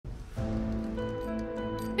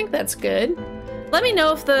think that's good. Let me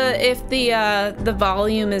know if the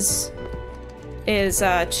volume is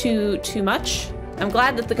too much. I'm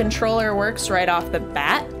glad that the controller works right off the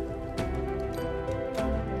bat.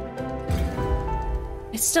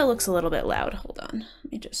 It still looks a little bit loud. Hold on.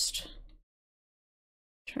 Let me just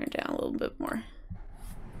turn it down a little bit more.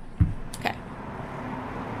 Okay.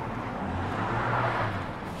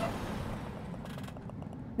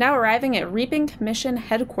 Now arriving at Reaping Commission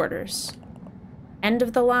headquarters. End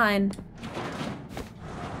of the line.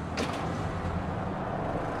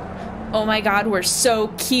 Oh my god, we're so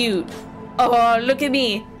cute. Oh, look at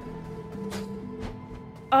me.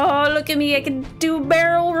 Oh, look at me. I can do a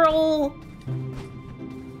barrel roll.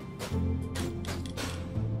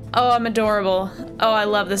 Oh, I'm adorable. Oh, I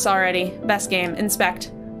love this already. Best game.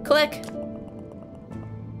 Inspect. Click.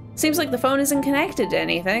 Seems like the phone isn't connected to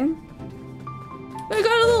anything. I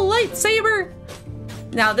got a little lightsaber.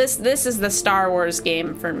 Now this is the Star Wars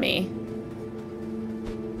game for me.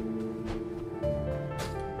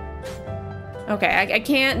 Okay, I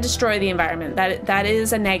can't destroy the environment. That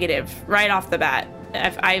is a negative right off the bat.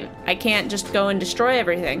 I can't just go and destroy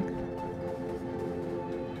everything.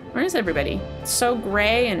 Where is everybody? It's so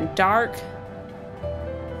gray and dark.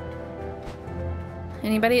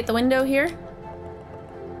 Anybody at the window here?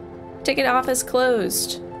 Ticket office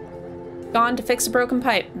closed. Gone to fix a broken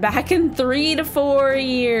pipe. Back in 3 to 4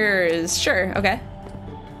 years. Sure, okay.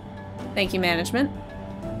 Thank you, management.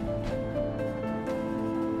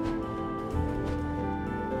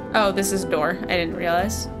 Oh, this is a door. I didn't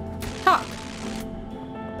realize. Talk.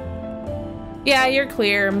 Yeah, you're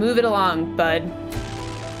clear. Move it along, bud.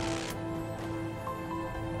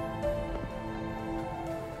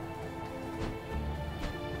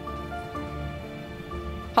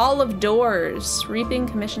 Hall of Doors, Reaping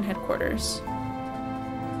Commission headquarters.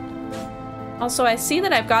 Also, I see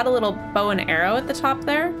that I've got a little bow and arrow at the top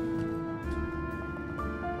there.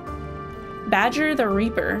 Badger the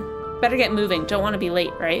Reaper. Better get moving. Don't want to be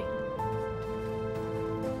late, right?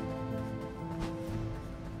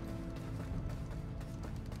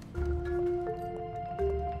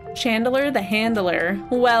 Chandler the Handler.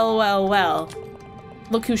 Well, well, well.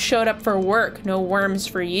 Look who showed up for work. No worms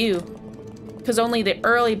for you. Because only the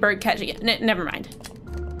early bird catch it. Never mind.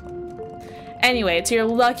 Anyway, it's your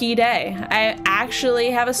lucky day. I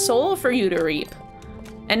actually have a soul for you to reap.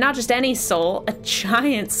 And not just any soul, a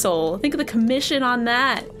giant soul. Think of the commission on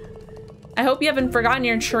that. I hope you haven't forgotten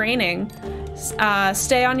your training.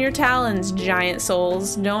 Stay on your talons, giant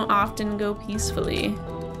souls. Don't often go peacefully.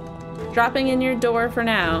 Dropping in your door for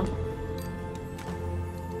now.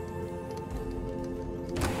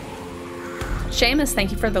 Seamus,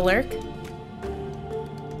 thank you for the lurk.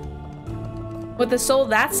 With a soul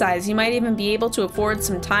that size, you might even be able to afford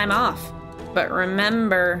some time off. But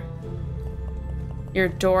remember, your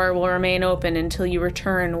door will remain open until you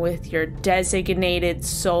return with your designated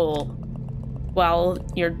soul. While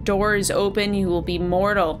your door is open, you will be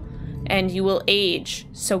mortal, and you will age,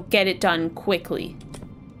 so get it done quickly.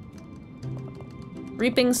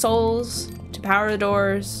 Reaping souls to power the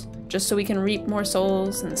doors, just so we can reap more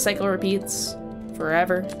souls, and the cycle repeats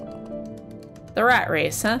forever. The rat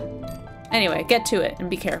race, huh? Anyway, get to it and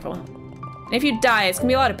be careful. And if you die, it's gonna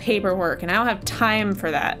be a lot of paperwork, and I don't have time for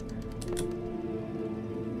that.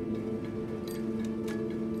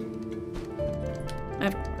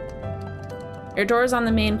 Your door's on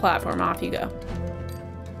the main platform. Off you go.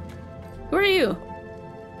 Who are you?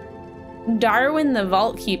 Darwin the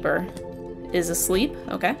Vault Keeper is asleep.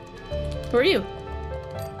 Okay. Who are you?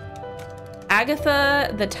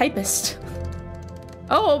 Agatha the Typist.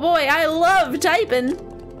 Oh boy, I love typing.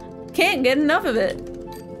 Can't get enough of it.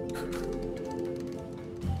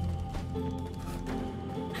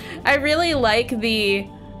 I really like the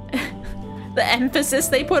emphasis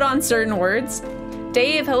they put on certain words.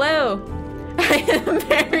 Dave, hello. I am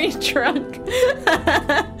very drunk.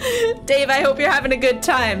 Dave, I hope you're having a good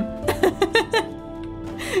time.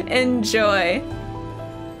 Enjoy.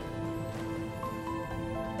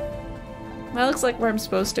 That looks like where I'm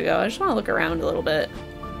supposed to go. I just want to look around a little bit.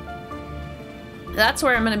 That's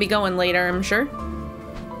where I'm going to be going later, I'm sure.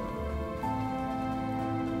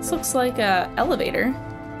 This looks like an elevator.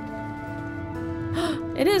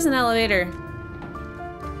 It is an elevator.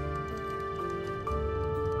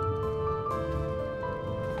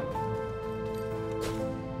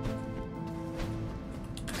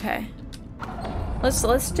 Okay.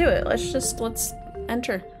 Let's do it. Let's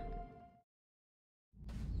enter.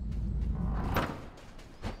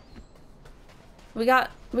 We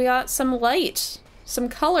got some light, some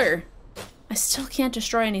color. I still can't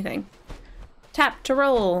destroy anything. Tap to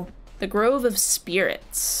roll. The Grove of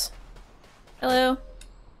Spirits. Hello.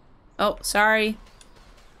 Oh, sorry.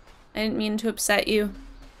 I didn't mean to upset you.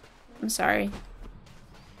 I'm sorry.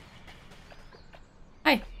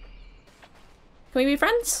 Hi. Can we be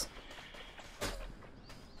friends?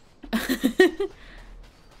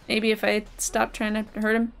 Maybe if I stop trying to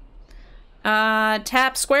hurt him.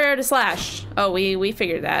 Tap square to slash. Oh, we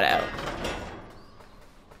figured that out.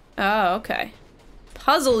 Oh, okay.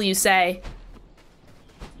 Puzzle, you say?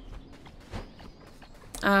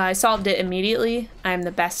 I solved it immediately. I'm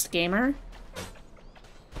the best gamer.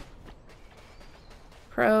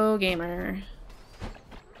 Pro gamer.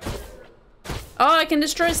 Oh, I can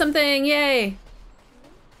destroy something! Yay!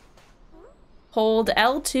 Hold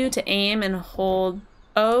L2 to aim and hold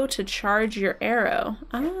O to charge your arrow.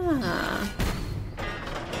 Ah.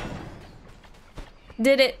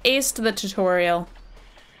 Did it aced the tutorial.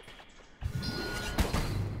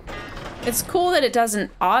 It's cool that it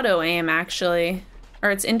doesn't auto-aim, actually. Or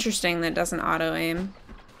it's interesting that it doesn't auto-aim.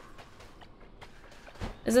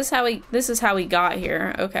 Is this how we... This is how we got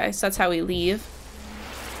here. Okay, so that's how we leave.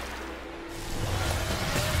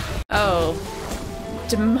 Oh.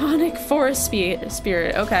 Demonic forest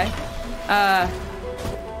spirit. Okay. I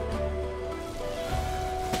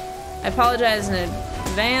apologize in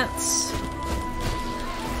advance.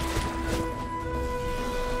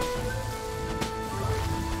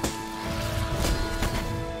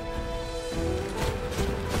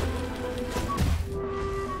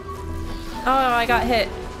 Oh, I got hit.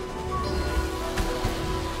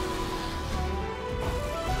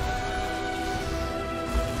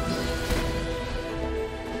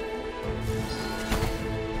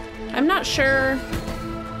 I'm not sure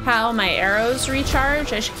how my arrows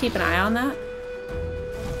recharge. I should keep an eye on that.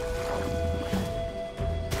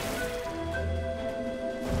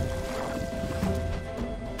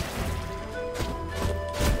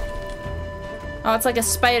 Oh, it's like a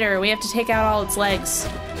spider. We have to take out all its legs.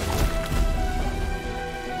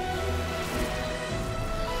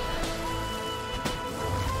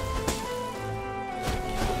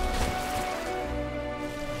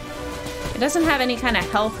 It doesn't have any kind of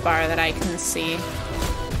health bar that I can see.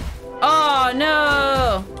 Oh,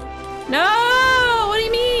 no! No! What do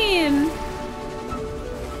you mean?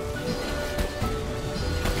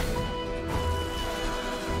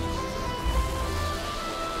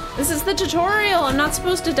 This is the tutorial. I'm not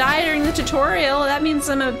supposed to die during the tutorial. That means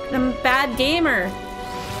I'm a bad gamer.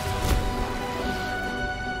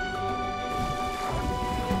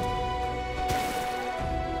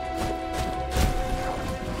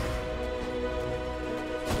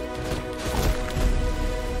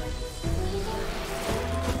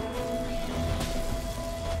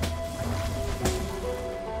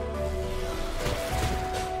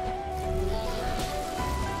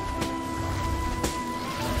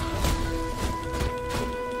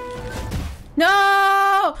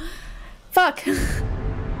 No! Fuck.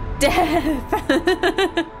 Death.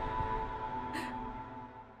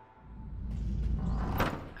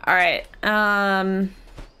 Alright, I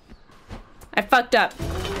fucked up.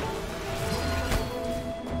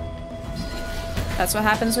 That's what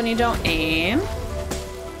happens when you don't aim.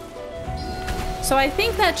 So I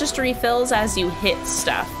think that just refills as you hit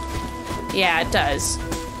stuff. Yeah, it does.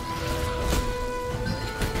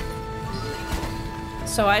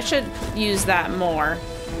 So I should use that more.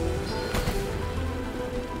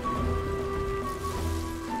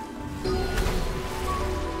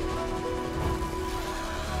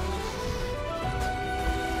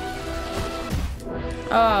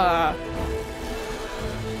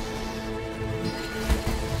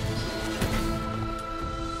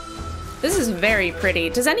 This is very pretty.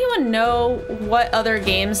 Does anyone know what other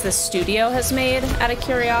games this studio has made, out of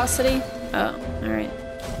curiosity? Oh, alright.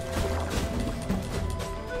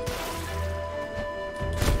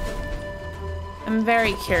 I'm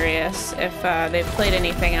very curious if they've played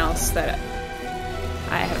anything else that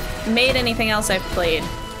I have made anything else I've played.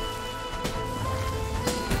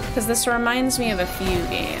 Because this reminds me of a few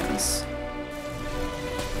games.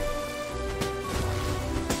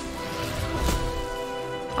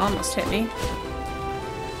 Almost hit me.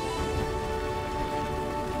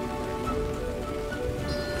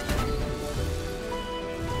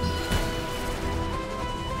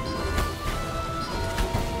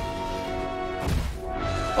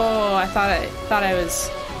 Oh, I thought I was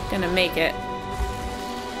gonna make it.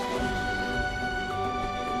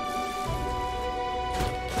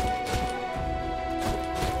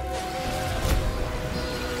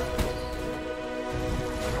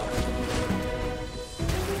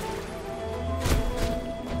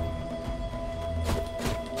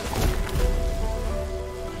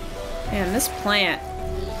 Man, this plant.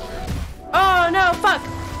 Oh no, fuck!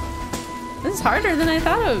 This is harder than I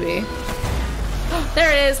thought it would be.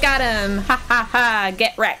 There it is, got him! Ha ha ha,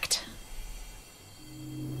 get wrecked.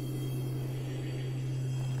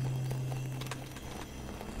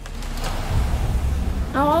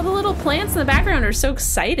 Oh, all the little plants in the background are so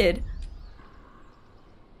excited.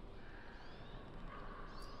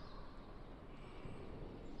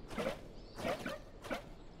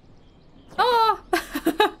 Oh!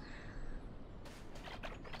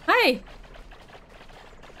 Hi!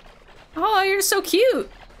 Oh, you're so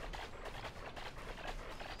cute!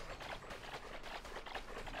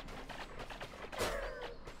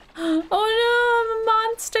 Oh no, I'm a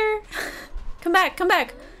monster! Come back, come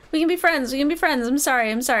back! We can be friends, we can be friends. I'm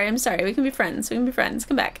sorry, I'm sorry, I'm sorry. We can be friends, we can be friends.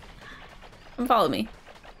 Come back. Come follow me.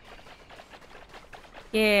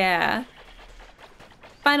 Yeah.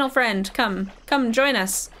 Final friend, come. Come, join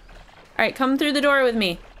us. Alright, come through the door with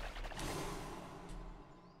me.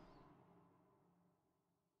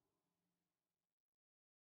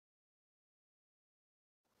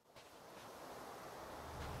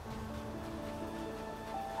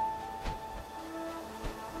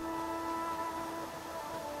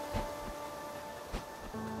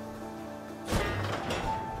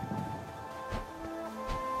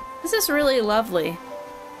 This is really lovely.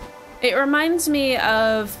 It reminds me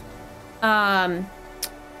of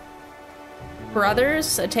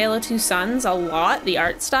Brothers, A Tale of Two Sons a lot, the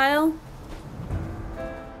art style.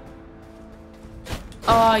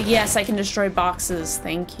 Oh yes, I can destroy boxes.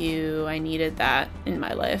 Thank you. I needed that in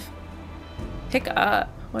my life. Pick up.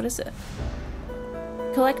 What is it?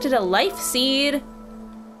 Collected a life seed.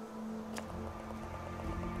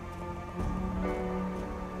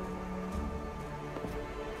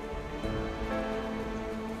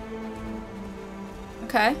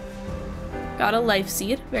 Okay. Got a life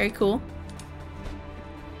seed. Very cool.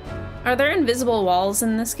 Are there invisible walls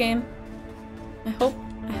in this game? I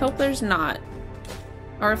hope there's not.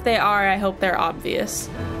 Or if they are, I hope they're obvious.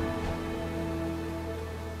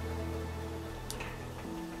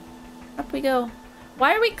 Up we go.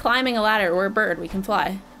 Why are we climbing a ladder? We're a bird. We can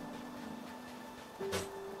fly.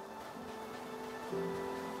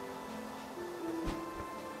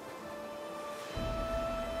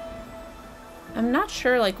 I'm not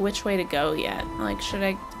sure, like, which way to go yet. Like, should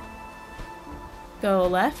I go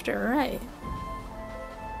left or right?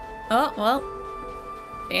 Oh, well,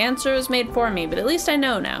 the answer was made for me, but at least I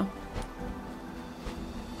know now.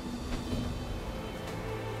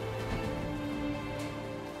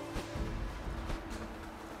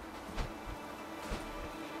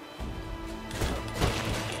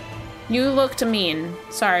 You looked mean.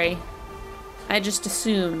 Sorry. I just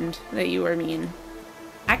assumed that you were mean.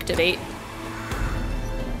 Activate.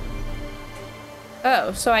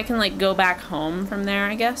 Oh, so I can, like, go back home from there,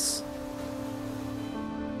 I guess?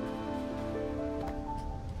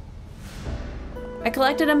 I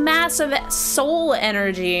collected a massive soul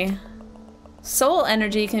energy. Soul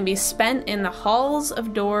energy can be spent in the halls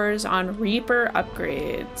of doors on Reaper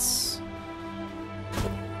upgrades.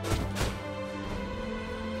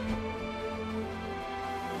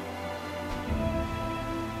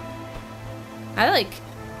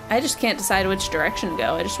 I just can't decide which direction to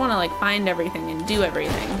go. I just want to, like, find everything and do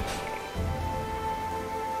everything.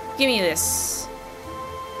 Give me this.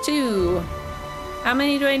 2. How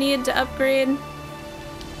many do I need to upgrade?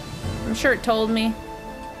 I'm sure it told me.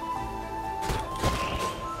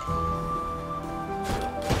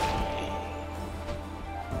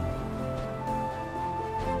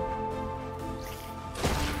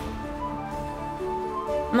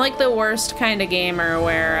 I'm like the worst kind of gamer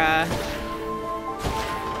where,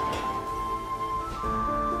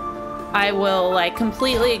 I will, like,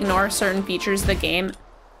 completely ignore certain features of the game.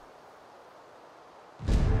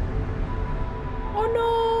 Oh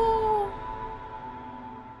no!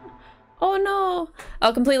 Oh no!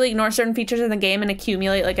 I'll completely ignore certain features of the game and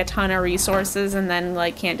accumulate, like, a ton of resources and then,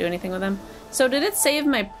 like, can't do anything with them. So did it save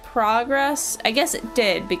my progress? I guess it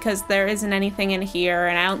did, because there isn't anything in here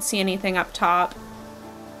and I don't see anything up top.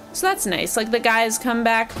 So that's nice. Like, the guys come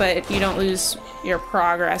back, but you don't lose your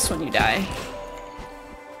progress when you die.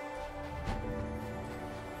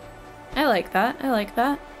 I like that. I like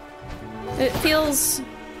that. It feels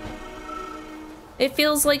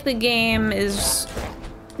like the game is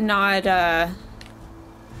not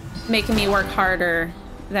making me work harder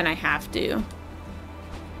than I have to,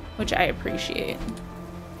 which I appreciate.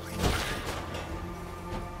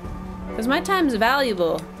 Because my time's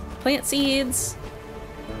valuable. Plant seeds.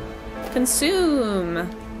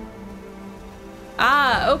 Consume.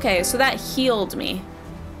 Ah, okay, so that healed me.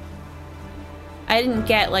 I didn't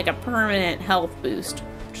get, like, a permanent health boost,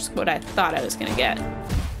 which is what I thought I was gonna get.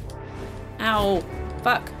 Ow.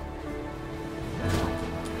 Fuck.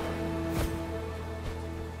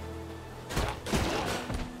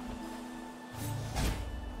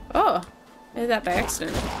 Oh, I did that by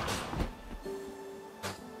accident.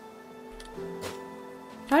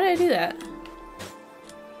 How did I do that?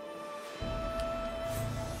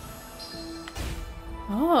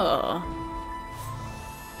 Oh.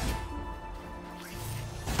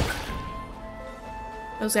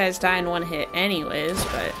 Those guys die in one hit anyways,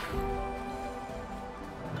 but...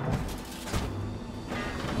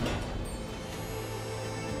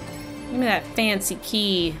 Give me that fancy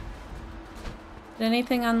key. Did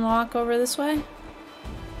anything unlock over this way?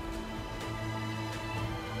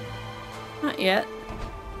 Not yet.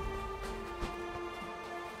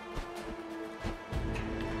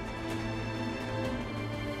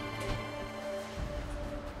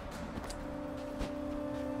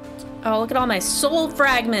 Oh, look at all my soul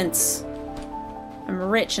fragments! I'm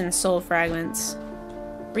rich in soul fragments.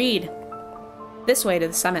 Read. This way to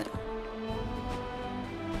the summit.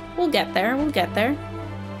 We'll get there, we'll get there.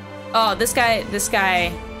 Oh, this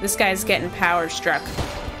guy's getting power struck.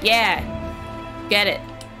 Yeah! Get it.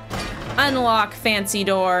 Unlock fancy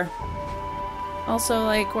door. Also,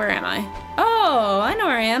 like, where am I? Oh, I know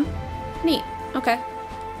where I am. Neat. Okay.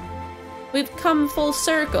 We've come full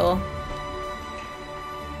circle.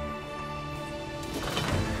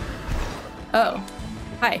 Oh.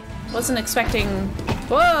 Hi. Wasn't expecting...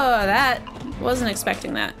 Whoa, that... Wasn't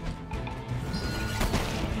expecting that.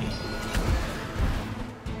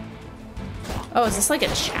 Oh, is this like a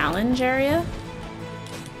challenge area?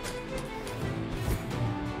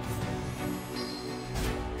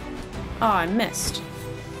 Oh, I missed.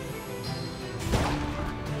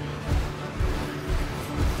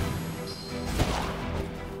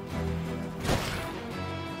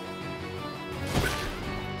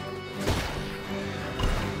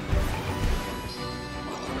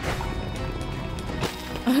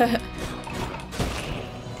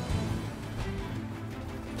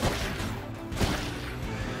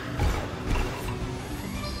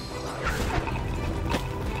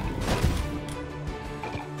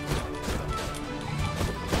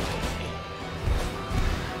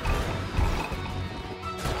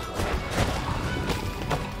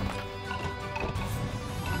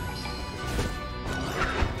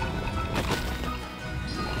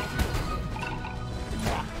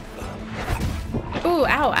 Ooh,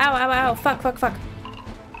 ow, ow, ow, ow. Fuck, fuck, fuck.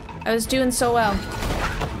 I was doing so well.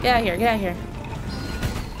 Get out of here, get out of here.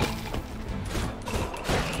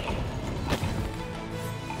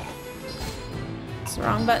 It's the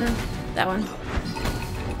wrong button. That one.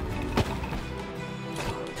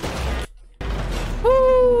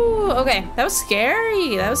 Woo! Okay, that was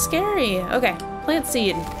scary. That was scary. Okay, plant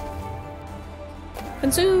seed.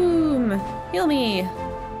 Consume! Heal me!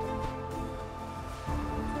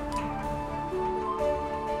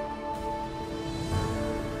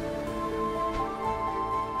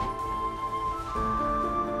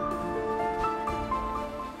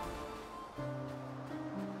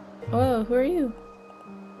 Whoa, who are you?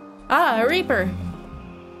 Ah, a Reaper!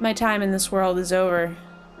 My time in this world is over.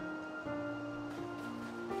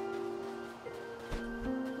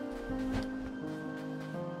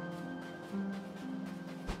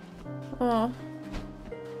 Oh.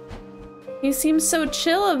 He seems so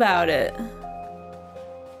chill about it.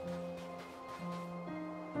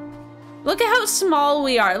 Look at how small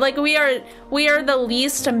we are. Like, we are the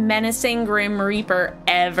least menacing Grim Reaper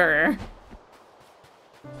ever.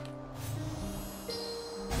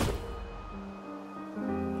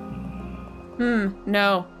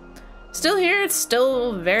 No. Still here, it's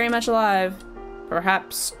still very much alive.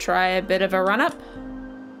 Perhaps try a bit of a run-up?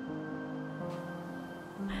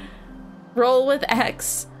 Roll with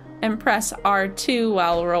X and press R2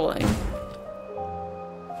 while rolling.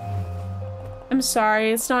 I'm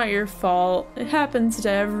sorry, it's not your fault. It happens to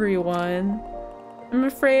everyone. I'm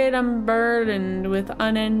afraid I'm burdened with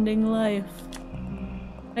unending life.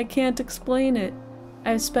 I can't explain it.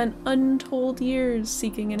 I've spent untold years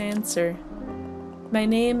seeking an answer. My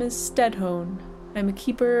name is Stedhone. I'm a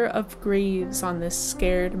keeper of graves on this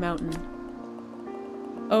scared mountain.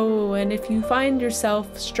 Oh, and if you find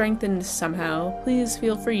yourself strengthened somehow, please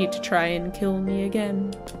feel free to try and kill me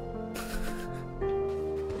again.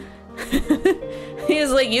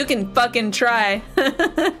 He's like, you can fucking try.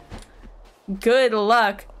 Good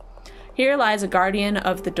luck. Here lies a guardian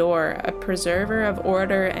of the door, a preserver of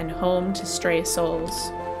order and home to stray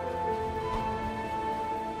souls.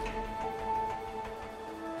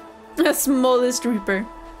 The smallest Reaper.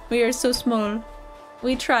 We are so small.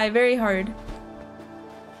 We try very hard.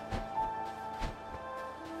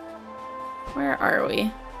 Where are we?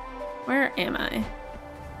 Where am I?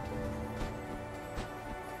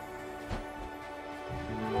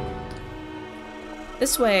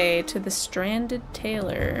 This way to the stranded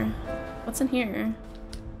tailor. What's in here?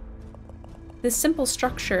 This simple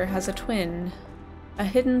structure has a twin. A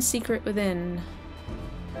hidden secret within.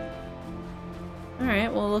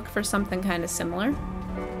 Alright, we'll look for something kind of similar.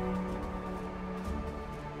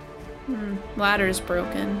 Ladder's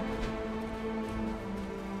broken.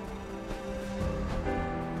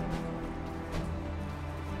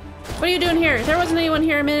 What are you doing here? There wasn't anyone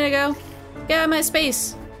here a minute ago. Get out of my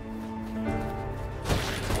space.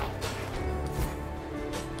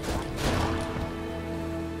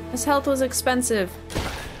 His health was expensive.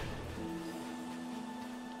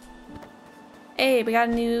 Hey, we got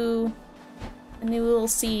a new little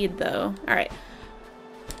seed though. Alright.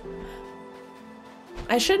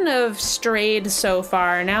 I shouldn't have strayed so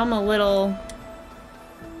far. Now I'm a little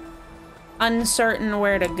uncertain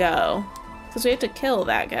where to go. Because we have to kill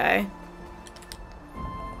that guy.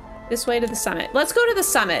 This way to the summit. Let's go to the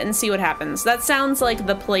summit and see what happens. That sounds like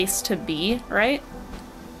the place to be, right?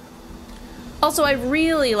 Also, I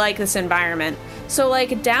really like this environment. So,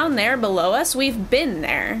 like, down there below us, we've been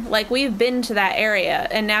there. Like, we've been to that area.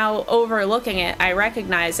 And now, overlooking it, I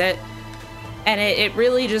recognize it. And it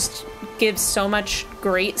really just gives so much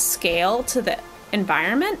great scale to the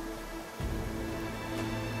environment.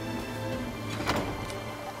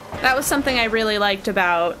 That was something I really liked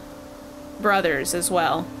about Brothers as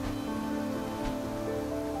well.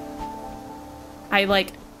 I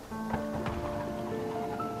like...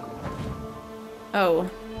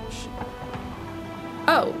 Oh.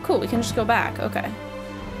 Oh, cool, we can just go back, okay.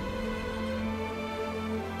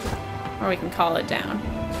 Or we can call it down.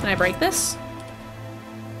 Can I break this?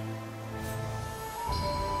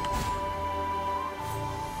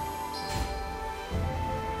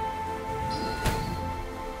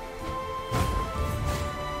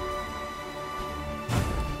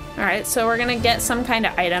 Alright, so we're gonna get some kind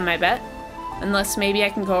of item, I bet. Unless maybe I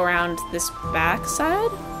can go around this back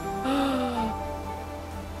side?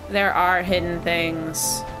 There are hidden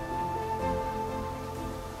things.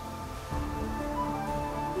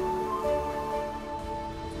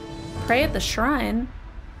 Pray at the shrine.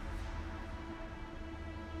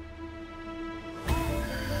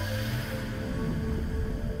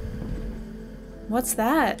 What's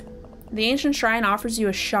that? The ancient shrine offers you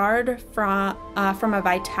a shard from a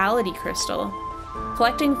vitality crystal.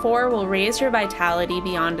 Collecting 4 will raise your vitality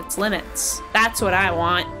beyond its limits. That's what I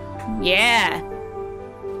want. Yeah.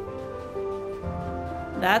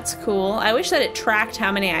 That's cool. I wish that it tracked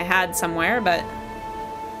how many I had somewhere, but...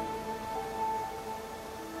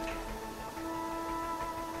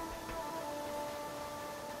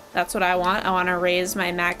 That's what I want. I want to raise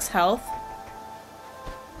my max health.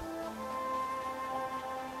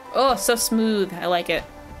 Oh, so smooth. I like it.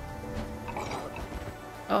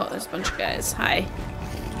 Oh, there's a bunch of guys. Hi.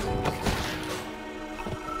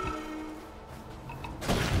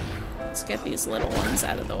 Let's get these little ones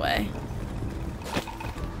out of the way.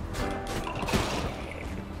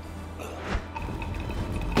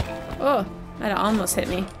 Oh, that almost hit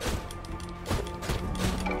me.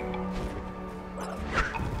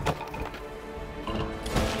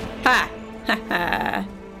 Ha! Ha ha!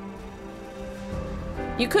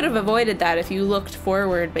 You could have avoided that if you looked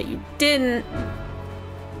forward, but you didn't.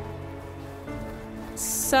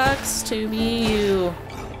 Sucks to be you.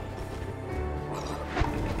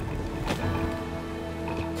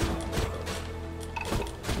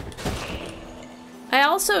 I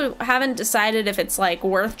also haven't decided if it's like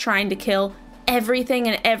worth trying to kill everything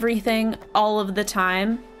and everything all of the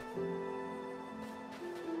time.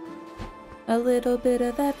 A little bit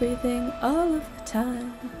of everything all of the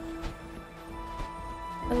time.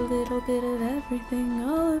 A little bit of everything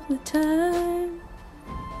all of the time.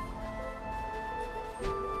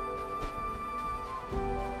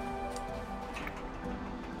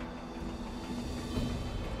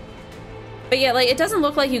 But yeah, like, it doesn't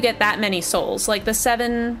look like you get that many souls. Like, the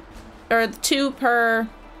 7, or 2 per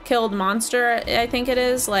killed monster, I think it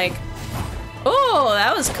is. Like, oh,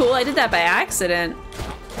 that was cool. I did that by accident.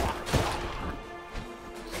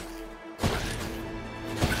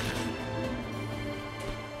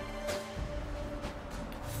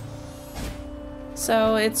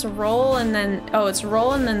 So it's roll and then, oh, it's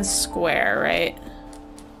roll and then square, right?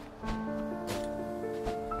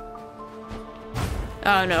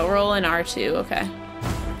 Oh no, roll in R2, okay.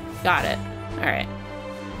 Got it. Alright.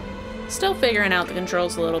 Still figuring out the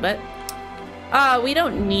controls a little bit. We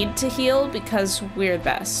don't need to heal because we're the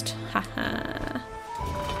best. Haha.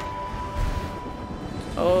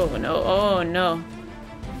 Oh no, oh no.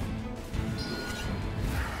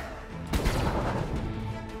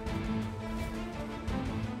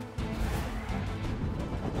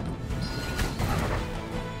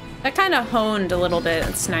 That kind of honed a little bit.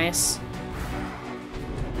 It's nice.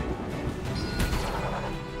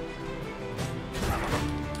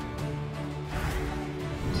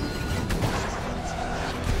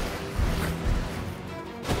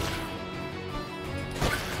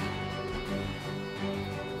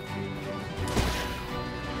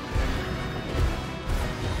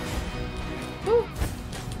 Woo.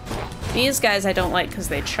 These guys I don't like because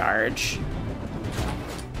they charge.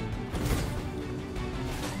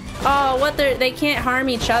 Oh, what they can't harm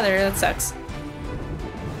each other. That sucks.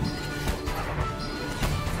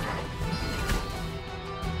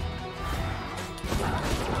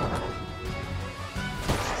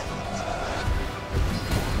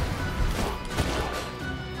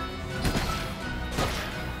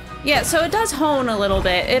 Yeah, so it does hone a little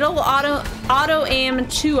bit. It'll auto aim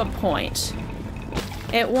to a point.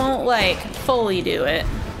 It won't like fully do it.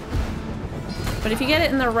 But if you get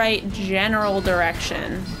it in the right general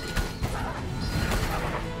direction.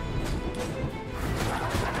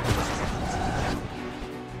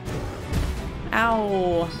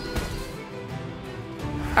 Ow.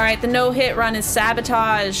 Alright, the no-hit run is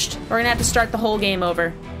sabotaged. We're gonna have to start the whole game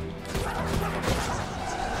over.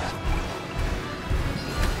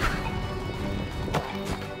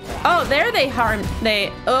 Oh, there they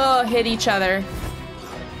hit each other.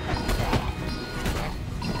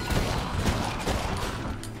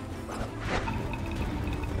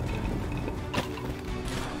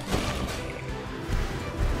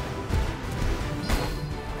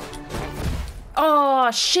 Oh,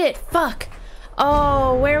 shit, fuck.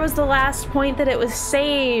 Oh, where was the last point that it was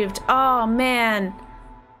saved? Oh, man.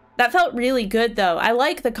 That felt really good, though. I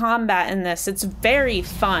like the combat in this. It's very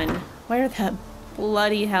fun. Where the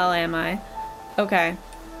bloody hell am I? Okay.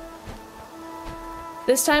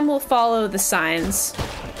 This time we'll follow the signs.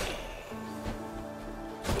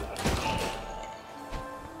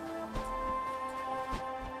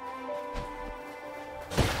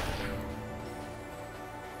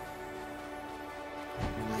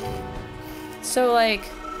 So, like,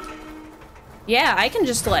 yeah, I can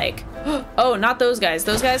just, like, oh, not those guys.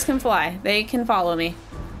 Those guys can fly. They can follow me.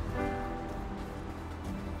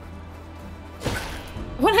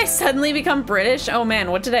 When I suddenly become British? Oh,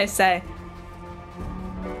 man, what did I say?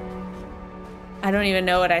 I don't even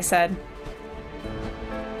know what I said.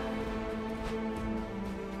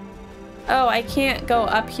 Oh, I can't go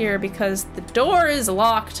up here because the door is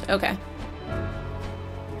locked. Okay.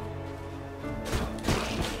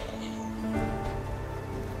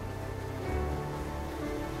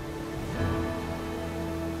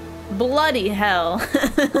 Bloody hell.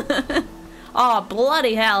 Oh,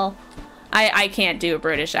 bloody hell. I can't do a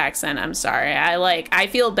British accent. I'm sorry. I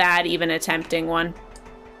feel bad even attempting one.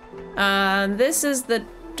 This is the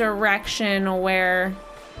direction where...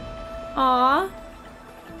 Aw.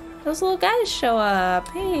 Those little guys show up.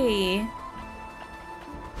 Hey.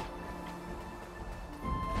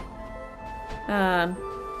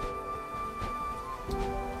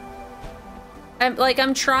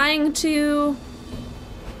 I'm trying to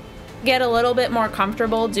get a little bit more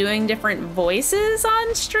comfortable doing different voices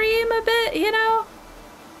on stream a bit, you know?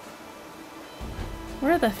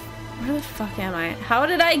 Where the fuck am I? How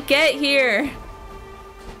did I get here?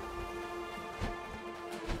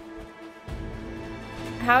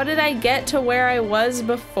 How did I get to where I was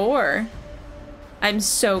before? I'm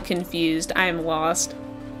so confused. I'm lost.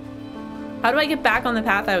 How do I get back on the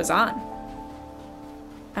path I was on?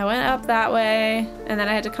 I went up that way, and then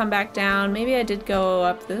I had to come back down. Maybe I did go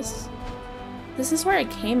up this. This is where I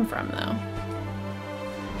came from, though.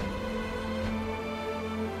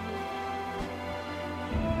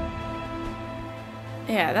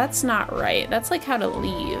 Yeah, that's not right. That's like how to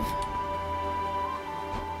leave.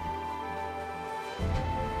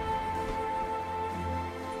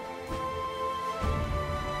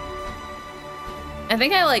 I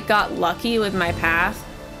think I like got lucky with my path.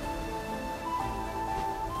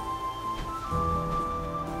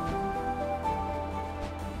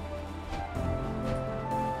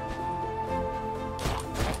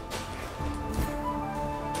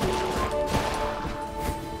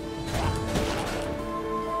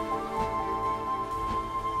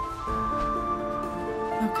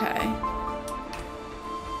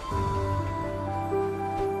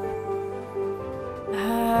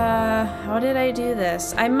 How did I do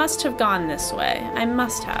this? I must have gone this way. I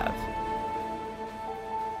must have.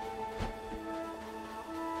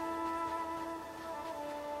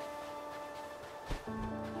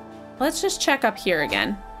 Let's just check up here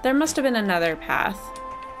again. There must have been another path.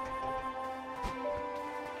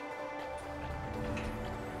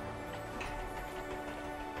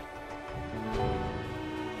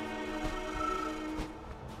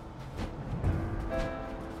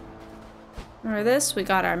 Or this, we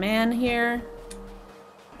got our man here.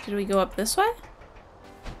 Did we go up this way?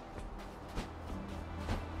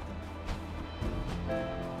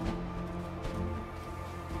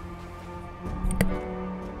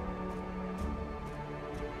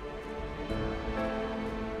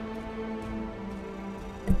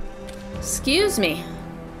 Excuse me.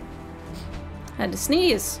 Had to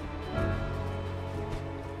sneeze.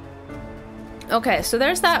 Okay, so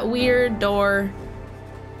there's that weird door,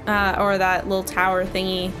 or that little tower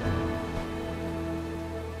thingy.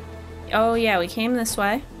 Oh yeah, we came this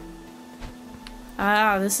way.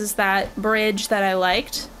 Ah, this is that bridge that I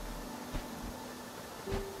liked.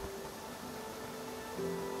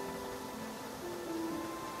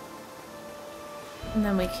 And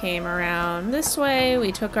then we came around this way,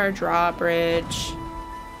 we took our drawbridge.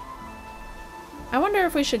 I wonder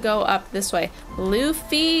if we should go up this way.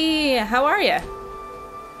 Luffy, how are ya?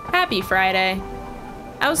 Happy Friday.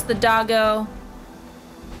 How's the doggo?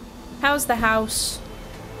 How's the house?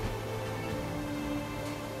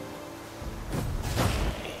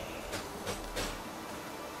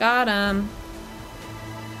 Got him.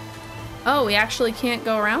 Oh, we actually can't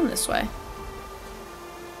go around this way.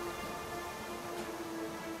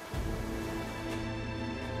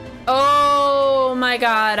 Oh my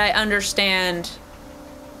god, I understand.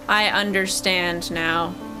 I understand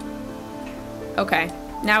now. Okay,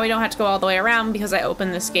 now we don't have to go all the way around because I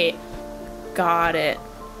opened this gate. Got it.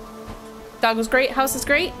 Dog was great, house is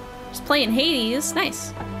great. Just playing Hades,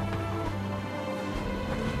 nice.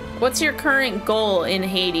 What's your current goal in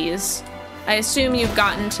Hades? I assume you've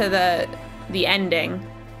gotten to the ending.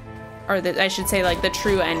 Or I should say like the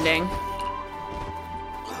true ending.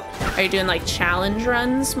 Are you doing like challenge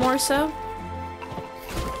runs more so?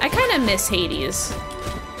 I kind of miss Hades.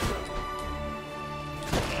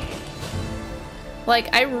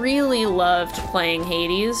 Like, I really loved playing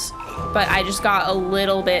Hades, but I just got a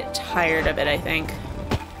little bit tired of it, I think.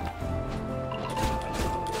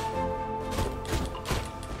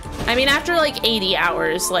 I mean, after like 80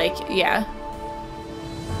 hours, like, yeah.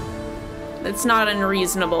 It's not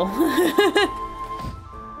unreasonable.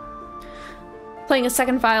 Playing a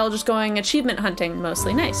second file, just going achievement hunting,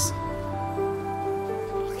 mostly. Nice.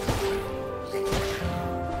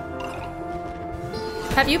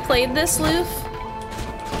 Have you played this, Loof?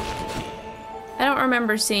 I don't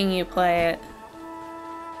remember seeing you play it.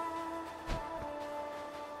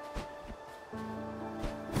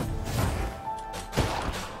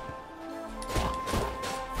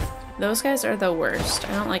 Those guys are the worst.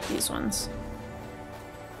 I don't like these ones.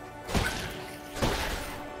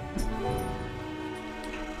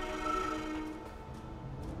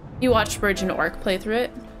 You watched Bridge and Orc play through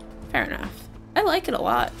it? Fair enough. I like it a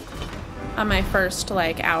lot. On my first,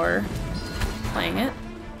 like, hour playing it.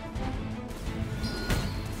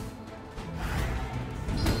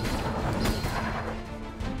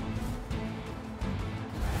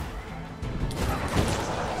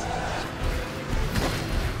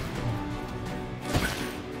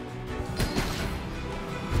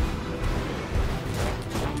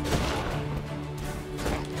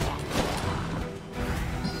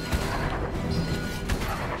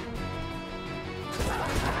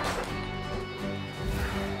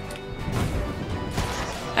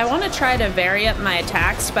 I want to try to vary up my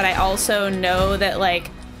attacks, but I also know that, like,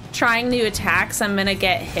 trying new attacks, I'm gonna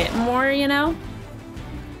get hit more, you know?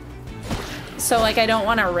 So, like, I don't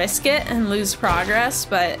want to risk it and lose progress,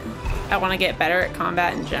 but I want to get better at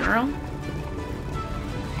combat in general.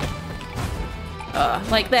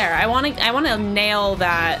 Like there, I want to nail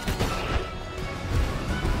that.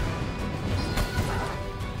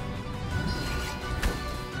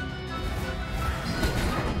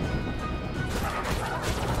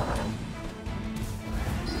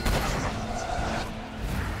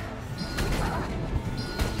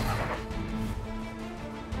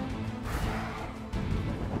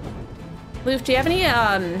 Loof, do you have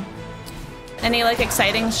any like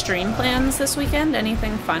exciting stream plans this weekend?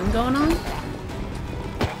 Anything fun going on?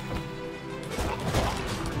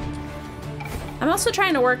 I'm also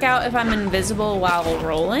trying to work out if I'm invisible while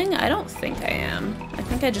rolling. I don't think I am. I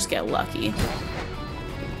think I just get lucky.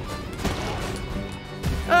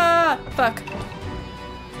 Ah, fuck.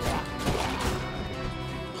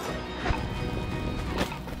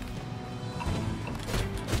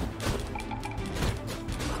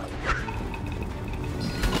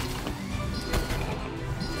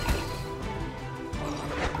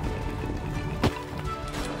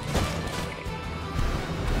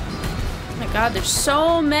 God, there's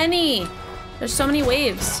so many! There's so many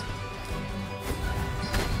waves.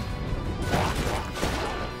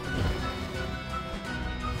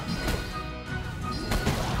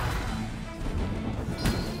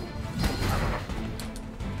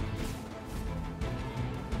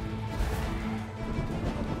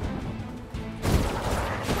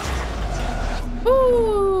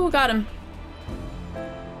 Ooh, got him.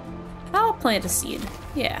 I'll plant a seed.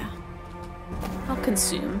 Yeah. I'll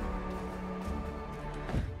consume.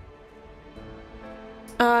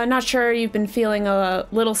 Not sure, you've been feeling a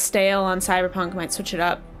little stale on Cyberpunk. Might switch it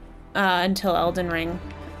up until Elden Ring.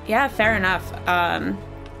 Yeah, fair enough.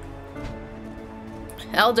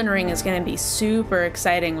 Elden Ring is going to be super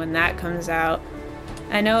exciting when that comes out.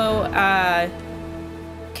 I know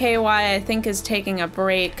KY, I think, is taking a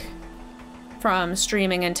break from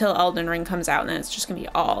streaming until Elden Ring comes out, and then it's just going to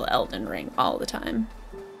be all Elden Ring all the time.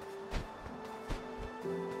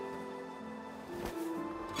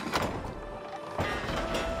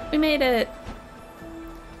 We made it.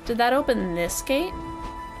 Did that open this gate?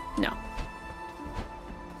 No.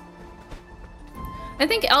 I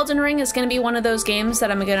think Elden Ring is going to be one of those games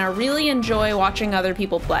that I'm going to really enjoy watching other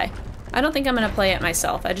people play. I don't think I'm going to play it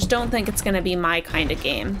myself. I just don't think it's going to be my kind of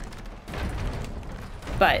game.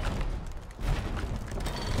 But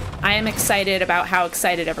I am excited about how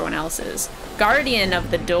excited everyone else is. Guardian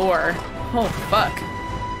of the Door. Oh, fuck.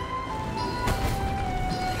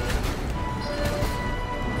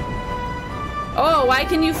 Oh, why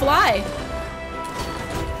can you fly?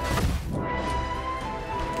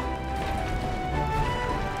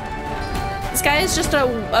 This guy is just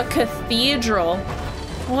a cathedral.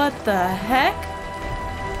 What the heck?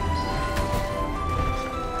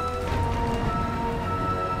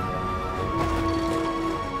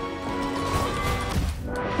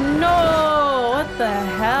 No! What the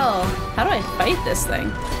hell? How do I fight this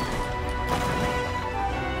thing?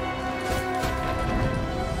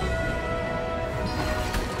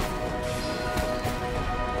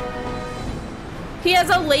 He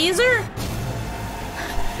has a laser?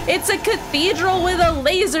 It's a cathedral with a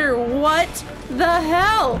laser. What the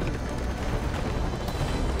hell?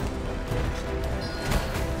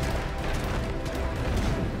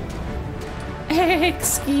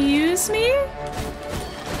 Excuse me?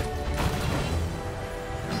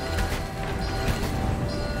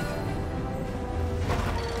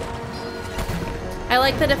 I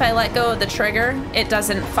like that if I let go of the trigger, it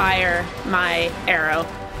doesn't fire my arrow.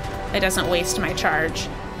 It doesn't waste my charge.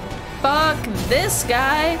 Fuck this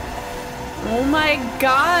guy. Oh my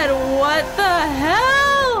god, what the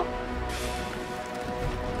hell?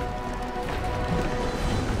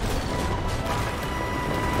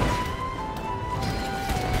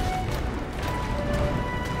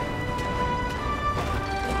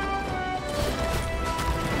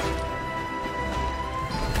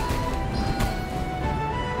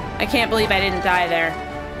 I can't believe I didn't die there.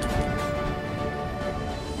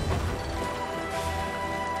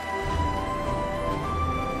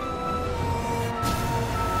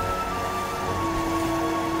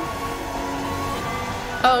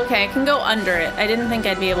 Oh, okay, I can go under it. I didn't think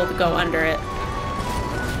I'd be able to go under it.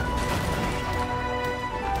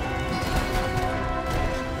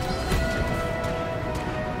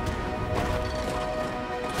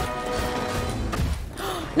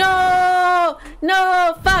 No!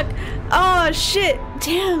 No! Fuck! Oh, shit!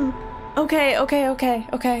 Damn! Okay, okay, okay,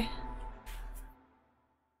 okay.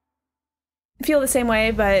 I feel the same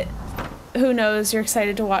way, but who knows? You're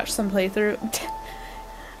excited to watch some playthrough.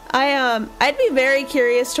 I'd be very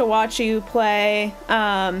curious to watch you play,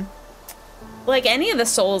 like any of the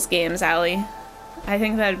Souls games, Allie. I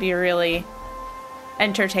think that'd be really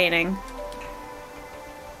entertaining.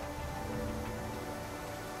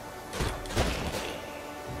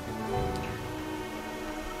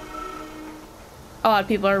 A lot of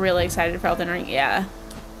people are really excited for Elden Ring, yeah.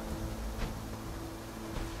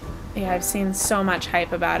 Yeah, I've seen so much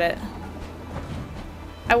hype about it.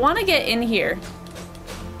 I want to get in here.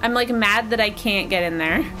 I'm like mad that I can't get in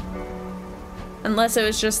there. Unless it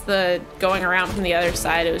was just the going around from the other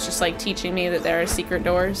side. It was just like teaching me that there are secret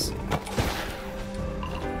doors.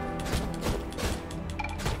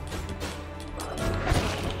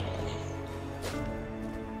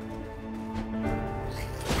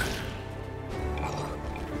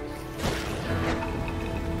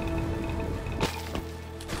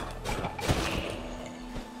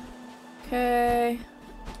 Okay.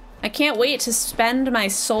 I can't wait to spend my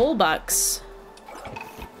soul bucks.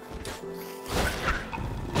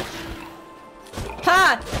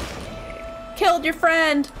 Ha! Killed your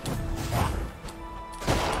friend!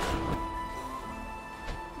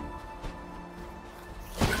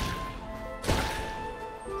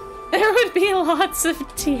 There would be lots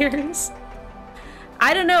of tears.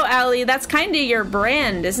 I don't know, Allie, that's kind of your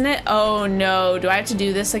brand, isn't it? Oh no, do I have to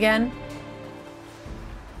do this again?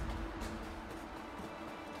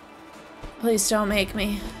 Please don't make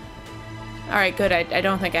me. Alright, good. I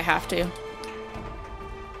don't think I have to.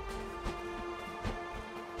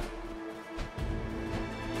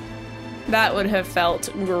 That would have felt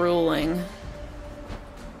grueling.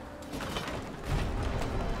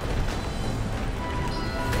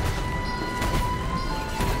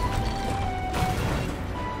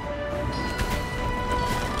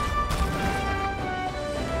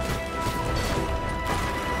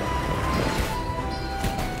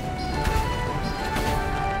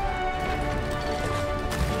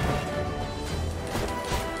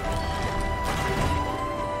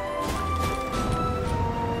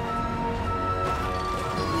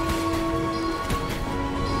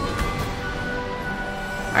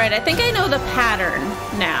 Alright, I think I know the pattern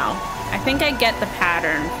now. I think I get the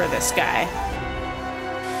pattern for this guy.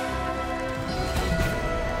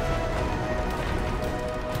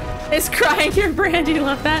 Is crying your brand? You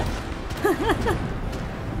love that?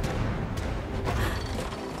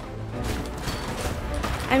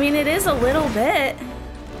 I mean, it is a little bit.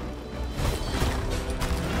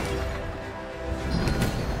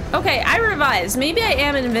 Okay, I revised. Maybe I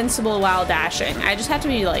am invincible while dashing. I just have to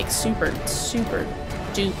be like super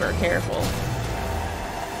duper careful.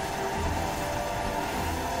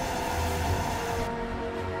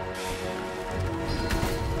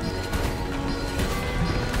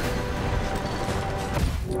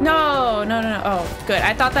 No. Oh, good.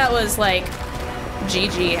 I thought that was like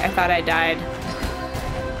GG. I thought I died.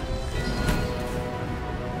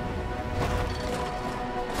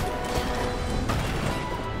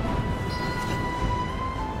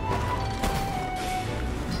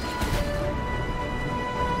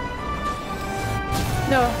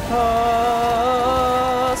 No.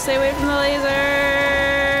 Oh, stay away from the laser.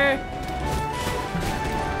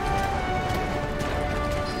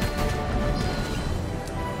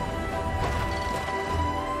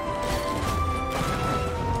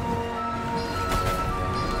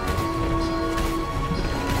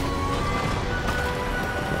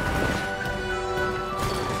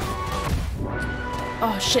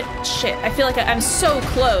 Oh, shit. I feel like I'm so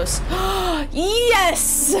close.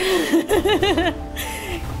 Yes!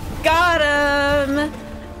 Got him!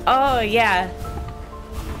 Oh, yeah.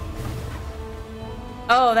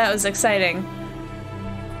 Oh, that was exciting.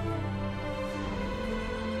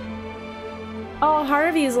 Oh,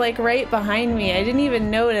 Harvey's like right behind me. I didn't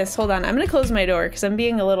even notice. Hold on, I'm gonna close my door because I'm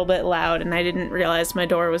being a little bit loud and I didn't realize my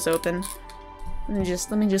door was open. Let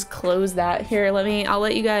me just close that. Here, I'll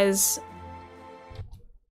let you guys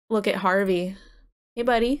look at Harvey. Hey,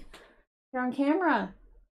 buddy. You're on camera.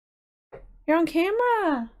 You're on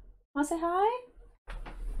camera. Wanna say hi?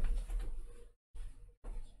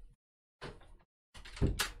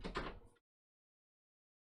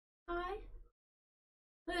 Hi.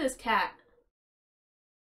 Look at this cat.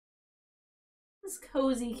 This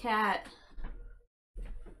cozy cat.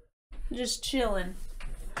 Just chilling.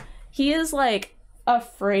 He is like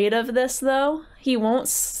afraid of this though. He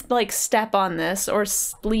won't like step on this or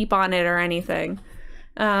sleep on it or anything.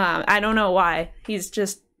 I don't know why. He's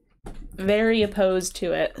just very opposed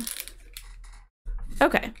to it.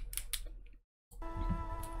 Okay.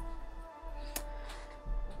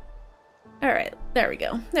 Alright, there we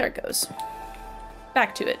go. There it goes.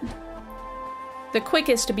 Back to it. The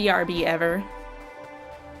quickest BRB ever.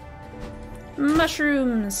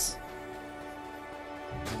 Mushrooms!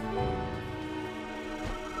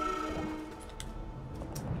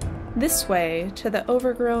 This way to the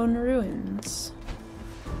overgrown ruins.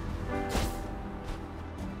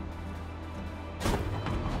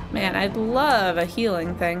 Man, I'd love a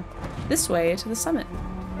healing thing. This way to the summit.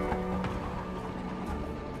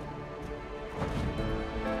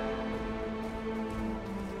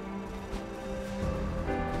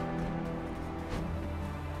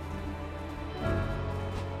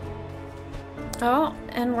 Oh,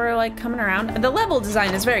 and we're like coming around. The level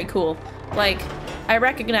design is very cool. Like, I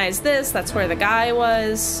recognize this, that's where the guy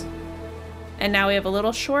was. And now we have a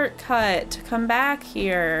little shortcut to come back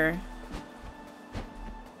here.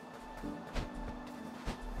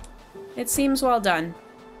 It seems well done.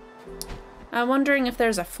 I'm wondering if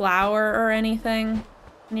there's a flower or anything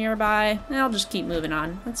nearby. I'll just keep moving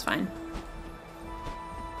on. That's fine.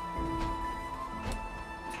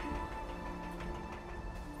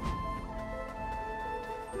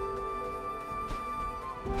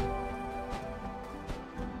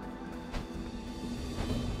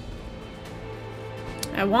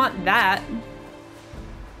 I want that.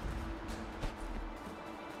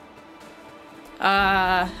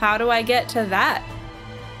 How do I get to that?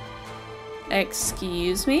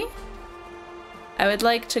 Excuse me? I would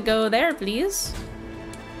like to go there, please.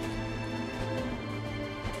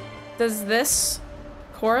 Does this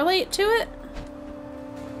correlate to it?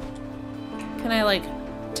 Can I, like,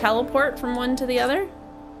 teleport from one to the other?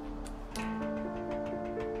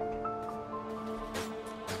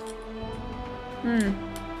 I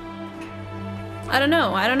don't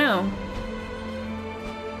know. I don't know.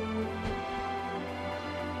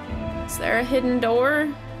 Is there a hidden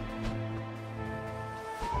door?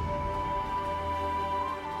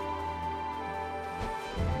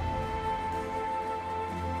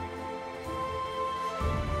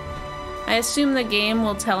 I assume the game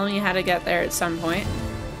will tell me how to get there at some point.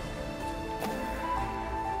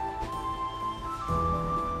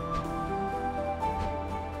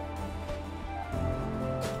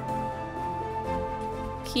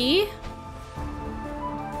 Key?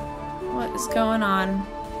 What is going on?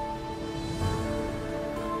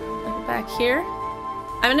 Like back here?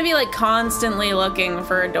 I'm gonna be like constantly looking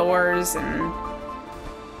for doors and...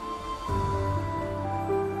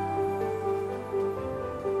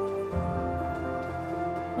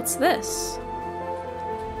 What's this?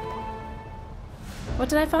 What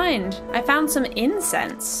did I find? I found some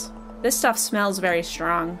incense. This stuff smells very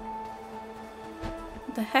strong.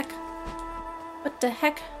 What the heck? What the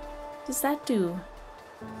heck does that do?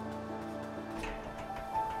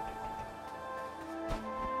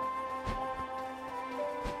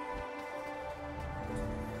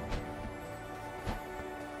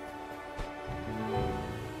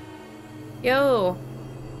 Yo,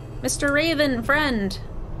 Mr. Raven, friend.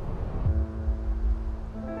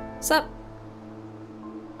 What's up?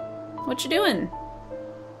 What you doing?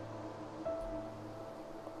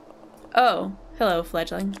 Oh, hello,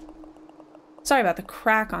 fledgling. Sorry about the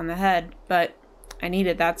crack on the head, but I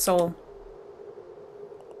needed that soul.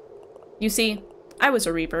 You see, I was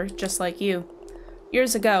a Reaper, just like you.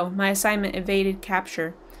 Years ago, my assignment evaded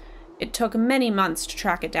capture. It took many months to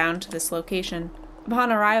track it down to this location.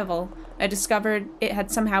 Upon arrival, I discovered it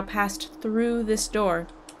had somehow passed through this door.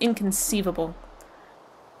 Inconceivable.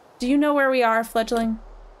 Do you know where we are, fledgling?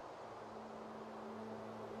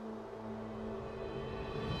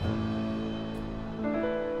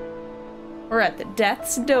 We're at the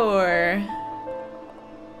death's door.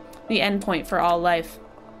 The endpoint for all life.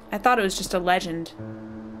 I thought it was just a legend.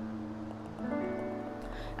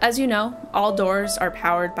 As you know, all doors are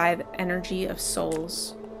powered by the energy of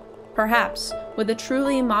souls. Perhaps, with a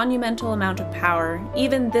truly monumental amount of power,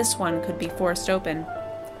 even this one could be forced open.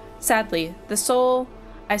 Sadly, the soul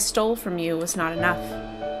I stole from you was not enough.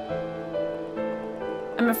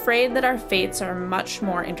 I'm afraid that our fates are much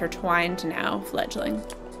more intertwined now, fledgling.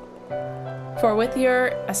 For with your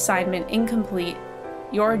assignment incomplete,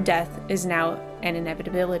 your death is now an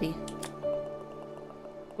inevitability.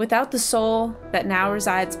 Without the soul that now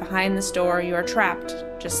resides behind this door, you are trapped,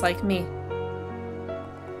 just like me.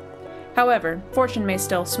 However, fortune may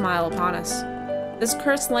still smile upon us. This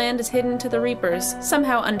cursed land is hidden to the Reapers,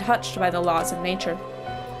 somehow untouched by the laws of nature.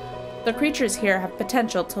 The creatures here have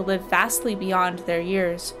potential to live vastly beyond their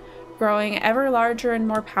years, growing ever larger and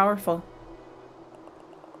more powerful.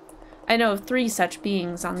 I know of 3 such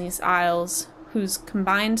beings on these isles, whose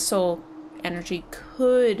combined soul energy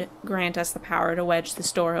could grant us the power to wedge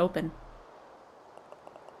this door open.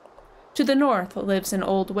 To the north lives an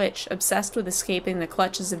old witch obsessed with escaping the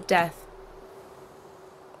clutches of death.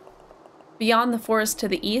 Beyond the forest to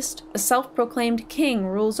the east, a self-proclaimed king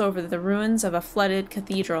rules over the ruins of a flooded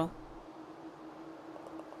cathedral.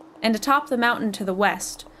 And atop the mountain to the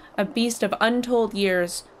west, a beast of untold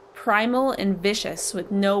years, primal and vicious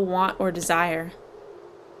with no want or desire.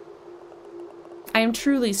 I am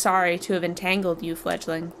truly sorry to have entangled you,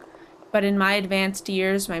 fledgling, but in my advanced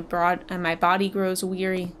years my body grows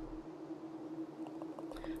weary.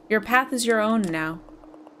 Your path is your own now.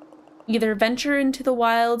 Either venture into the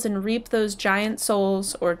wilds and reap those giant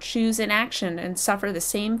souls, or choose inaction and suffer the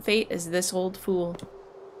same fate as this old fool.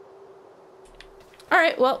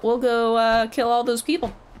 Alright, well, we'll go kill all those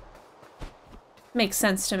people. Makes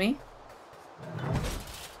sense to me.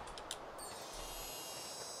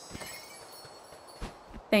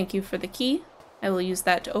 Thank you for the key. I will use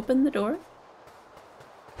that to open the door.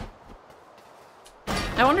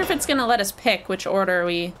 I wonder if it's gonna let us pick which order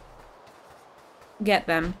we get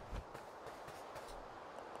them.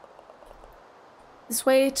 This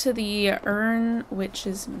way to the Urn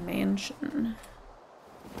Witch's mansion.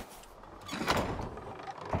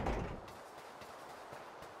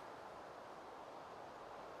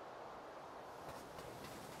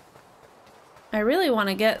 I really want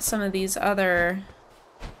to get some of these other...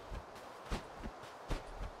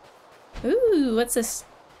 Ooh, what's this?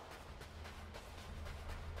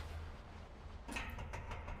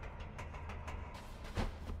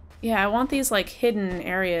 Yeah, I want these, like, hidden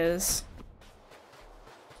areas.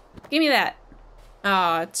 Give me that.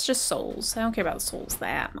 Oh, it's just souls. I don't care about souls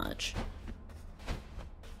that much.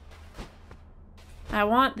 I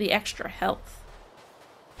want the extra health.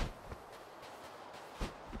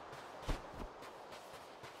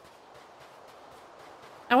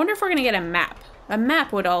 I wonder if we're gonna get a map. A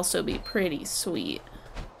map would also be pretty sweet.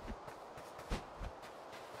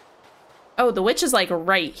 Oh, the witch is like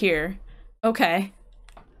right here. Okay.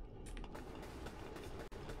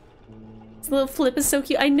 This little flip is so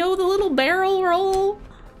cute. I know, the little barrel roll.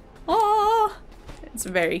 Oh, it's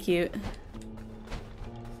very cute.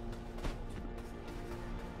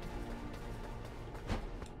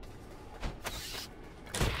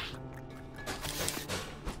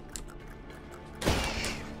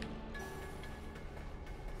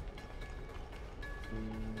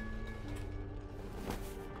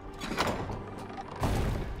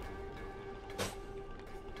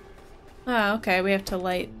 Oh, okay, we have to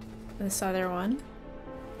light this other one.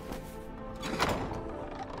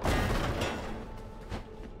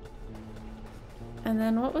 And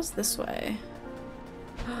then what was this way?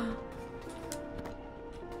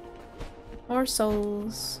 More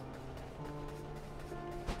souls.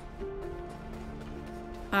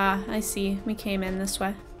 Ah, I see. We came in this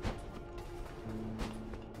way.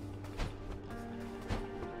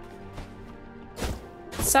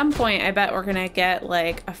 At some point, I bet we're gonna get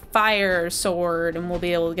like a fire sword and we'll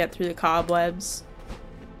be able to get through the cobwebs.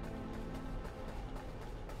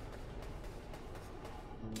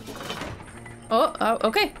 Oh,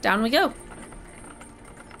 okay, down we go.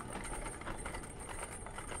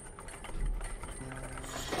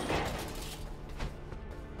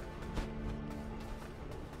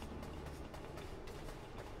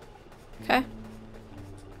 Okay.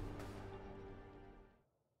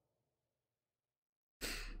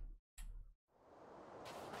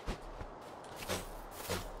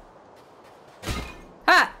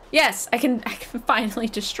 Ah, yes, I can finally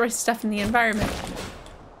destroy stuff in the environment.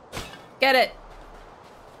 Get it.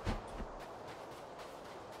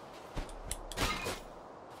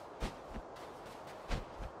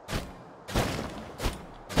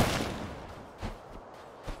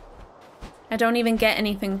 I don't even get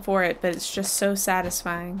anything for it, but it's just so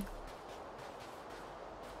satisfying.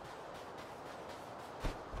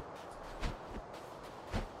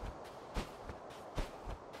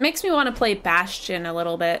 Makes me want to play Bastion a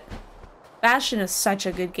little bit. Bastion is such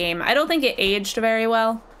a good game. I don't think it aged very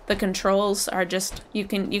well. The controls are just, you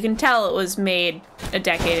can tell it was made a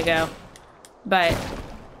decade ago. But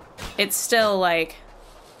it's still like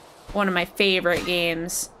one of my favorite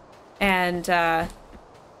games. And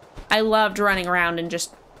I loved running around and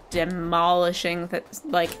just demolishing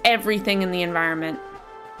like everything in the environment.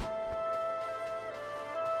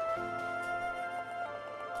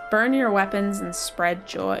 Burn your weapons and spread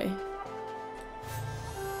joy.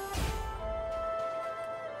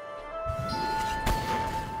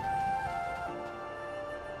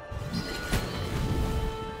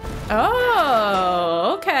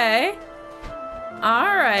 Oh, okay.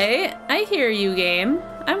 All right, I hear you, game.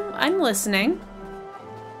 I'm listening.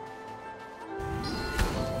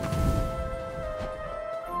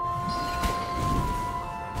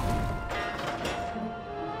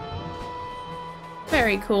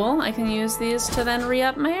 Very cool. I can use these to then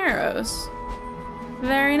re-up my arrows.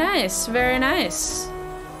 Very nice, very nice.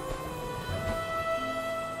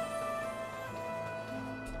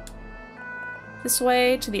 This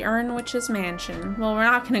way to the Urn Witch's mansion. Well, we're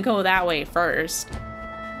not gonna go that way first.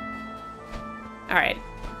 Alright,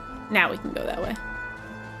 now we can go that way.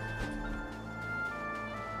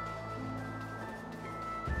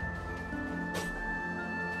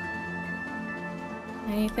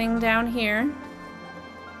 Anything down here?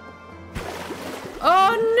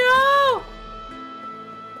 Oh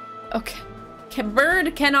no! Okay.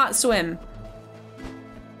 Bird cannot swim.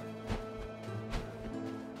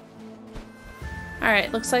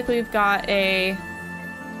 Alright, looks like we've got a...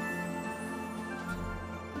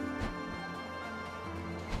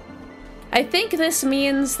 I think this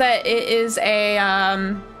means that it is a,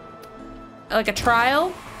 like a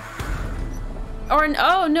trial? Or an...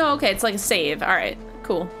 Oh, no, okay, it's like a save. Alright,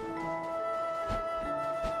 cool.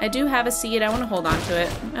 I do have a seed. I want to hold on to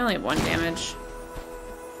it. I only have 1 damage.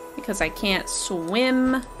 Because I can't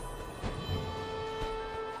swim.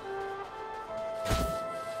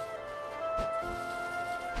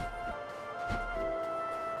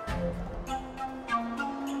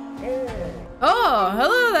 Oh,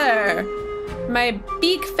 hello there! My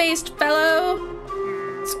beak-faced fellow.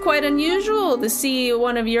 It's quite unusual to see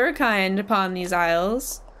one of your kind upon these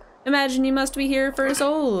isles. Imagine you must be here for a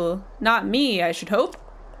soul. Not me, I should hope.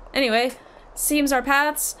 Anyway, seems our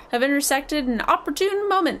paths have intersected in an opportune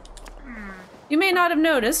moment. You may not have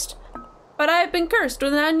noticed, but I have been cursed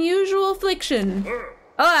with an unusual affliction.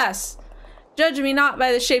 Alas, judge me not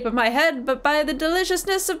by the shape of my head, but by the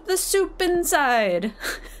deliciousness of the soup inside.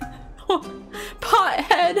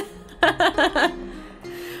 Pothead.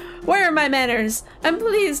 Where are my manners? I'm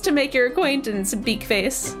pleased to make your acquaintance,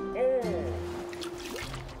 Beakface.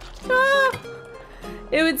 Ah!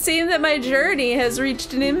 It would seem that my journey has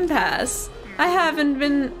reached an impasse. I haven't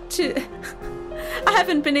been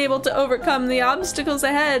able to overcome the obstacles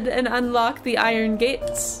ahead and unlock the iron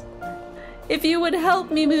gates. If you would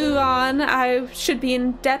help me move on, I should be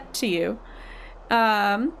in debt to you.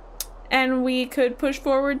 And we could push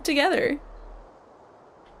forward together.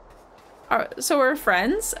 So we're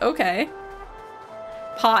friends? Okay.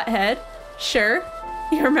 Pothead? Sure.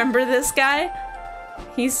 You remember this guy?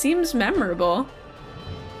 He seems memorable.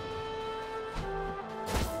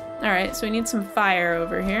 Alright, so we need some fire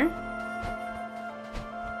over here.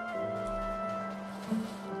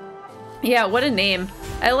 Yeah, what a name.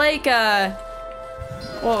 I like,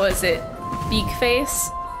 what was it? Beakface?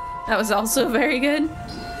 That was also very good.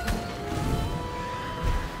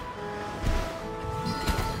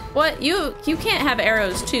 What? You can't have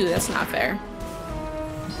arrows too, that's not fair.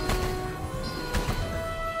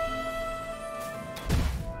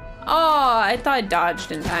 Oh, I thought I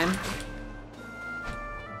dodged in time.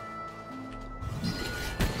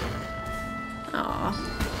 Aw.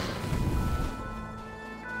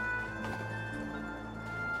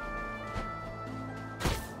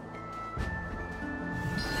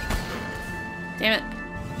 Damn it.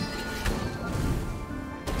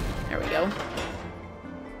 There we go.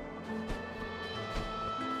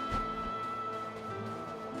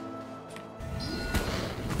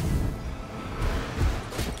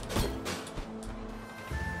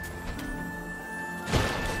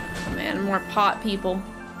 Oh man, more pot people.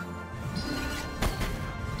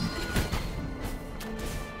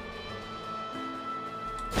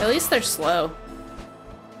 At least they're slow.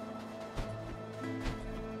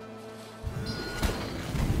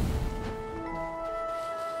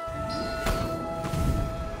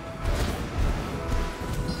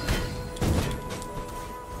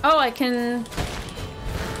 Oh, I can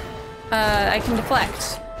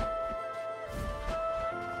deflect.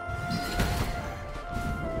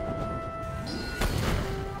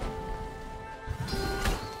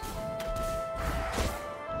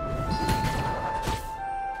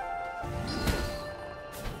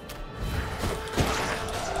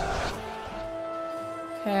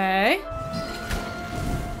 Okay.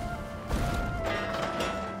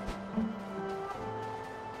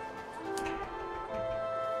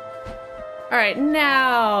 Alright,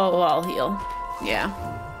 now I'll heal. Yeah.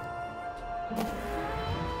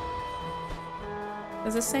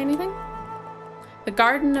 Does this say anything? The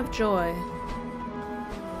Garden of Joy.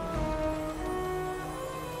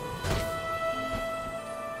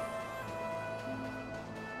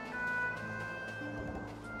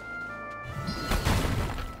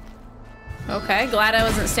 Okay, glad I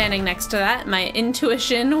wasn't standing next to that. My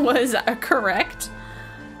intuition was correct.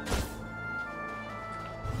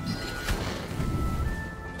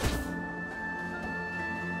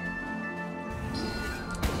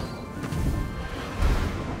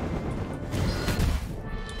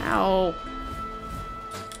 Ow.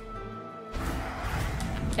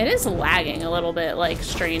 It is lagging a little bit, like,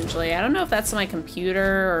 strangely. I don't know if that's my computer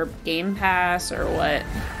or Game Pass or what.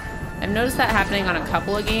 I've noticed that happening on a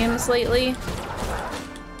couple of games lately.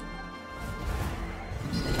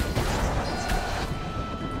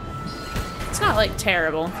 It's not, like,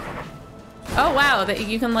 terrible. Oh, wow, that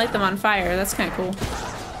you can light them on fire. That's kind of cool.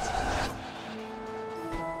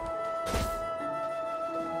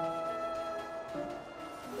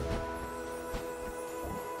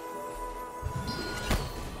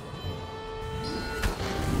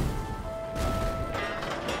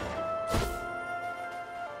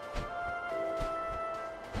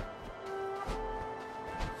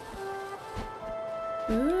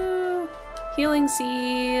 Ooh, healing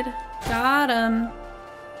seed. Got him.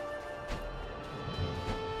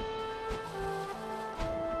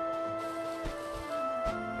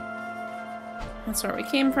 That's where we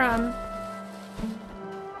came from.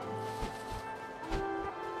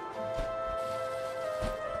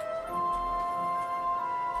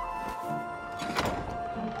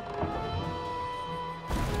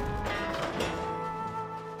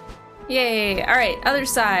 Yay. All right, other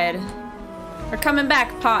side. We're coming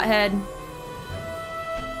back, pothead.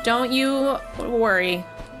 Don't you worry.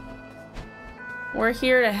 We're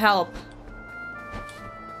here to help.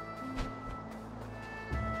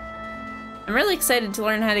 I'm really excited to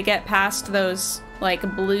learn how to get past those, like,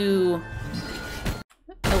 blue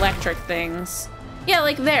electric things. Yeah,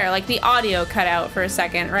 like there, like the audio cut out for a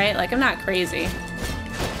second, right? Like, I'm not crazy.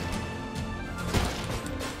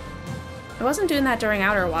 I wasn't doing that during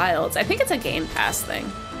Outer Wilds. I think it's a Game Pass thing.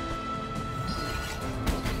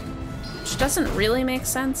 doesn't really make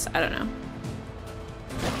sense. I don't know.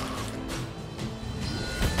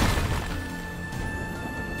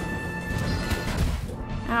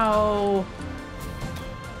 Ow.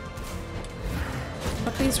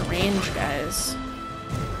 Fuck these range guys.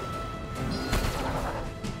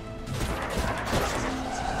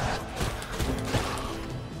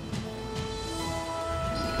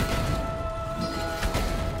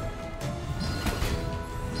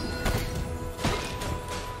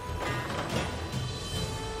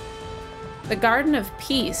 The Garden of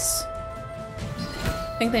Peace.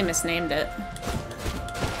 I think they misnamed it.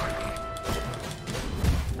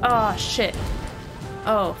 Oh, shit.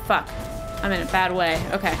 Oh, fuck. I'm in a bad way.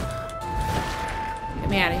 Okay. Get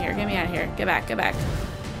me out of here. Get me out of here. Get back. Get back.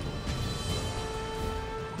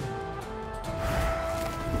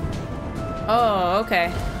 Oh,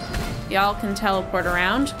 okay. Y'all can teleport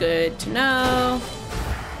around. Good to know.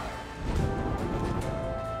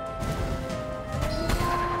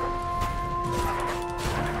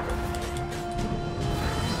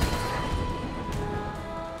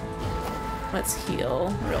 Let's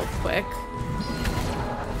heal real quick.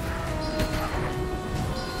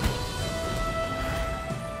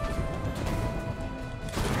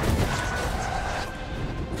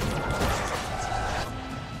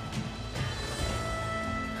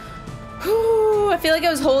 Whew, I feel like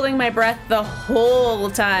I was holding my breath the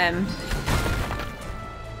whole time.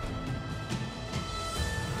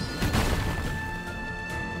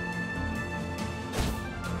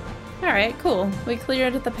 All right, cool. We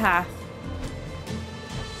cleared the path.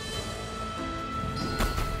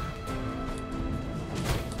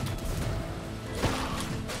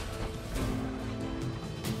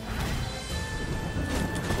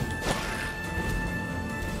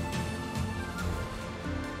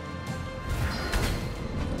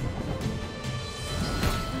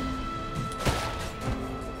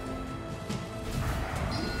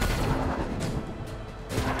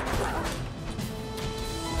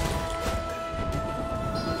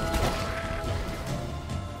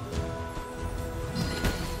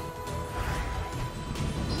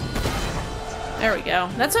 There we go.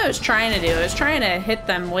 That's what I was trying to do. I was trying to hit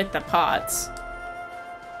them with the pots.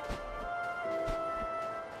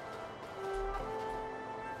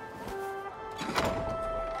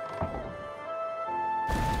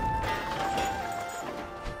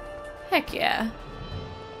 Heck yeah.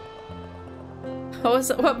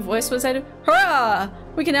 What voice was I doing? Hurrah!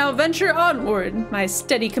 We can now venture onward, my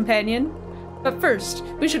steady companion. But first,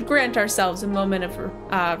 we should grant ourselves a moment of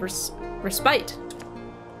respite.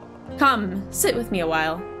 Come, sit with me a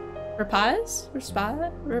while. Repise?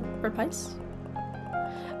 Repise?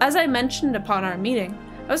 As I mentioned upon our meeting,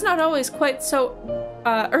 I was not always quite so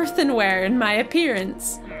earthenware in my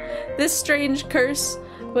appearance. This strange curse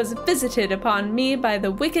was visited upon me by the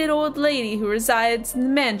wicked old lady who resides in the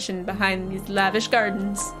mansion behind these lavish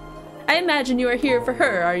gardens. I imagine you are here for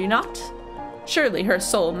her, are you not? Surely her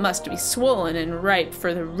soul must be swollen and ripe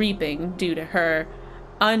for the reaping due to her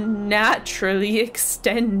unnaturally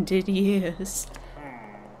extended years.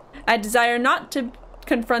 I desire not to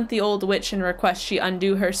confront the old witch and request she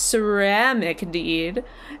undo her ceramic deed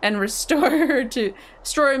and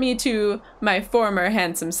restore me to my former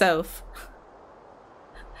handsome self.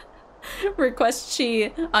 Request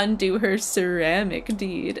she undo her ceramic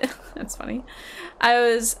deed. That's funny. I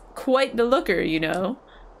was quite the looker, you know.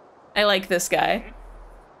 I like this guy.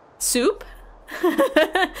 Soup?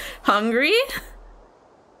 Hungry?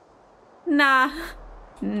 Nah.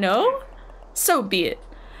 No? So be it.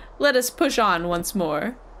 Let us push on once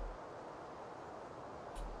more.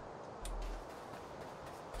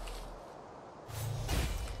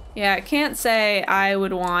 Yeah, I can't say I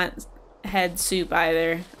would want head soup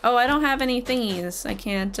either. Oh, I don't have any thingies. I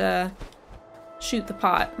can't shoot the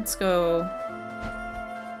pot. Let's go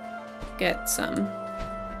get some.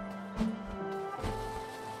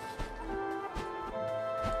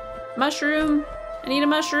 Mushroom. I need a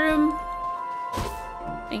mushroom.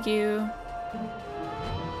 Thank you.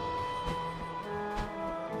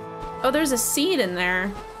 Oh, there's a seed in there.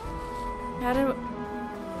 How do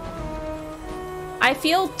I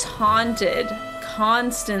feel taunted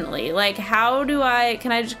constantly. Like, how do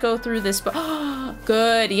can I just go through this?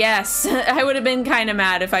 Good, yes. I would have been kind of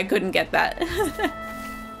mad if I couldn't get that.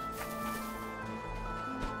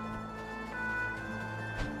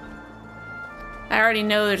 I already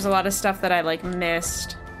know there's a lot of stuff that I, like,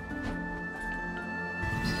 missed.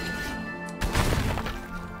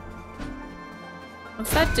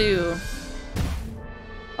 What's that do?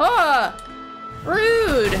 Oh!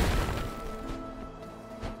 Rude!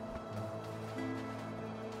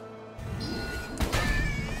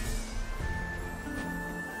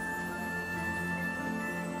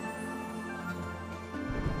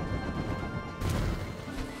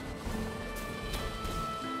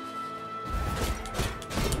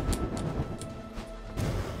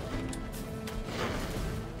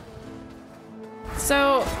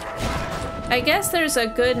 I guess there's a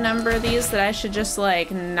good number of these that I should just,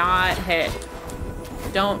 like, not hit.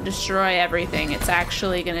 Don't destroy everything. It's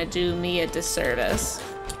actually gonna do me a disservice.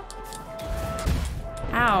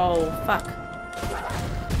 Ow, fuck.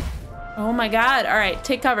 Oh my god. Alright,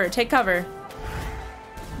 take cover, take cover.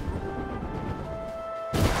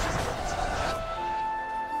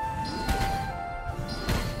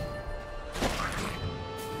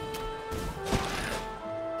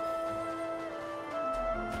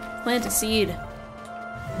 Plant a seed.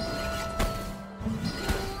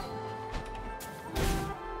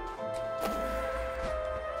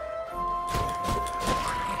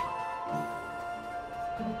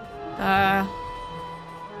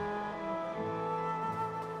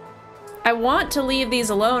 I want to leave these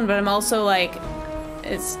alone, but I'm also like,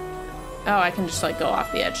 it's... Oh, I can just like go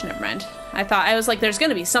off the edge, never mind. I was like, there's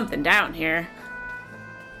gonna be something down here.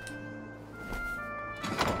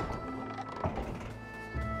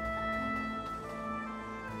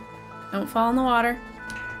 Don't fall in the water.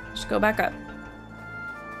 Just go back up.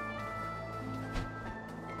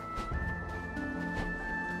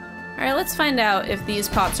 Alright, let's find out if these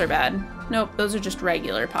pots are bad. Nope, those are just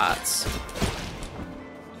regular pots.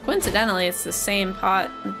 Coincidentally, it's the same pot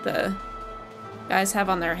that the guys have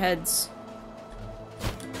on their heads.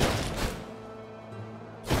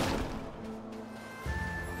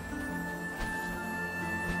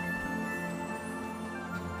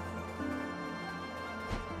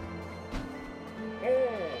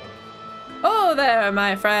 Oh there,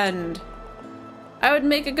 my friend. I would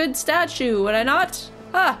make a good statue, would I not?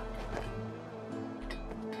 Ah!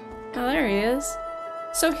 Oh, there he is.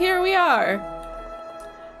 So here we are.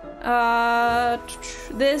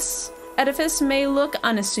 This edifice may look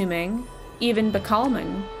unassuming, even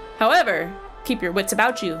becalming. However, keep your wits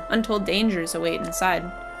about you. Untold dangers await inside.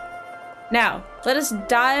 Now, let us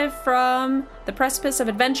dive from the precipice of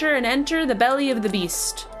adventure and enter the belly of the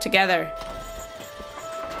beast together.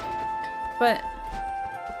 But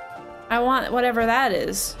I want whatever that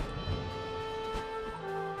is.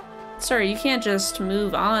 Sir, you can't just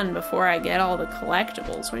move on before I get all the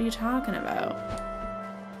collectibles. What are you talking about?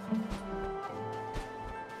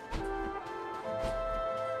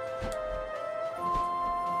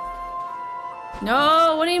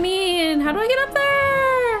 No, what do you mean? How do I get up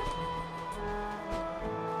there?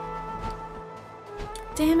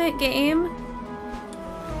 Damn it, game.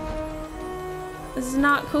 This is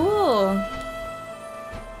not cool.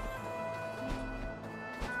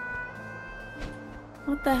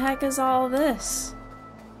 What the heck is all this?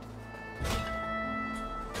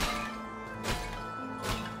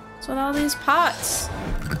 What's with all these pots?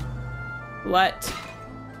 What?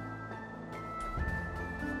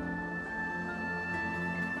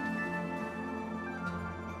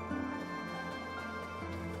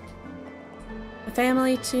 A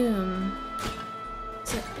family tomb.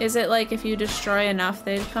 Is it like if you destroy enough,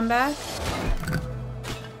 they'd come back?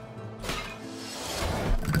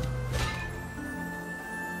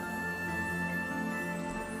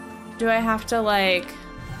 Do I have to, like...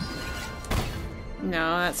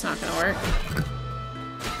 No, that's not gonna work.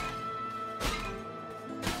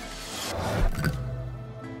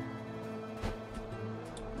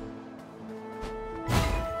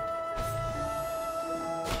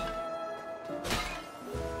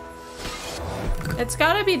 It's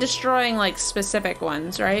gotta be destroying, like, specific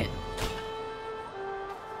ones, right?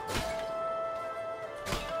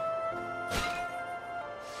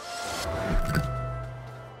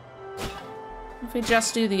 If we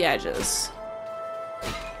just do the edges.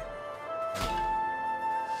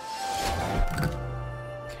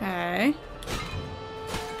 Okay.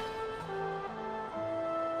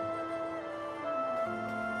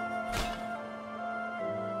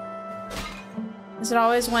 Is it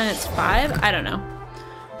always when it's 5? I don't know.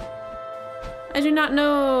 I do not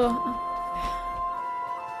know.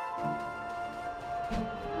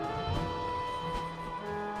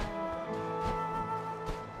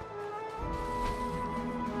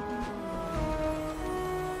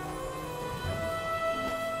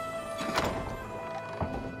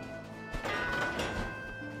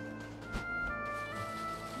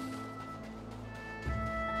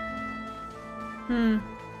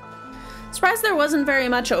 Surprised there wasn't very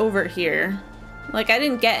much over here. Like, I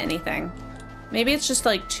didn't get anything. Maybe it's just,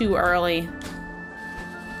 like, too early.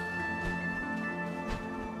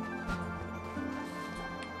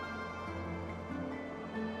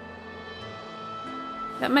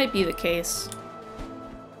 That might be the case.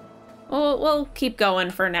 We'll keep going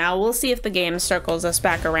for now. We'll see if the game circles us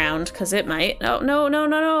back around, because it might. Oh, no, no,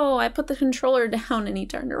 no, no. I put the controller down and he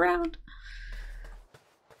turned around.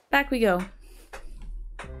 Back we go.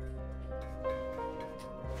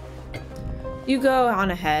 You go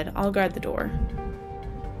on ahead. I'll guard the door.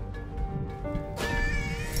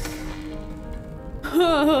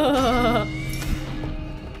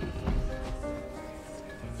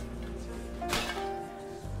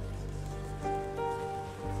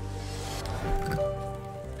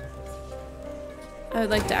 I would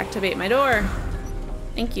like to activate my door.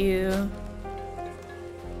 Thank you.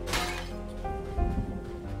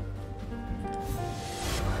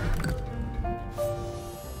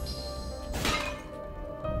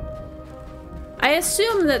 I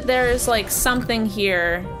assume that there's like something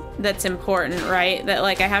here that's important, right? That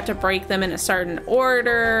like I have to break them in a certain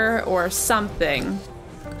order or something.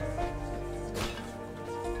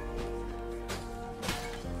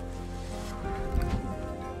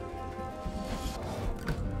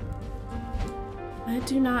 I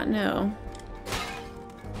do not know.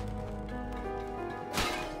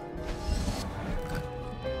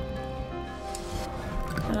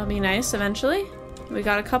 That'll be nice eventually. We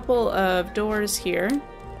got a couple of doors here.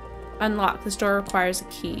 Unlock. This door requires a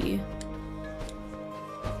key.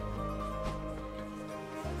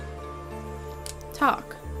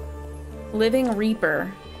 Talk. Living Reaper.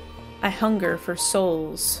 I hunger for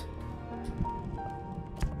souls.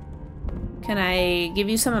 Can I give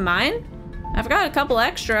you some of mine? I've got a couple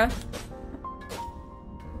extra.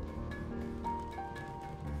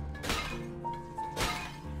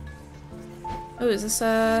 Oh, is this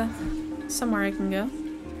somewhere I can go?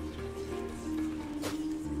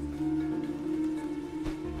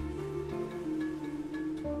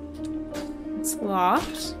 It's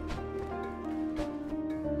locked.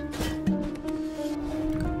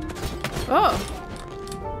 Oh!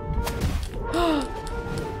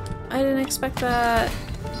 I didn't expect that.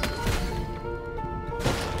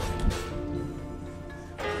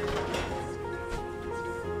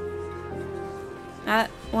 That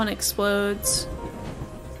one explodes.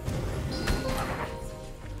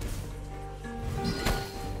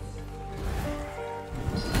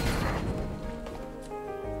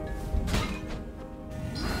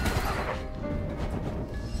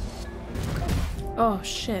 Oh,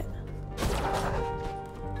 shit.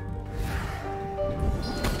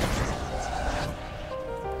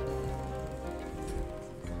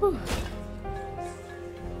 Whew.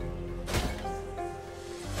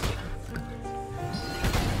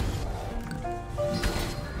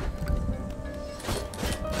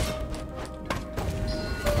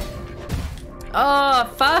 Oh,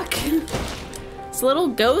 fuck. It's little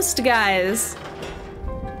ghost guys.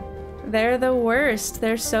 They're the worst.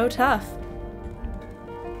 They're so tough.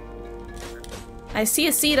 I see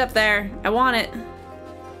a seed up there. I want it.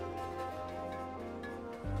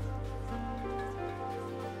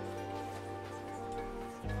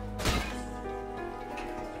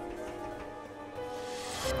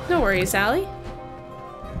 No worries, Allie.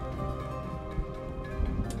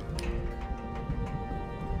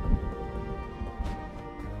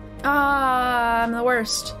 Ah, I'm the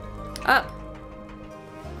worst. Up.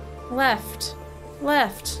 Left.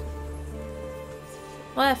 Left.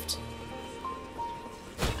 Left.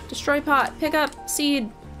 Destroy pot. Pick up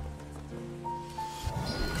seed.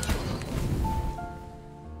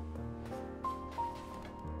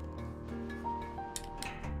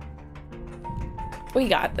 We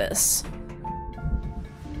got this.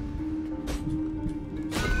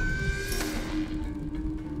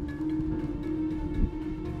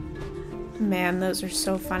 Man, those are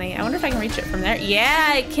so funny. I wonder if I can reach it from there. Yeah,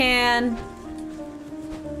 I can.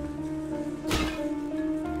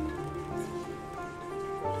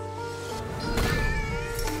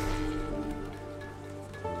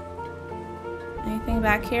 Anything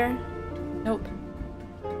back here? Nope.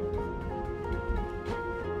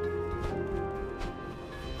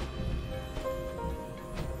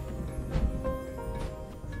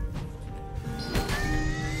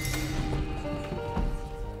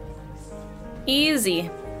 Easy.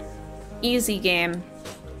 Easy game.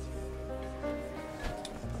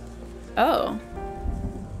 Oh.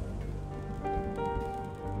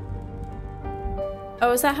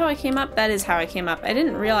 Oh, is that how I came up? That is how I came up. I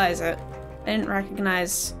didn't realize it. I didn't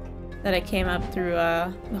recognize that I came up through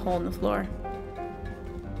the hole in the floor.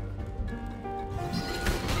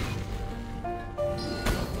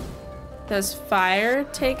 Does fire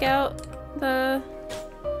take out the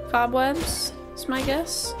cobwebs? Is my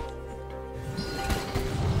guess.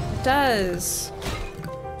 It does.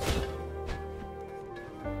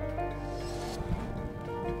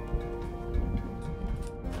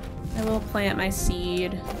 I will plant my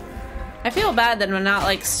seed. I feel bad that I'm not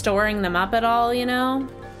like storing them up at all, you know?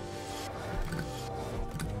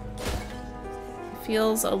 It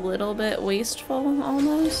feels a little bit wasteful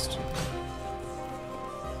almost.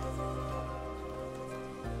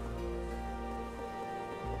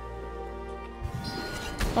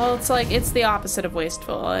 Well, it's like, it's the opposite of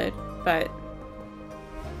wasteful, but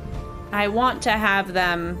I want to have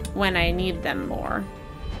them when I need them more.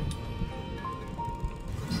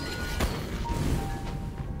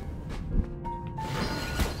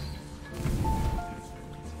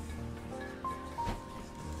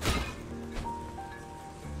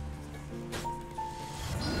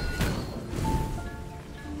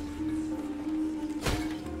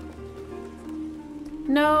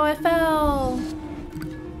 No, I fell.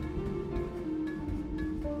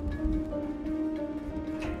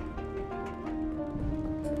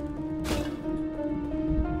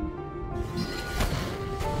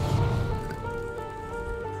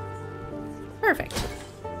 Perfect.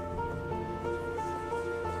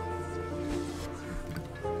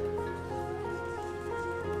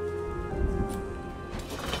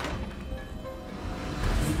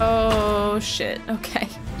 Oh, shit. Okay.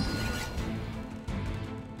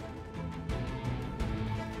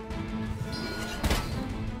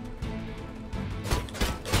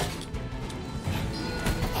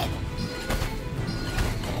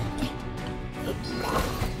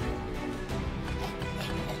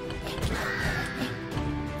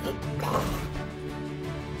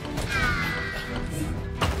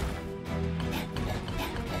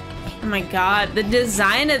 Oh my god, the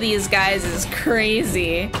design of these guys is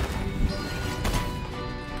crazy.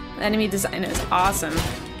 The enemy design is awesome.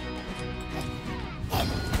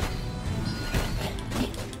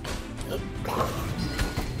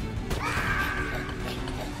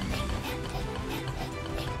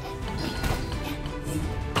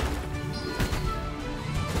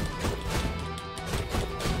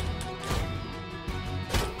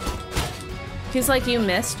 Feels like you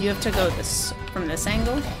missed. You have to go this from this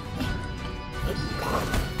angle.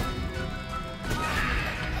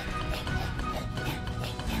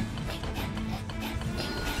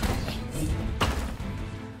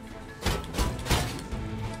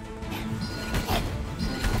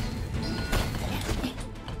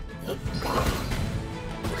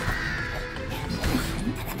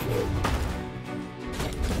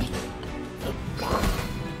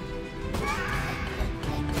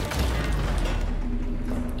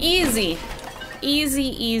 Easy. Easy,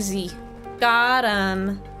 easy. Got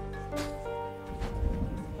him.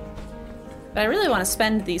 But I really want to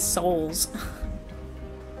spend these souls.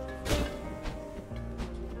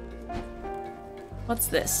 What's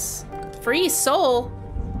this? Free soul?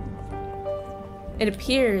 It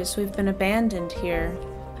appears we've been abandoned here.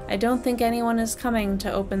 I don't think anyone is coming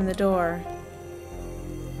to open the door.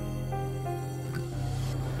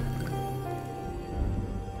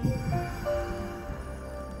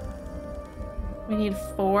 We need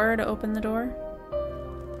 4 to open the door.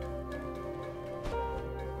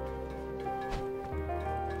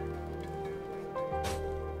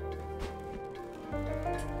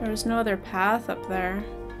 There's no other path up there.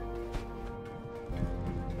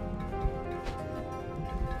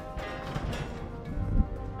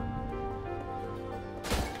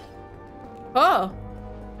 Oh!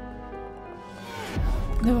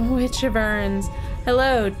 The Witch of Urns.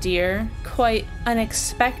 Hello, dear. Quite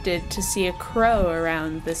unexpected to see a crow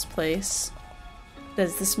around this place.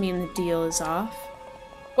 Does this mean the deal is off?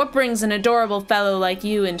 What brings an adorable fellow like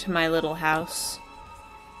you into my little house?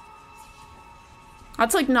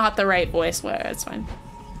 That's like not the right voice. Well, it's fine.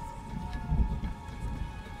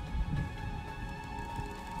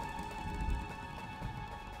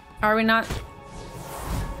 Are we not?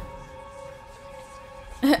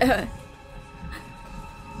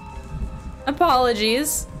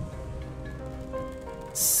 Apologies.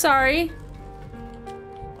 Sorry.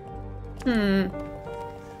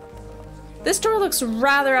 This door looks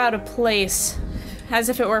rather out of place, as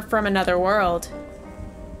if it were from another world.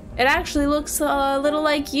 It actually looks a little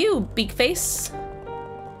like you, Beakface.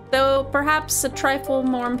 Though perhaps a trifle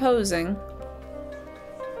more imposing.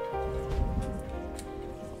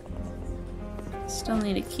 Still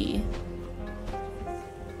need a key.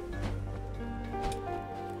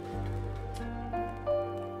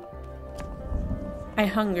 I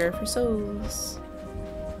hunger for souls.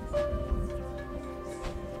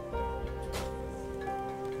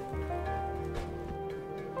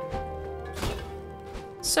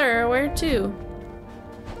 Sir, where to?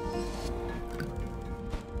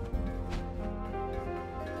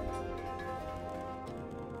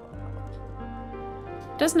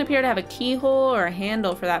 Doesn't appear to have a keyhole or a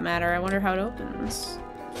handle for that matter. I wonder how it opens.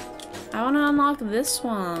 I want to unlock this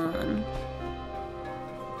one.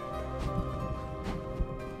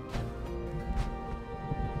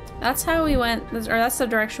 That's how we went, or that's the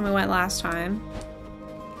direction we went last time.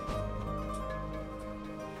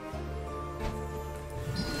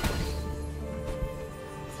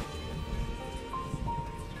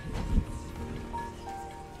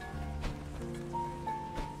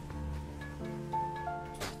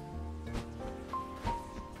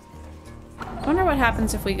 wonder what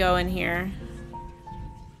happens if we go in here.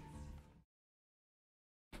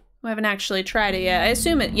 We haven't actually tried it yet. I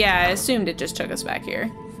assume it, yeah, I assumed it just took us back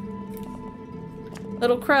here.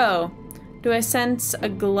 Little crow, do I sense a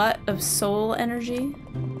glut of soul energy?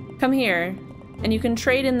 Come here, and you can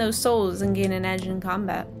trade in those souls and gain an edge in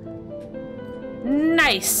combat.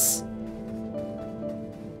 Nice!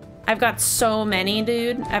 I've got so many,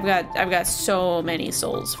 dude. I've got so many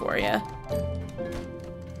souls for you.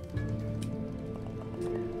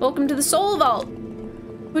 Welcome to the Soul Vault.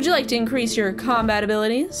 Would you like to increase your combat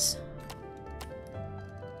abilities?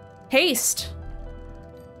 Haste.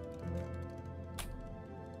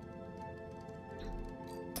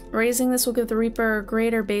 Raising this will give the Reaper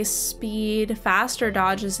greater base speed, faster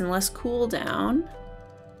dodges, and less cooldown.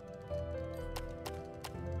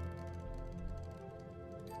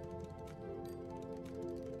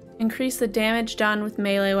 Increase the damage done with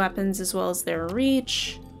melee weapons as well as their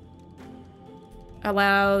reach.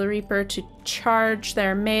 Allow the Reaper to charge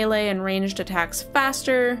their melee and ranged attacks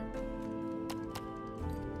faster.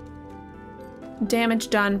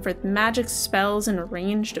 Damage done for magic spells and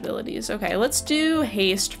ranged abilities. Okay, let's do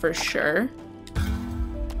haste for sure.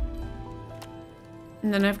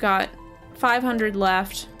 And then I've got 500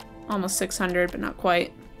 left. Almost 600, but not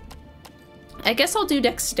quite. I guess I'll do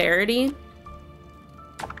dexterity.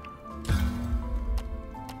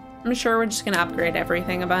 I'm sure we're just gonna upgrade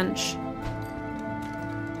everything a bunch.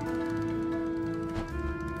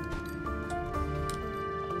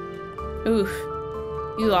 Oof.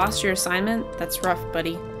 You lost your assignment? That's rough,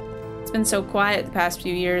 buddy. It's been so quiet the past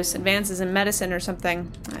few years. Advances in medicine or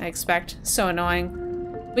something, I expect. So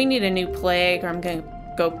annoying. We need a new plague or I'm gonna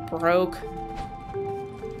go broke.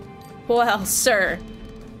 Well, sir.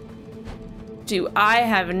 Do I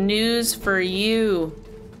have news for you?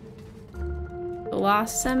 The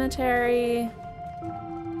Lost Cemetery.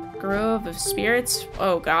 Grove of Spirits.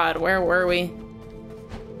 Oh god, where were we?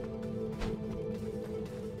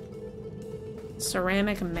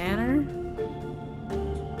 Ceramic Manor?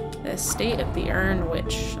 The Estate of the Urn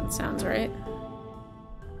Witch. That sounds right.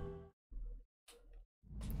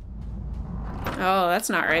 Oh, that's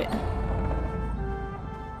not right.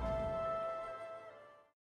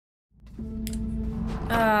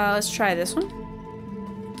 Let's try this one.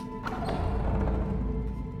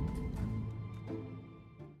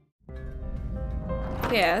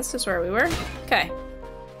 Yeah, this is where we were. Okay.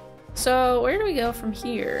 So, where do we go from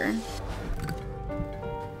here?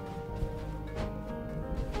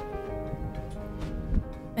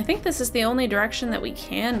 I think this is the only direction that we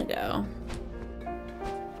can go.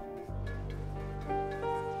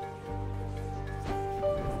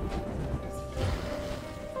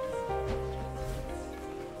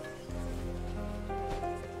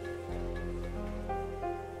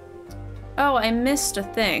 Oh, I missed a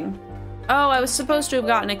thing. Oh, I was supposed to have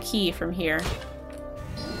gotten a key from here.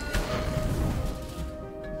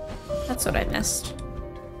 That's what I missed.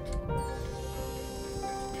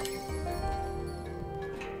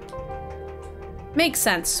 Makes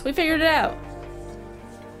sense. We figured it out.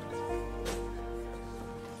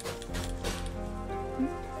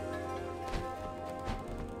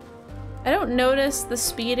 I don't notice the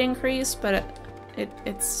speed increase, but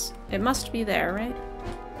it must be there, right?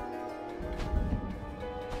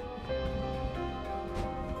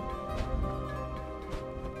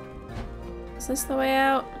 Is this the way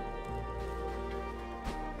out?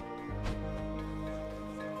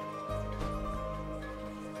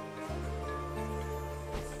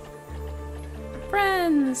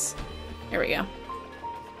 Friends! Here we go.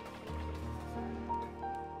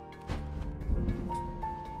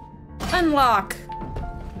 Unlock!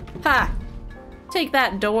 Ha! Take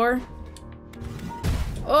that door.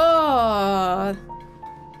 Oh!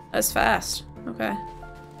 That's fast. Okay.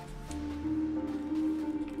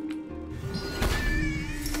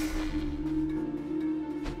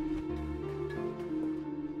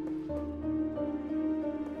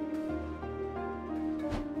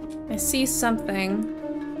 I see something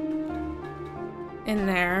in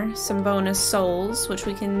there, some bonus souls, which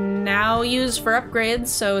we can now use for upgrades,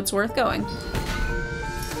 so it's worth going.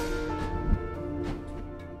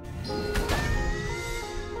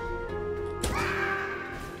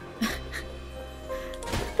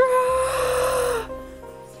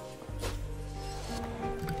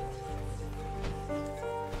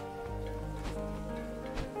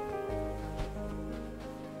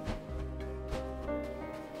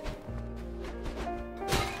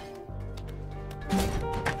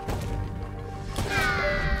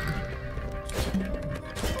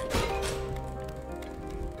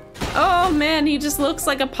 Oh man, he just looks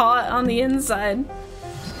like a pot on the inside.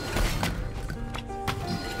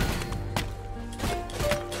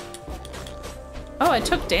 Oh, I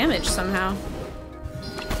took damage somehow.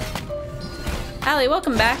 Allie,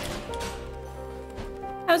 welcome back.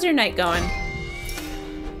 How's your night going?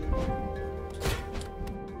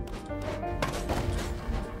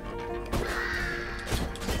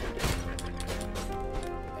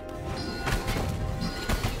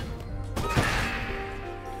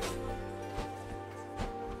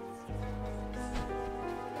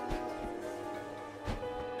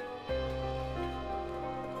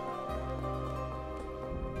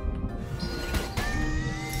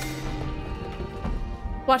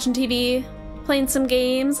 Watching TV, playing some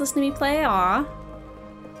games, listening to me play. Aw. Well,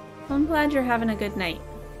 I'm glad you're having a good night.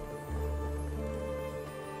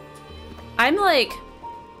 I'm like,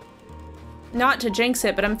 not to jinx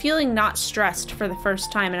it, but I'm feeling not stressed for the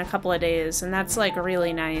first time in a couple of days, and that's like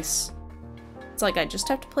really nice. It's like I just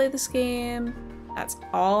have to play this game. That's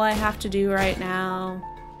all I have to do right now.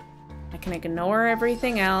 I can ignore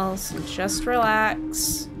everything else and just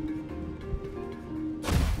relax.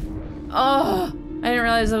 Oh! I didn't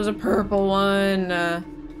realize that was a purple one.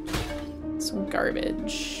 Some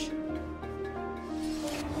garbage.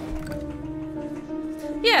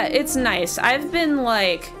 Yeah, it's nice. I've been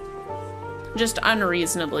like just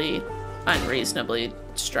unreasonably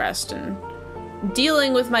stressed and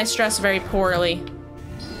dealing with my stress very poorly.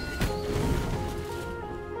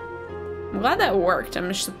 I'm glad that worked.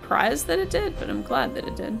 I'm surprised that it did, but I'm glad that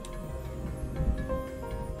it did.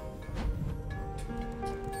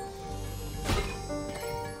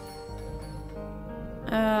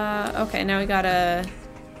 Okay, now we gotta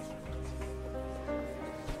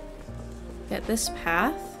get this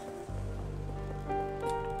path.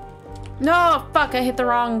 No, fuck, I hit the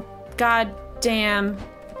wrong, god damn.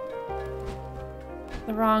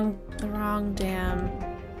 The wrong damn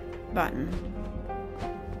button.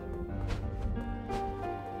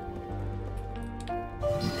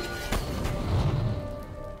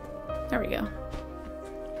 There we go.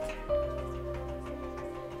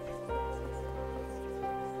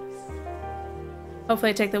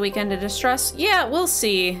 Hopefully I take the weekend to distress. Yeah, we'll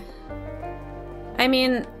see. I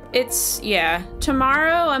mean, it's, yeah.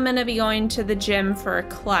 Tomorrow I'm gonna be going to the gym for a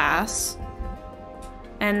class.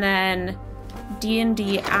 And then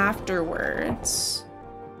D&D afterwards.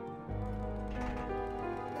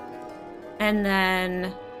 And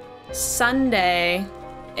then Sunday,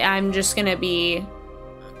 I'm just gonna be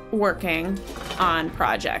working on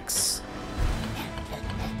projects.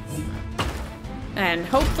 And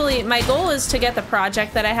hopefully, my goal is to get the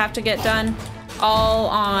project that I have to get done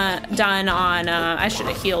done on, I should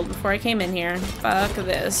have healed before I came in here. Fuck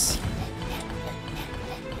this.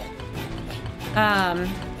 But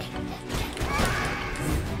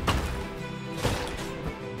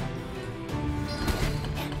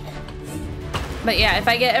yeah, if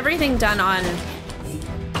I get everything done on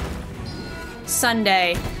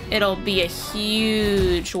Sunday, it'll be a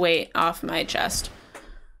huge weight off my chest.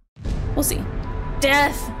 We'll see.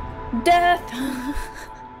 Death! Death!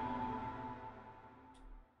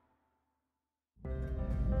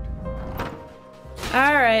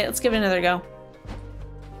 Alright, let's give it another go.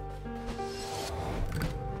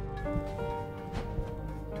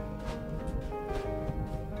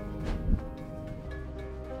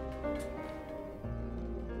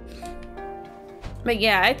 But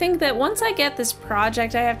yeah, I think that once I get this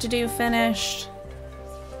project I have to do finished,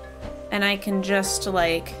 and I can just,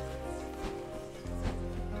 like,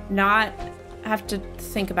 not have to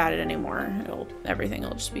think about it anymore, everything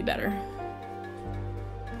will just be better.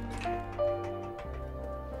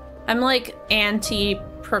 I'm like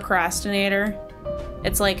anti-procrastinator.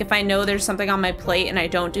 It's like if I know there's something on my plate and I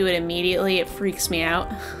don't do it immediately, it freaks me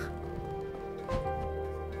out.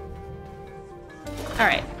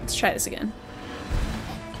 Alright, let's try this again.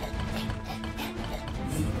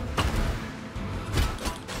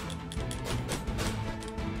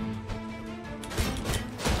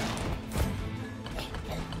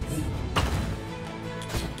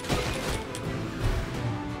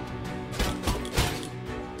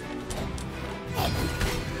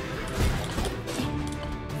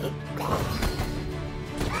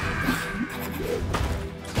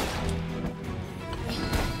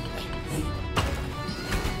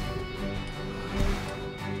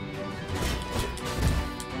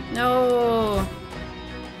 No.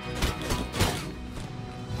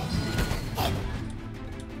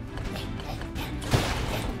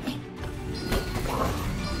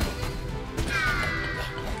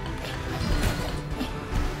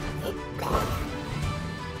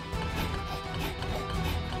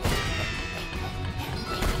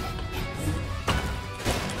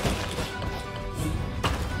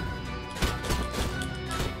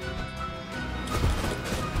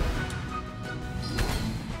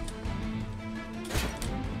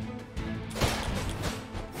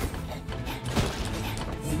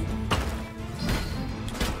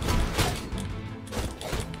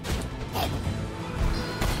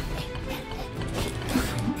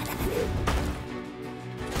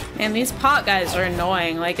 And these pot guys are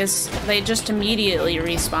annoying. Like, they just immediately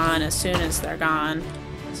respawn as soon as they're gone.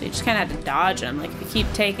 So you just kind of have to dodge them. Like, if you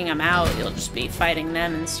keep taking them out, you'll just be fighting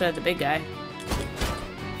them instead of the big guy.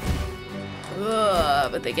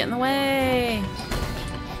 Ugh, but they get in the way.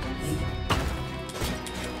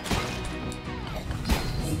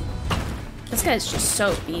 This guy's just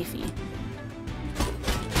so beefy.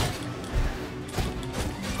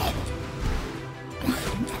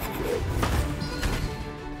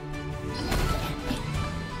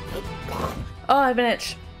 Oh, I have an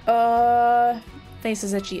itch. Face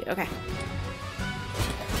is itchy. Okay.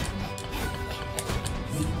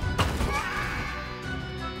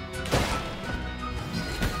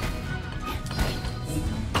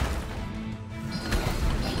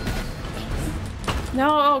 No,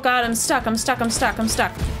 oh god, I'm stuck, I'm stuck, I'm stuck, I'm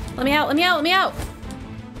stuck. Let me out, let me out, let me out!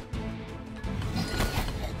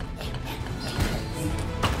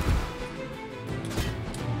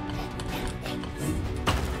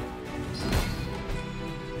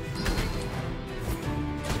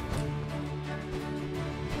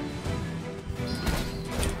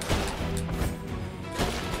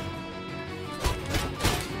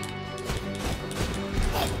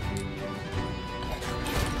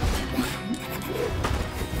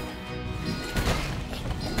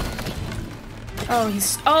 Oh,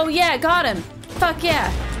 oh yeah, got him. Fuck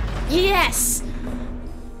yeah. Yes.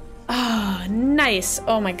 Oh, nice.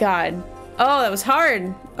 Oh my god. Oh, that was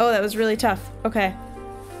hard. Oh, that was really tough. Okay.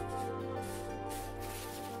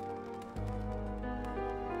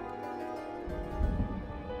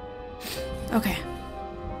 Okay.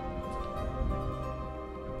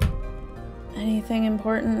 Anything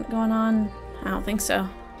important going on? I don't think so.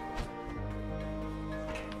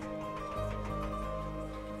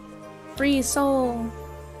 Free soul.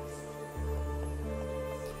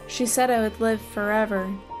 She said I would live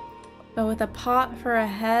forever, but with a pot for a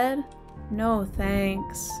head? No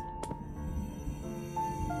thanks.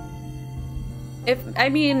 If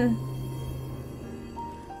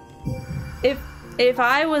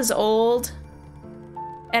I was old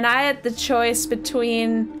and I had the choice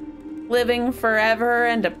between living forever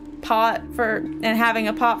and a pot for and having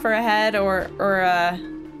a pot for a head or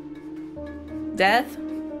death,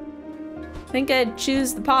 I think I'd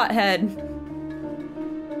choose the pot head.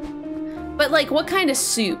 But like, what kind of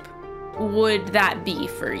soup would that be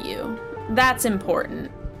for you? That's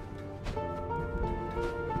important.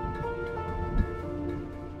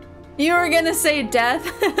 You were gonna say death?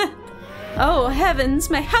 Oh heavens,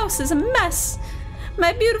 my house is a mess.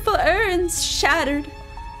 My beautiful urn's shattered.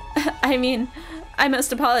 I mean, I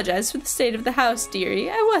must apologize for the state of the house, dearie.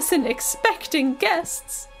 I wasn't expecting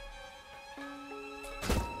guests.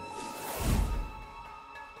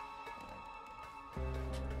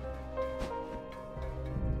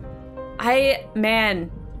 Man,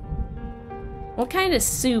 what kind of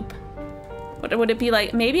soup? What would it be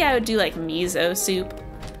like? Maybe I would do like miso soup.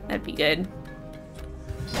 That'd be good.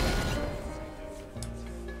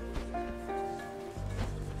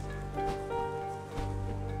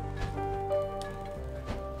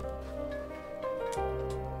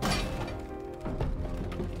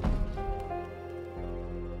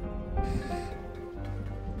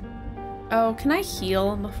 Oh, can I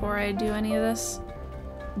heal before I do any of this?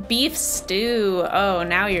 Beef stew. Oh,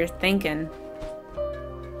 now you're thinking.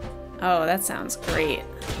 Oh, that sounds great.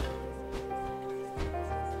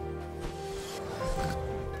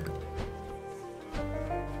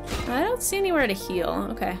 I don't see anywhere to heal.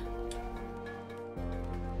 Okay.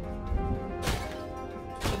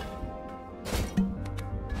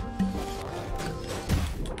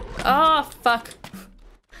 Oh, fuck.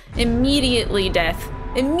 Immediately death.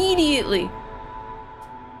 Immediately.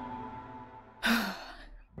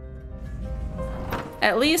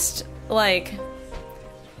 At least, like...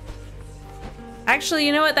 Actually,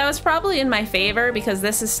 you know what? That was probably in my favor because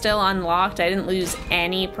this is still unlocked. I didn't lose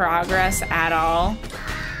any progress at all.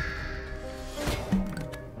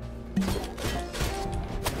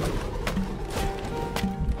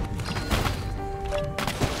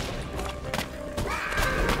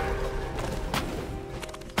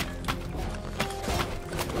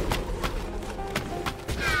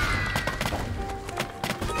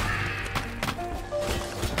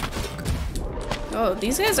 Oh,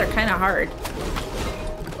 these guys are kind of hard.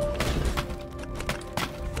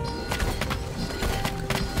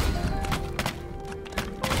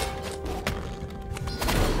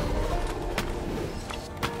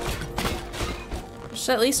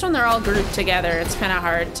 So at least when they're all grouped together, it's kind of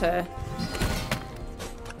hard to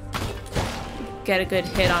get a good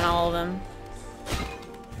hit on all of them.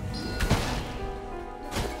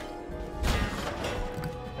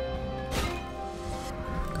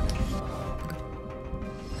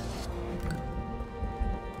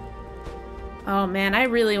 Oh man, I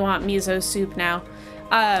really want miso soup now.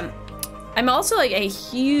 I'm also like a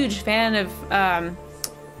huge fan of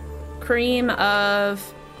cream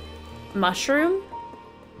of mushroom.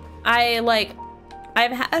 I've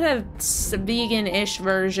had a vegan-ish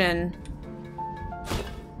version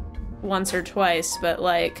once or twice, but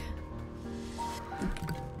like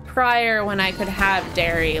prior, when I could have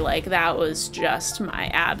dairy, like that was just my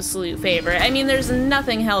absolute favorite. I mean, there's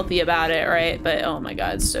nothing healthy about it, right? But oh my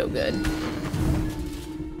god, so good.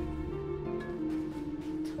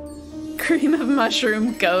 Cream of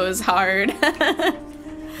mushroom goes hard.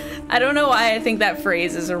 I don't know why I think that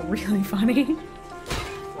phrase is really funny.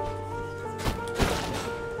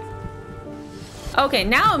 Okay,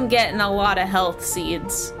 now I'm getting a lot of health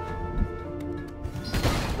seeds.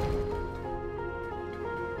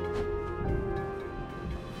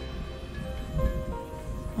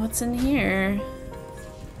 What's in here?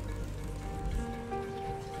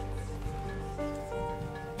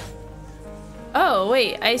 Oh,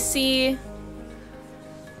 wait, I see.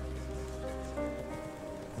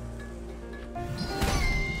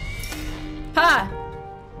 Ha!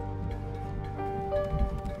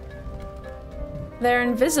 They're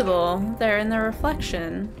invisible. They're in the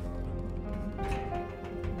reflection.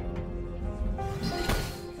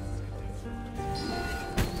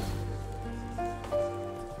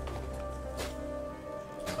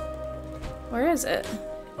 Where is it?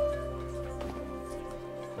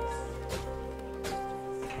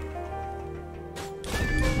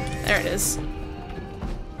 There it is.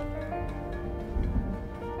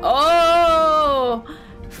 Oh!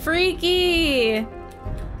 Freaky!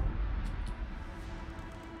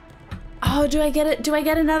 Oh, do I get it? Do I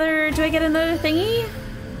get another thingy?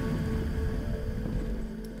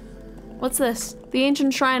 What's this? The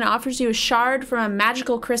ancient shrine offers you a shard from a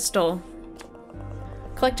magical crystal.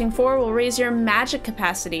 Collecting 4 will raise your magic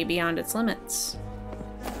capacity beyond its limits.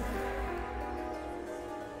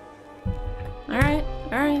 Alright,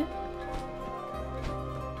 alright.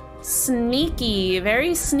 Sneaky,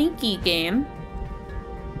 very sneaky game.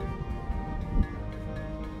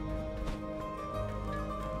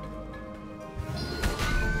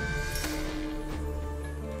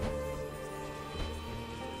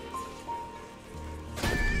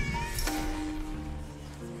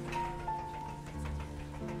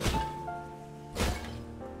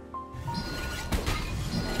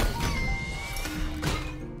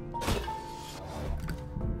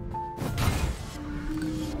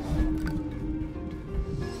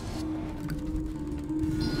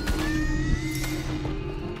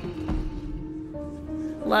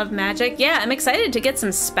 Love magic. Yeah, I'm excited to get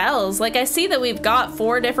some spells. Like, I see that we've got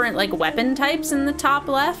 4 different, like, weapon types in the top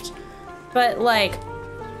left. But, like,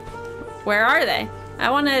 where are they? I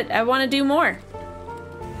wanna do more.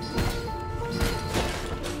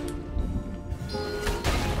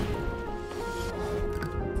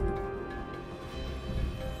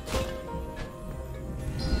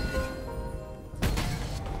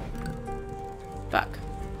 Fuck.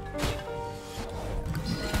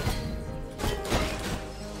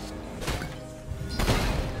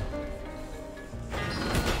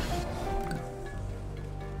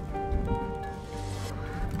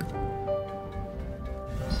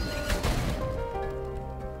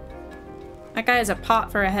 That guy has a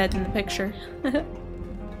pot for a head in the picture.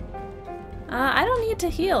 I don't need to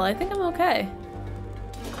heal. I think I'm okay.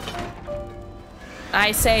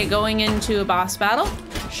 I say going into a boss battle?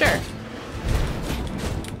 Sure.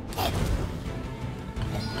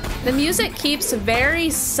 The music keeps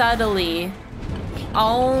very subtly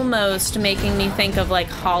almost making me think of like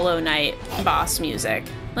Hollow Knight boss music.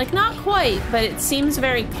 Like not quite, but it seems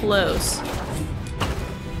very close.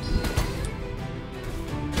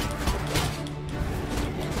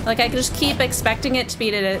 Like I just keep expecting it to be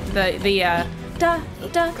the da da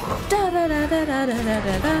da da da da da da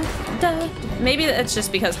da da da. Maybe it's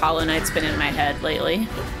just because Hollow Knight's been in my head lately.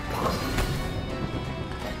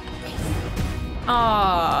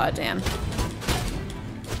 Aw, damn.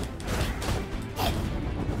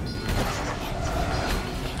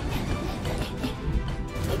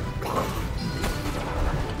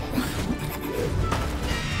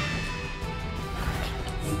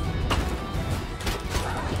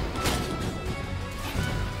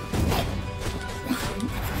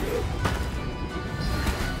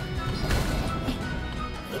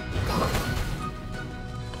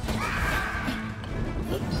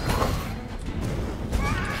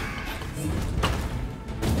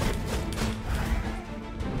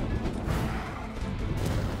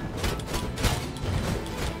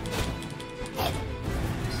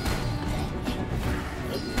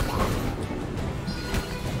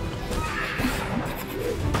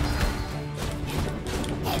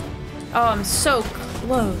 Oh, I'm so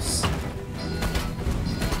close.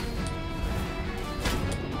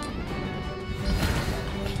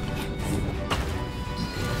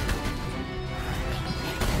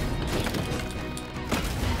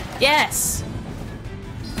 Yes!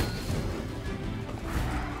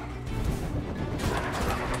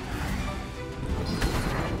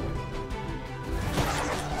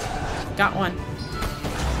 Got one.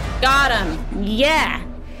 Got him! Yeah!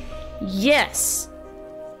 Yes!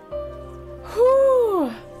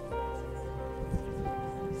 Whew!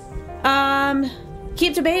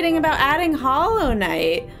 Keep debating about adding Hollow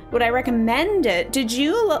Knight. Would I recommend it? Did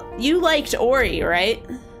you liked Ori, right?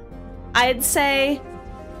 I'd say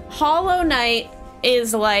Hollow Knight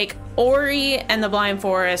is like Ori and the Blind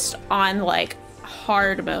Forest on like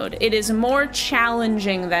hard mode. It is more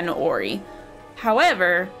challenging than Ori.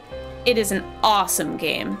 However, it is an awesome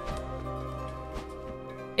game.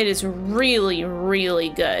 It is really, really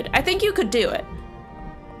good. I think you could do it.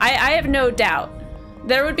 I have no doubt.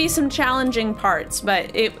 There would be some challenging parts,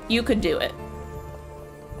 but you could do it.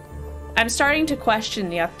 I'm starting to question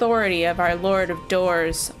the authority of our Lord of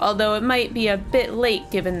Doors, although it might be a bit late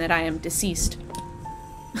given that I am deceased.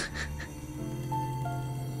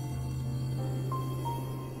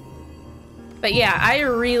 But yeah, I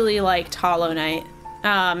really liked Hollow Knight.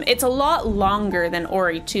 It's a lot longer than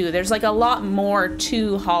Ori 2. There's like a lot more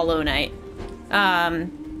to Hollow Knight.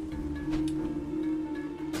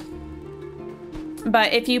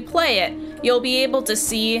 But if you play it, you'll be able to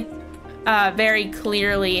see very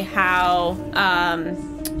clearly how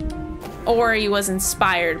Ori was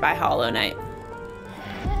inspired by Hollow Knight.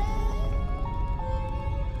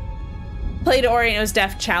 Played Ori and it was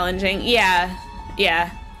def challenging. Yeah,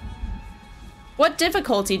 yeah. What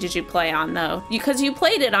difficulty did you play on, though? Because you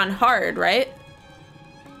played it on hard, right?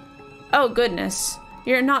 Oh, goodness.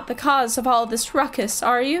 You're not the cause of all this ruckus,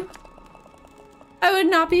 are you? I would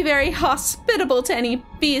not be very hospitable to any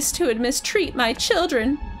beast who would mistreat my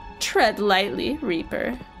children. Tread lightly,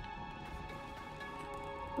 Reaper.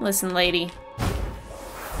 Listen, lady.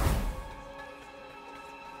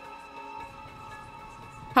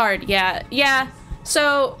 Hard, yeah. Yeah,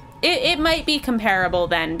 so it might be comparable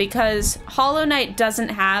then, because Hollow Knight doesn't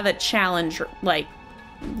have a challenge, like,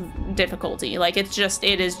 difficulty. Like, it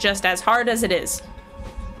is just as hard as it is.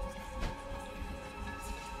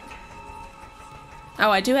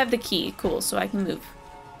 Oh, I do have the key. Cool, so I can move.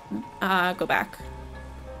 Go back.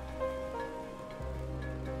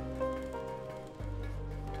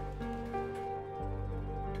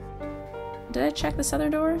 Did I check this other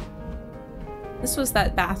door? This was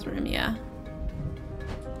that bathroom, yeah.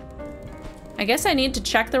 I guess I need to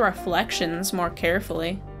check the reflections more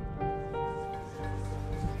carefully.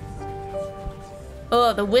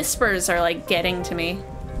 Oh, the whispers are like getting to me.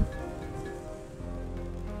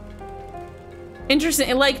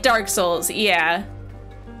 Interesting, like Dark Souls, yeah.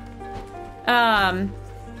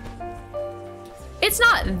 It's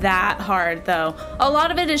not that hard though. A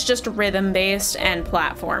lot of it is just rhythm based and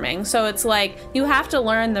platforming. So it's like you have to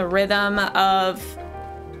learn the rhythm of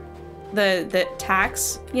the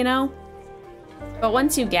attacks, you know? But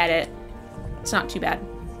once you get it, it's not too bad.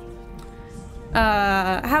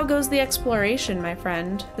 How goes the exploration, my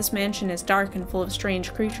friend? This mansion is dark and full of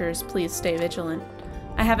strange creatures. Please stay vigilant.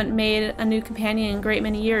 I haven't made a new companion in a great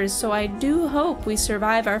many years, so I do hope we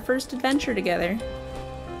survive our first adventure together.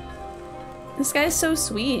 This guy's so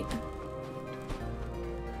sweet.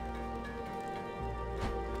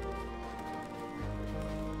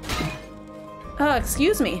 Oh,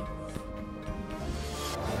 excuse me.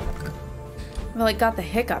 Well, I got the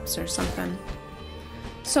hiccups or something.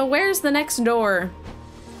 So where's the next door?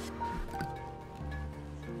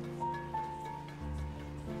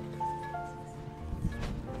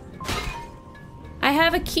 I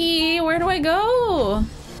have a key. Where do I go?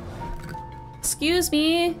 Excuse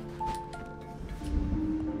me.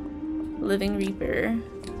 Living Reaper.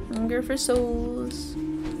 Hunger for souls.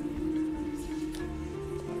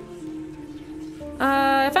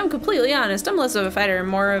 If I'm completely honest, I'm less of a fighter and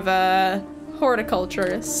more of a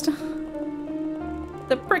horticulturist.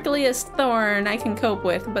 The prickliest thorn I can cope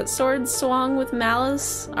with, but swords swung with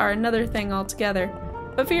malice are another thing altogether.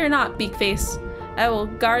 But fear not, Beakface. I will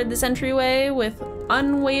guard this entryway with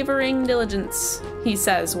unwavering diligence, he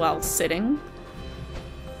says while sitting.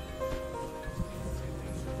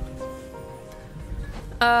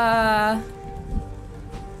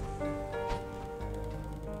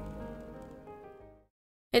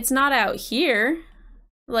 It's not out here.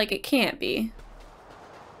 Like, it can't be.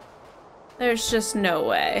 There's just no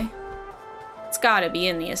way. It's gotta be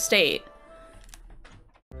in the estate.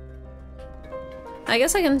 I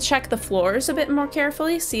guess I can check the floors a bit more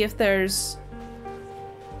carefully, see if there's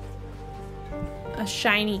a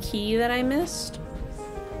shiny key that I missed.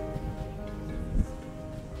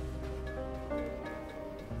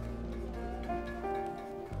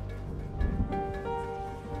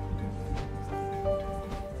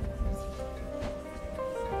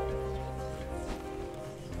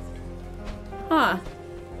 Huh.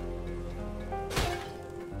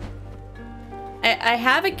 I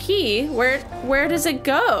have a key. Where does it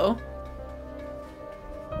go?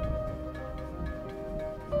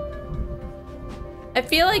 I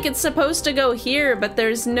feel like it's supposed to go here, but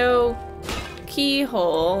there's no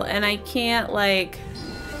keyhole, and I can't, like...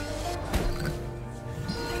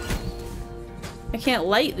 I can't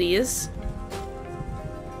light these.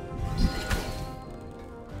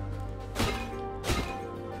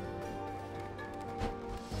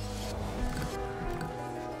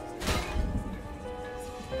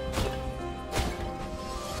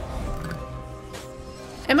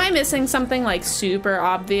 Am I missing something, like, super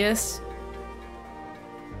obvious?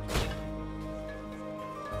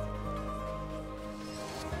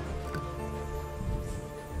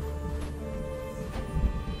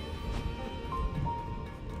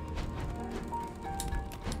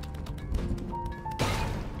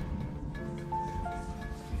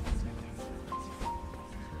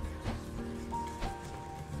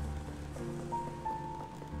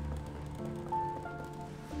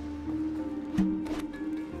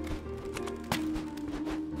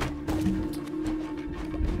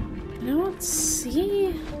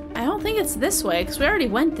 It's this way, because we already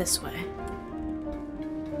went this way.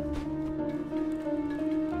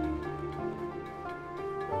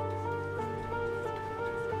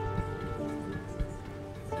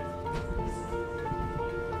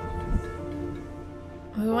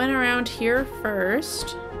 We went around here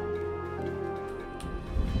first.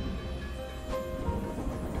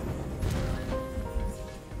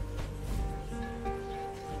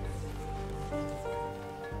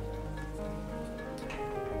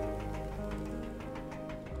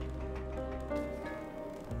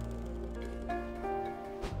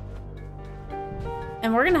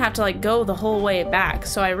 And we're gonna have to, like, go the whole way back,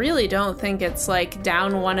 so I really don't think it's, like,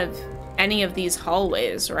 down one of any of these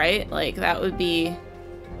hallways, right? Like, that would be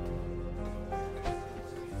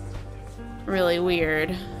really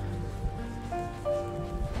weird.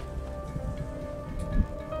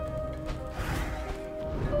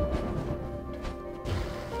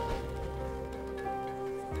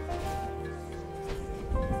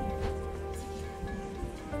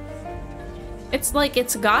 It's like,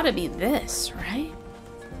 it's gotta be this, right?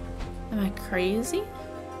 Am I crazy?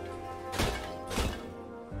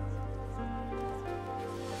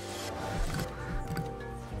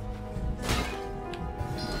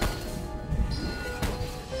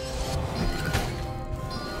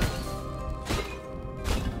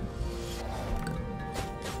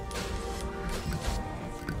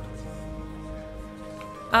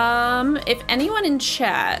 If anyone in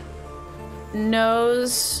chat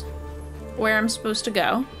knows where I'm supposed to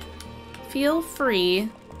go, feel free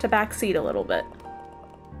to backseat a little bit.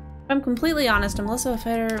 If I'm completely honest, I'm less of a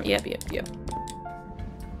fighter. Yep.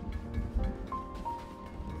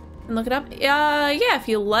 And look it up? Yeah, if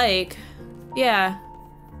you like. Yeah,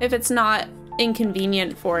 if it's not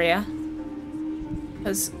inconvenient for you.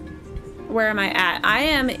 Because where am I at? I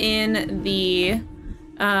am in the,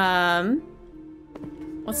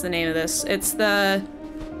 what's the name of this? It's the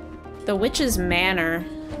Witch's Manor,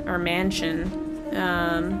 or Mansion.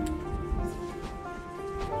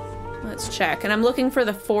 Let's check. And I'm looking for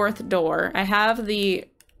the 4th door. I have the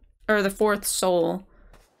 4th soul.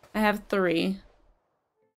 I have 3.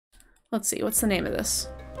 Let's see, what's the name of this?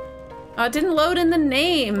 Oh, it didn't load in the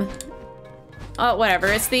name. Oh, whatever.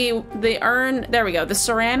 It's the urn. There we go. The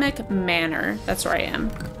Ceramic Manor. That's where I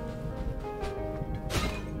am.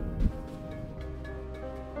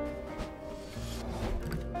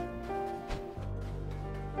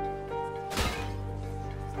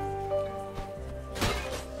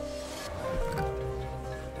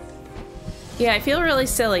 Yeah, I feel really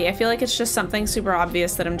silly. I feel like it's just something super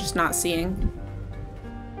obvious that I'm just not seeing.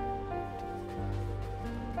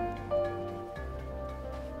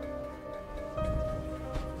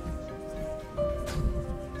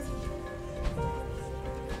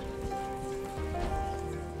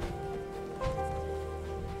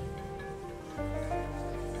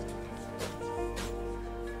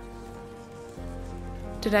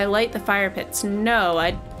 Did I light the fire pits? No,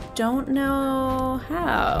 I don't know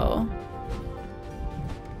how.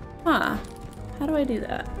 Huh. How do I do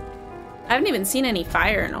that? I haven't even seen any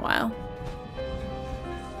fire in a while.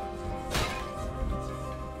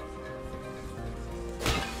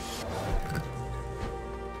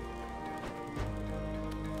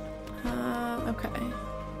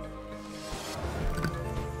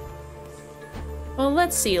 Well,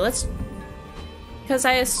 let's see. Let's... Because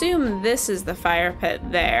I assume this is the fire pit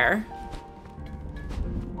there.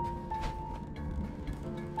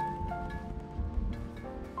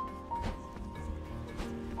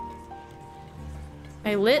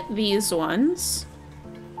 I lit these ones.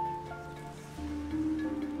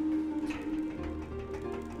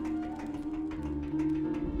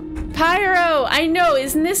 Pyro! I know,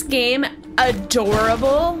 isn't this game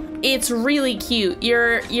adorable? It's really cute.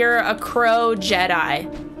 You're a crow Jedi.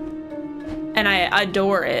 And I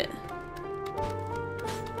adore it.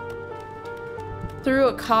 Through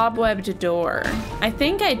a cobwebbed door. I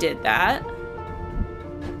think I did that.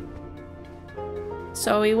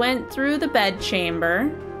 So we went through the bed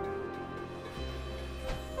chamber.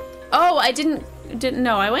 Oh, I didn't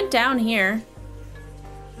know. I went down here.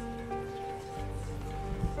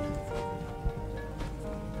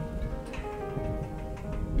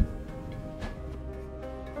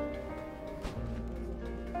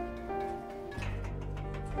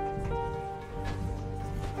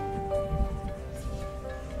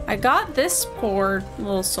 I got this poor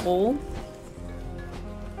little soul.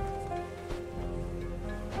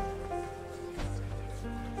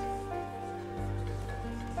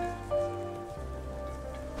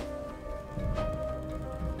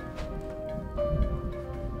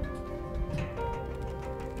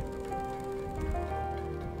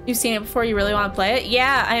 You've seen it before, you really want to play it?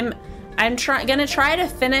 Yeah, I'm gonna try to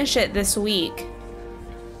finish it this week.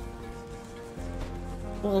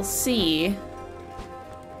 We'll see.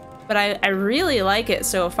 But I really like it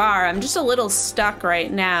so far. I'm just a little stuck right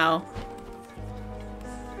now.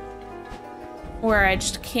 Where I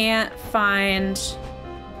just can't find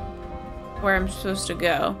where I'm supposed to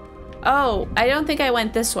go. Oh, I don't think I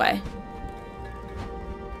went this way.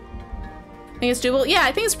 I think it's doable. Yeah,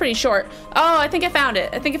 I think it's pretty short. Oh, I think I found it.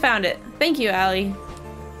 I think I found it. Thank you, Allie.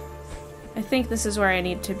 I think this is where I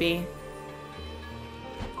need to be.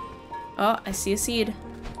 Oh, I see a seed.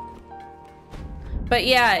 But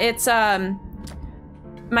yeah, it's,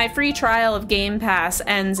 my free trial of Game Pass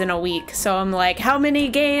ends in a week. So I'm like, how many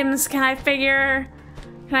games can I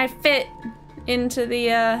fit into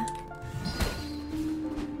the,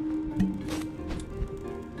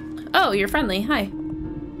 Oh, you're friendly. Hi.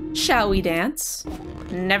 Shall we dance?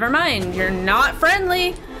 Never mind, you're not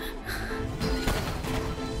friendly.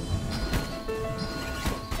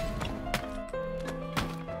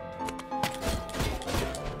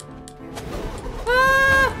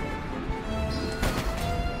 Ah!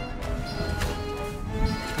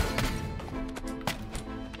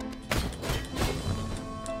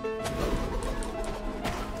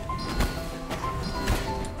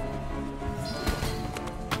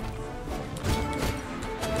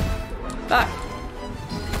 Fuck.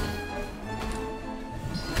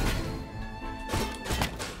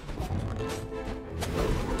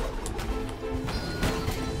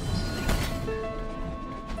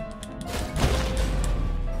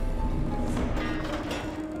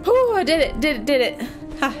 Whew, I did it.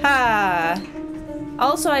 Haha.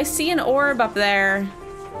 Also, I see an orb up there.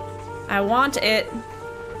 I want it.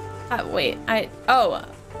 Wait, oh.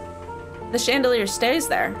 The chandelier stays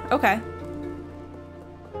there. Okay.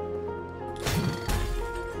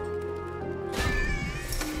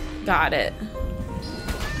 Got it.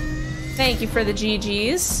 Thank you for the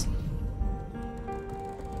GGs.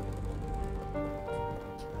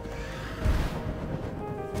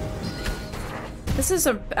 This is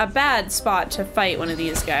a bad spot to fight one of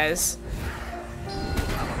these guys.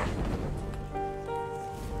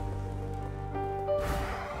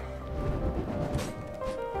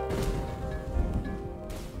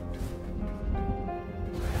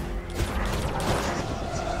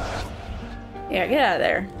 Yeah, get out of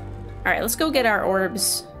there. Alright, let's go get our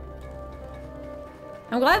orbs.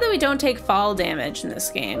 I'm glad that we don't take fall damage in this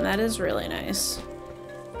game. That is really nice.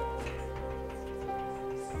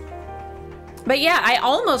 But yeah, I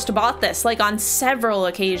almost bought this, like, on several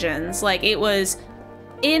occasions. Like, it was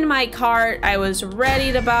in my cart, I was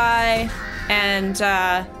ready to buy, and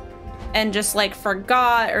just, like,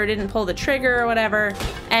 forgot or didn't pull the trigger or whatever.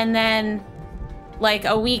 And then, like,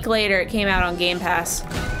 a week later, it came out on Game Pass.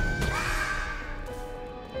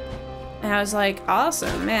 And I was like,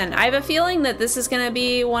 awesome, man. I have a feeling that this is gonna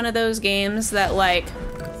be one of those games that, like,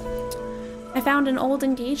 I found an old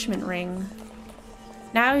engagement ring.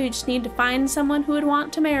 Now you just need to find someone who would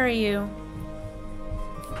want to marry you.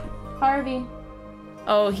 Harvey.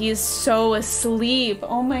 Oh, he's so asleep.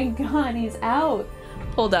 Oh my god, he's out.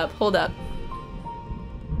 Hold up, hold up.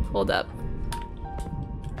 Hold up.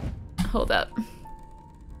 Hold up.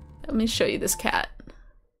 Let me show you this cat.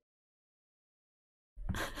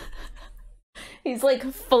 He's like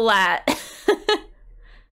flat.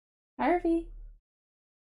 Harvey.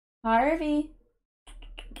 Harvey.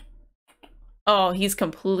 Oh, he's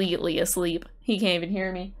completely asleep. He can't even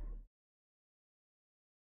hear me.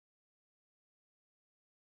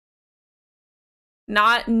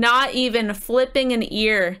 Not even flipping an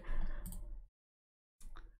ear.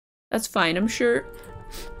 That's fine. I'm sure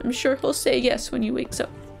he'll say yes when he wakes up.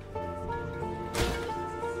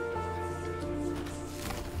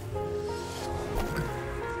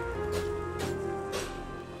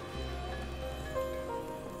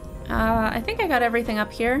 I think I got everything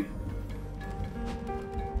up here.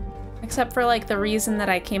 Except for, like, the reason that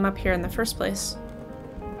I came up here in the first place.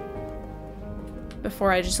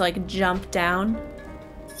 Before I just, like, jump down.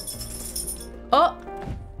 Oh!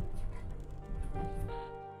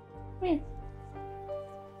 Come here.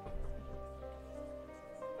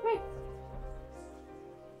 Come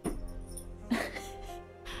here.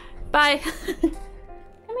 Bye.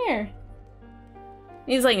 Come here.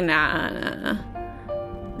 He's like, nah.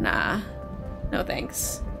 Nah. No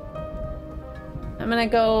thanks. I'm gonna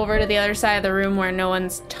go over to the other side of the room where no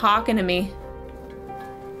one's talking to me.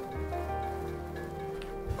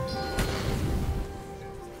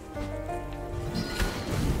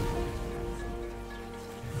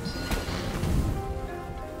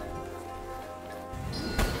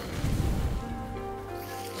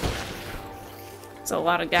 There's a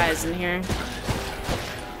lot of guys in here.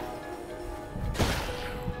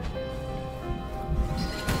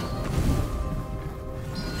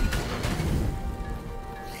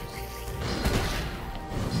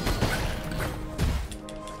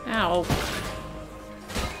 Ow.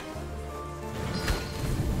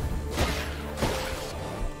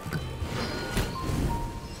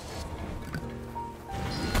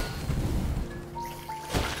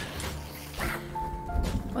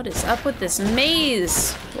 What is up with this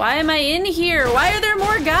maze? Why am I in here? Why are there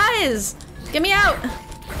more guys? Get me out!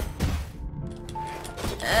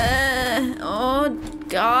 Oh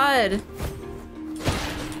God.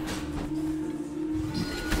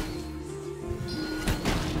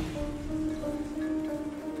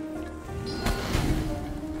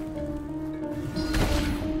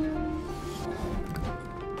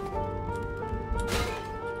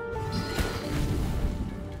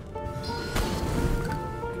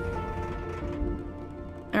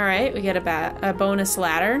 Alright, we get a bonus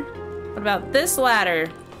ladder. What about this ladder?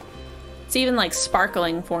 It's even like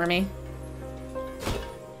sparkling for me.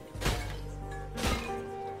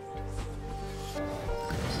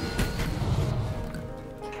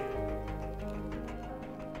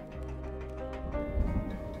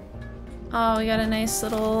 Oh, we got a nice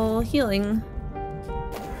little healing.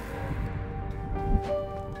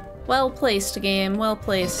 Well placed, game. Well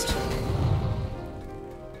placed.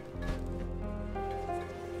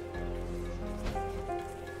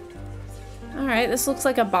 Alright, this looks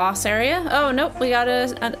like a boss area. Oh, nope, we got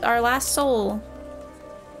our last soul.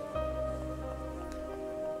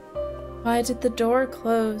 Why did the door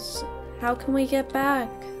close? How can we get back?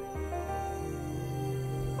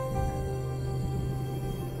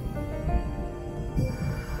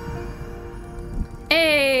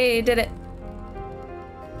 Hey, did it.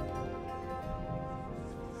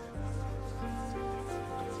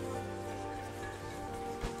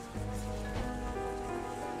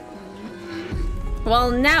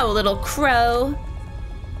 Well now, little crow,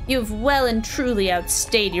 you've well and truly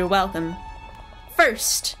outstayed your welcome.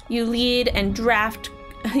 First, you lead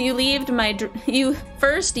my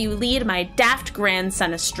daft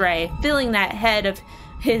grandson astray, filling that head of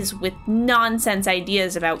his with nonsense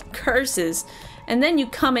ideas about curses, and then you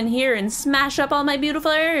come in here and smash up all my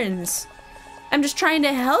beautiful urns. I'm just trying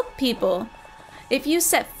to help people. If you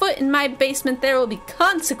set foot in my basement, there will be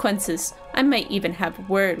consequences. I might even have a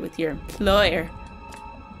word with your employer.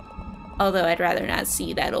 Although I'd rather not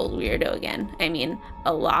see that old weirdo again. I mean,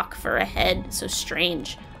 a lock for a head, so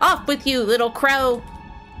strange. Off with you, little crow!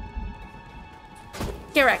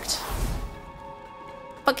 Correct.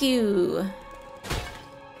 Fuck you.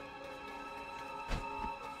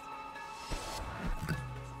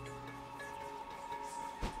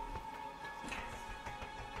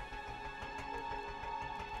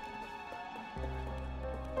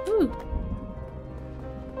 Ooh.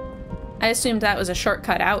 I assumed that was a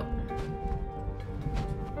shortcut out.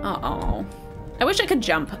 Uh-oh. I wish I could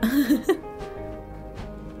jump.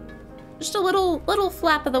 Just a little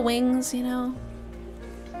flap of the wings, you know?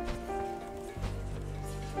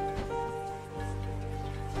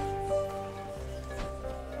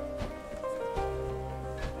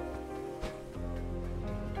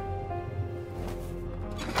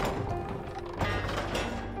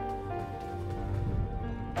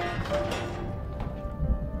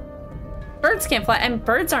 Birds can't fly, and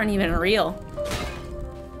birds aren't even real.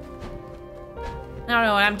 I don't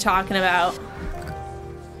know what I'm talking about.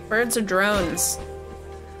 Birds are drones.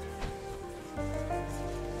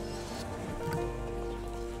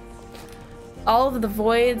 All of the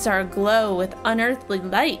voids are aglow with unearthly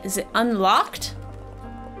light. Is it unlocked?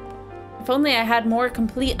 If only I had more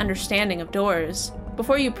complete understanding of doors.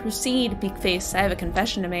 Before you proceed, Beakface, I have a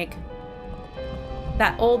confession to make.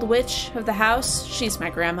 That old witch of the house, she's my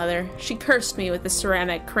grandmother. She cursed me with the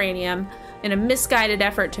ceramic cranium in a misguided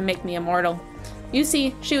effort to make me immortal. You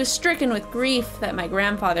see, she was stricken with grief that my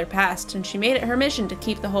grandfather passed, and she made it her mission to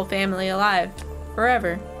keep the whole family alive.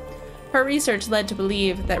 Forever. Her research led to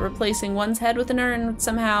believe that replacing one's head with an urn would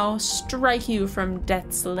somehow strike you from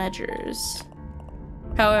death's ledgers.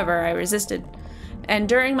 However, I resisted, and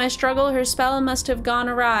during my struggle her spell must have gone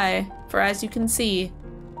awry, for as you can see,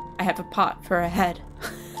 I have a pot for a head.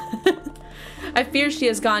 I fear she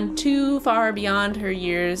has gone too far beyond her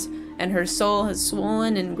years, and her soul has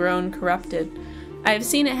swollen and grown corrupted. I have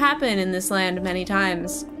seen it happen in this land many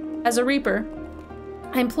times. As a reaper,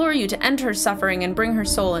 I implore you to end her suffering and bring her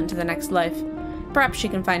soul into the next life. Perhaps she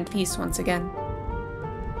can find peace once again.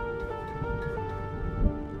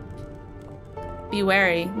 Be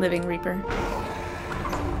wary, living reaper.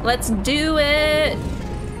 Let's do it!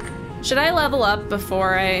 Should I level up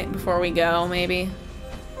before we go, maybe?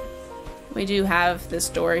 We do have this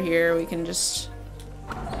door here. We can just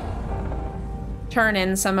turn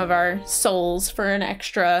in some of our souls for an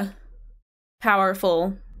extra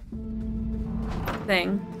powerful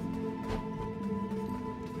thing.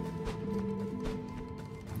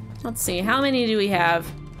 Let's see, how many do we have?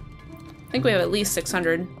 I think we have at least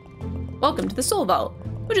 600. Welcome to the Soul Vault.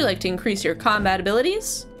 Would you like to increase your combat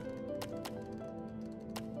abilities?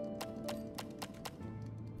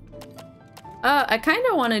 I kind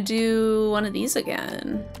of want to do one of these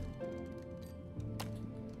again.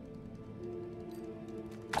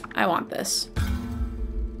 I want this.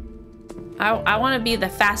 I want to be the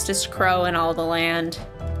fastest crow in all the land.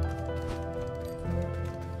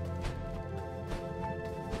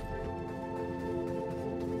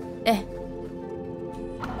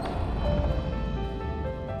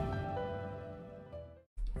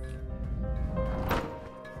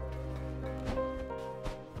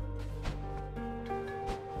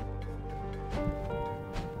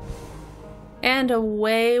 And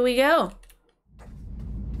away we go.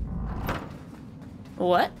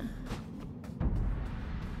 What?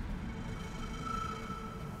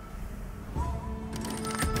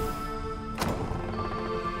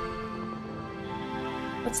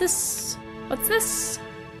 What's this? What's this?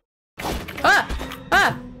 Ah!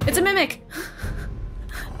 Ah! It's a mimic!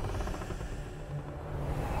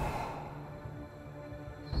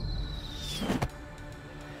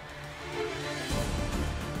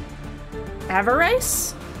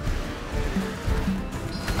 Raealise?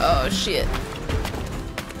 Oh shit.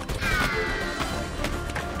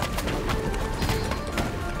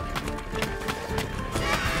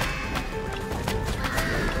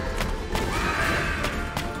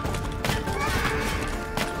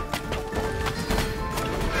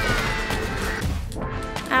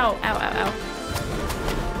 Ow, ow, ow, ow.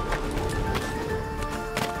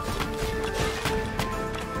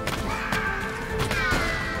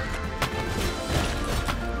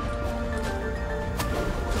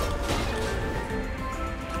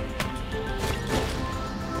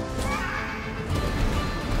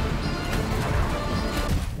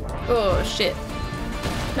 Oh, shit.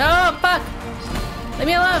 No, fuck! Leave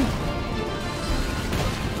me alone!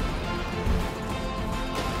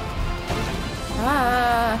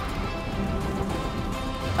 Ah.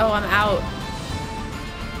 Oh, I'm out.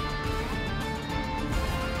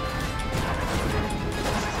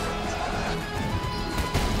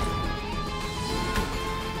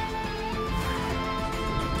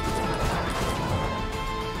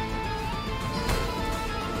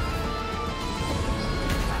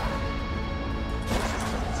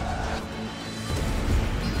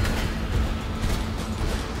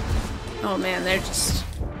 Oh man, they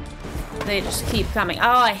just keep coming. Oh,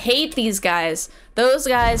 I hate these guys. Those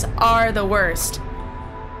guys are the worst.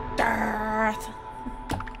 Darth.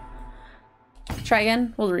 Try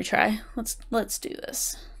again? We'll retry. Let's do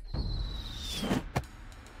this.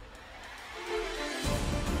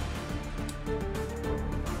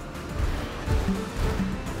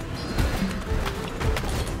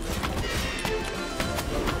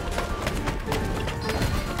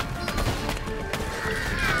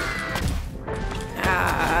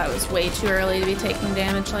 It was way too early to be taking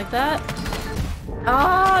damage like that.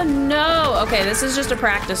 Oh no! Okay, this is just a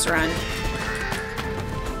practice run.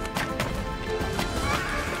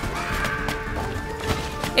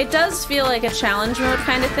 It does feel like a challenge mode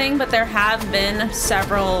kind of thing, but there have been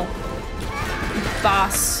several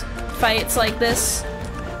boss fights like this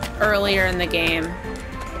earlier in the game.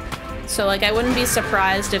 So, like, I wouldn't be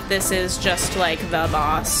surprised if this is just, like, the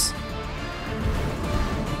boss.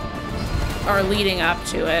 Or leading up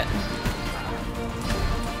to it.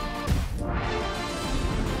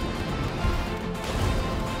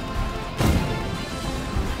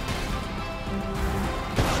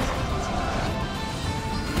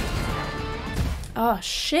 Oh,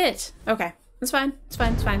 shit. Okay. It's fine. It's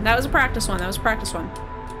fine. It's fine. That was a practice one. That was a practice one.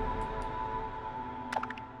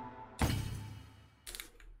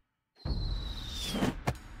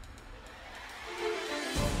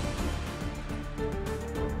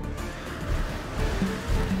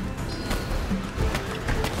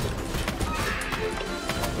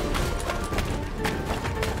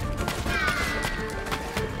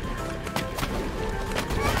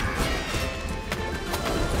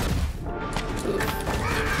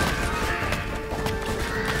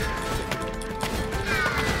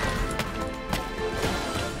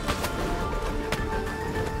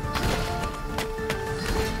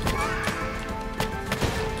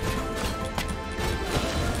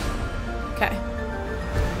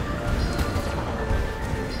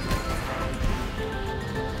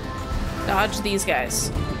 Dodge these guys.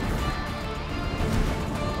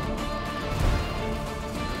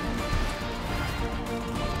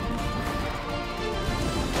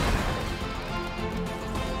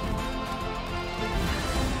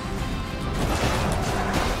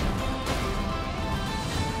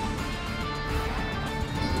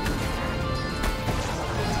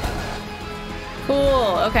 Cool,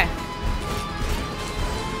 okay.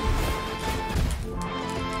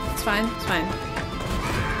 It's fine, it's fine.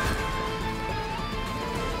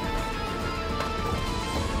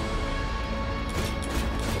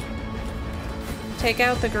 Take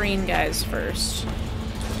out the green guys first.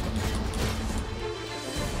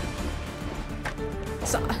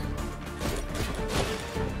 So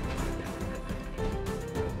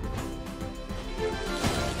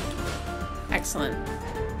excellent.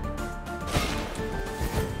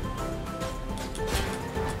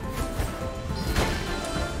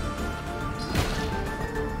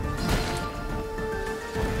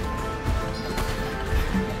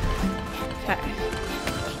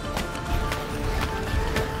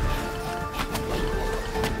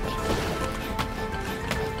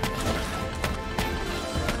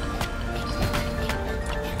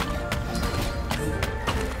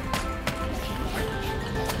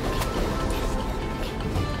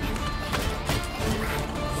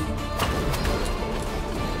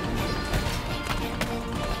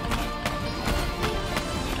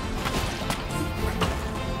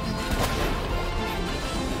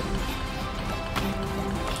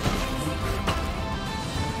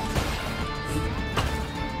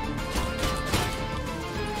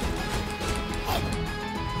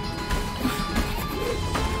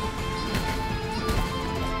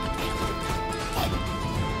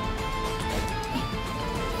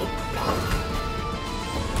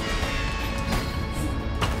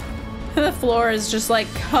 The floor is just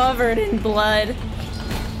like covered in blood.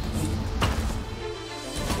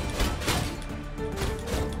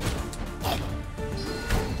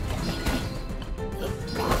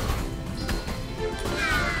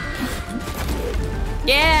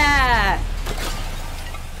 Yeah!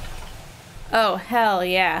 Oh, hell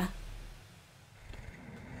yeah.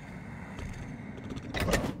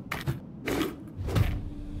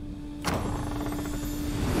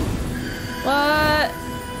 What?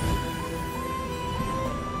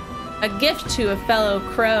 A gift to a fellow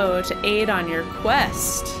crow to aid on your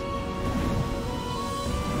quest.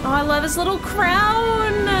 Oh, I love his little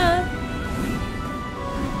crown!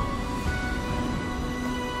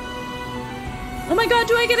 Oh my god,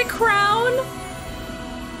 do I get a crown?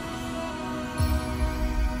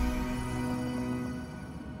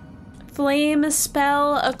 Flame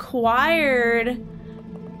spell acquired.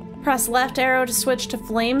 Press left arrow to switch to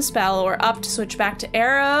flame spell or up to switch back to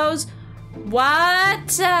arrows.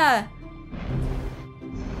 What?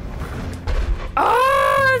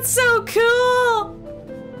 Oh, it's so cool!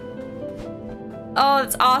 Oh,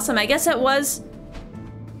 that's awesome. I guess it was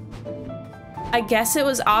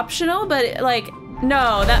optional, but like,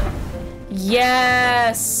 no, that,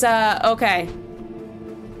 yes, okay.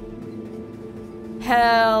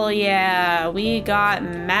 Hell yeah, we got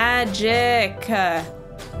magic.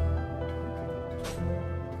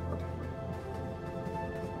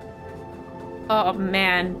 Oh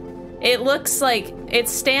man, it looks like it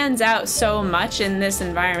stands out so much in this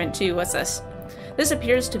environment too. What's this? This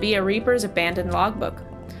appears to be a Reaper's abandoned logbook.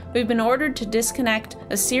 We've been ordered to disconnect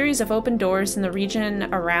a series of open doors in the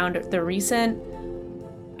region around the recent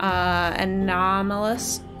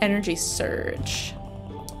anomalous energy surge.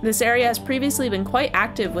 This area has previously been quite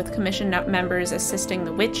active with Commission members assisting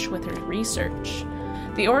the witch with her research.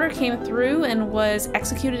 The order came through and was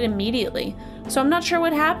executed immediately, so I'm not sure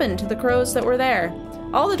what happened to the crows that were there.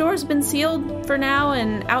 All the doors have been sealed for now,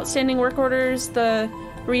 and outstanding work orders the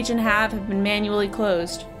region have been manually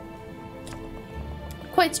closed.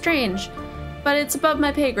 Quite strange, but it's above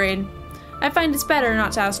my pay grade. I find it's better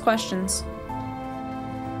not to ask questions.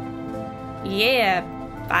 Yeah,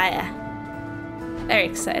 fire. Very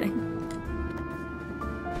exciting.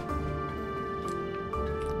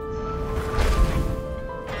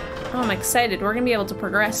 Oh, I'm excited. We're gonna be able to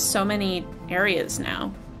progress so many areas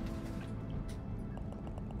now.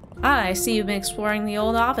 Ah, I see you've been exploring the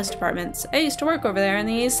old office departments. I used to work over there in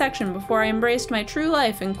the East section before I embraced my true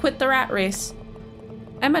life and quit the rat race.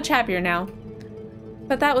 I'm much happier now.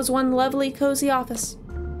 But that was one lovely, cozy office.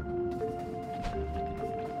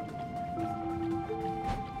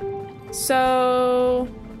 So,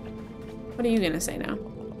 what are you gonna say now?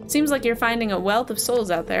 Seems like you're finding a wealth of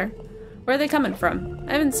souls out there. Where are they coming from?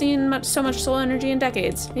 I haven't seen so much soul energy in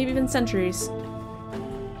decades, maybe even centuries.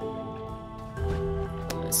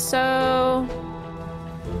 So...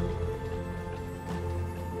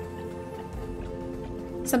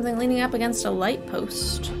 something leaning up against a light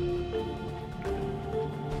post.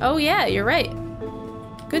 Oh yeah, you're right.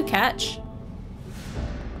 Good catch.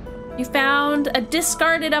 You found a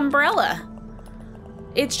discarded umbrella.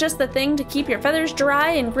 It's just the thing to keep your feathers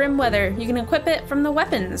dry in grim weather. You can equip it from the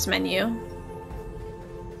weapons menu.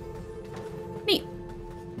 Neat.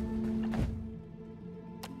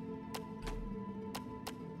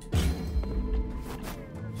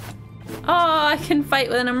 Oh, I can fight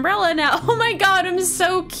with an umbrella now. Oh my god, I'm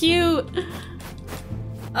so cute.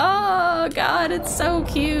 Oh god, it's so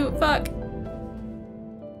cute. Fuck.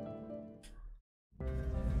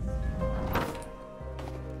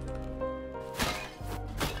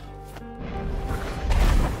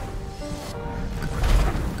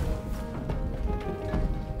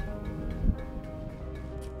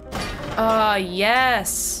 Oh,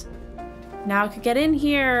 yes. Now I could get in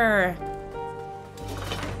here.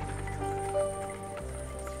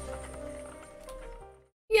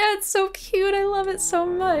 Yeah, it's so cute. I love it so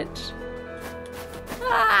much.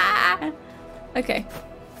 Ah! Okay.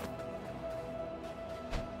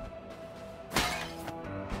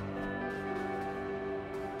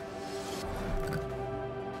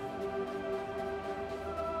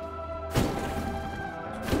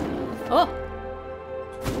 Oh.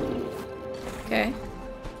 Okay.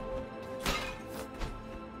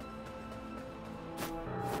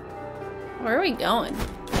 Where are we going?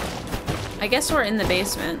 I guess we're in the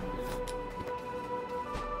basement.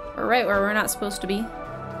 We're right where we're not supposed to be.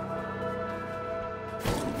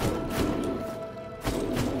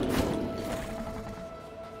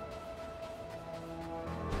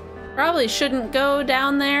 Probably shouldn't go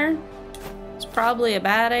down there. It's probably a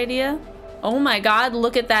bad idea. Oh my god,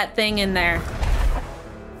 look at that thing in there.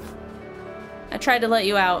 I tried to let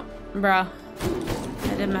you out, bruh.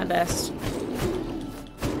 I did my best.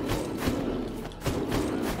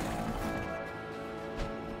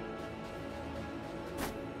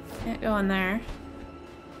 Can't go in there.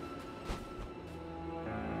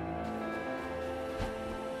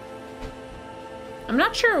 I'm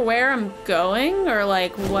not sure where I'm going or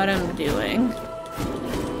like what I'm doing.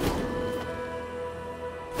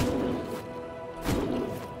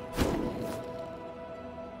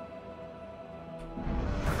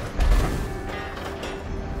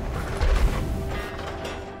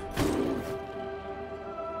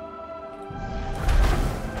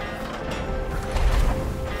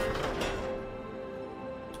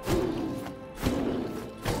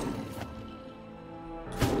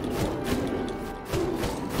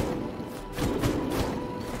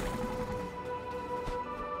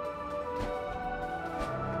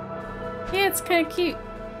 Yeah, it's kind of cute.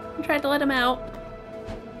 I tried to let him out.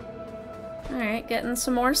 Alright, getting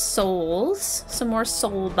some more souls. Some more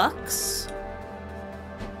soul bucks.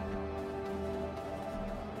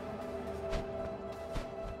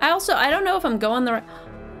 I don't know if I'm going the right...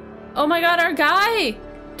 Oh my god, our guy!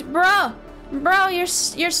 Bro, you're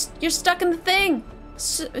stuck in the thing!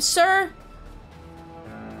 Sir?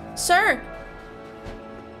 Sir?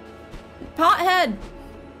 Pothead!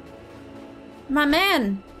 My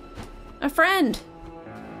man! A friend!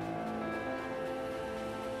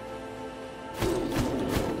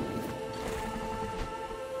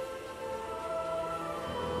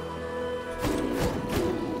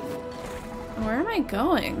 Where am I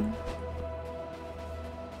going?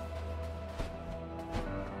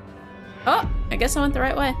 guess I went the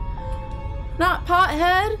right way. Not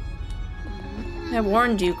pothead! I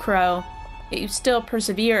warned you, Crow. Yet you still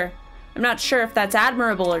persevere. I'm not sure if that's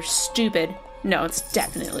admirable or stupid. No, it's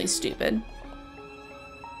definitely stupid.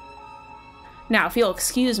 Now, if you'll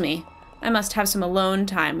excuse me, I must have some alone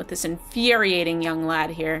time with this infuriating young lad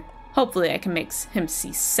here. Hopefully I can make him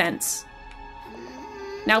see sense.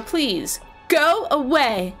 Now please, go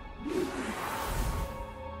away!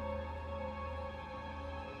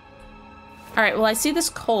 Alright, well I see this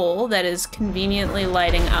coal that is conveniently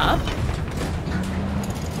lighting up.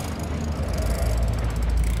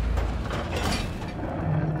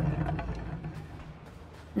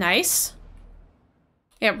 Nice.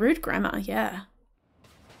 Yeah, rude grandma, yeah.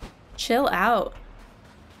 Chill out.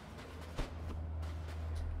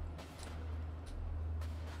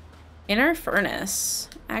 Inner furnace.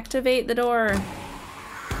 Activate the door.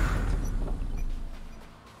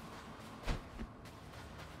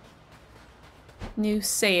 New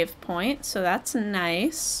save point, so that's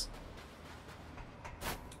nice.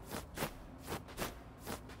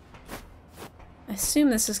 I assume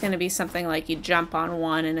this is going to be something like you jump on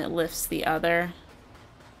one and it lifts the other.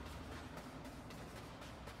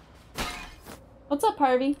 What's up,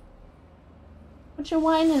 Harvey? What you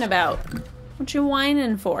whining about? What you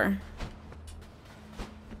whining for?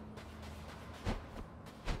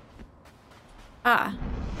 Ah.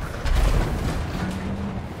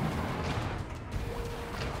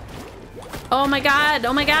 Oh my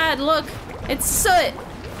god, look! It's soot!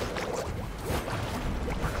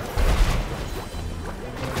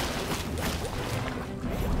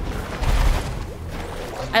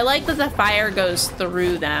 I like that the fire goes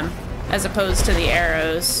through them, as opposed to the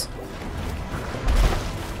arrows.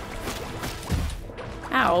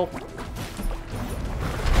 Ow.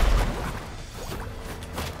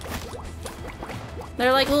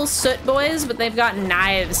 They're like little soot boys, but they've got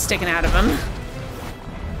knives sticking out of them.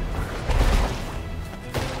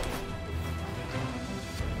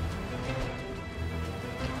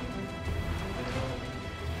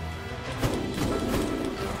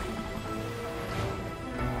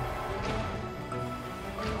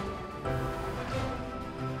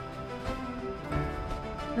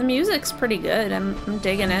 The music's pretty good. I'm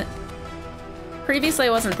digging it. Previously, I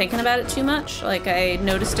wasn't thinking about it too much. Like, I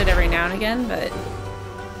noticed it every now and again, but...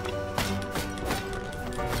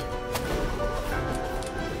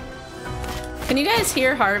 Can you guys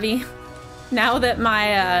hear Harvey? Now that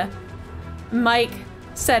my mic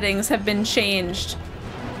settings have been changed,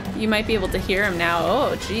 you might be able to hear him now.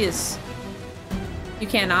 Oh, jeez. You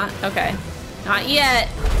cannot? Okay. Not yet.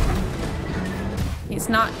 He's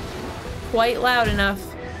not quite loud enough.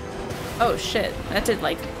 Oh shit, that did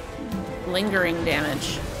like lingering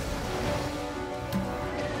damage.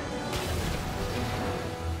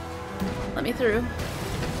 Let me through.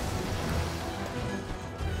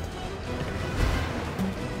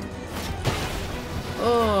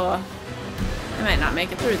 Oh, I might not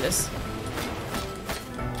make it through this.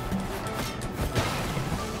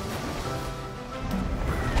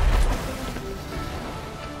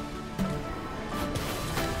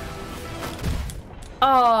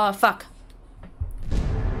 Oh, fuck.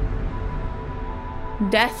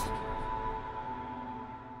 Death.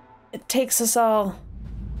 It takes us all.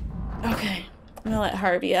 Okay, I'm gonna let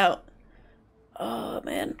Harvey out. Oh,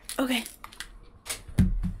 man. Okay.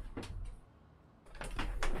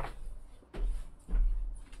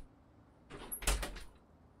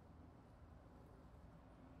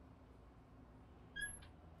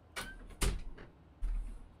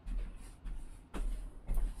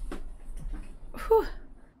 Whew.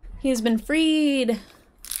 He has been freed.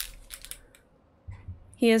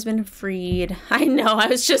 He has been freed. I know, I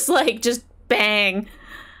was just like, just bang.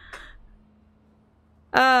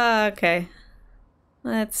 Okay.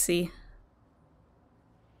 Let's see.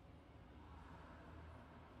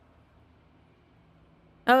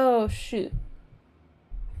 Oh, shoot.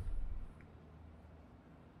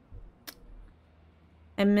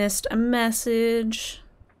 I missed a message.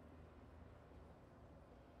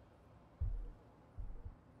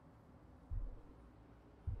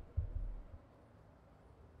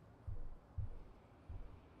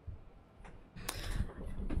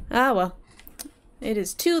 Ah, well. It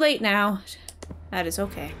is too late now. That is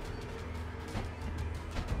okay.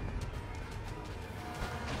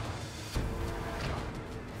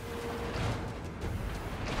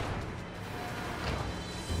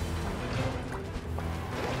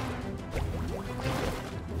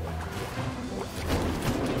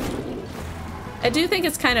 I do think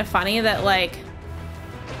it's kind of funny that, like,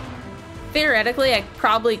 theoretically, I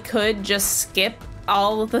probably could just skip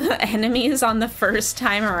all the enemies on the first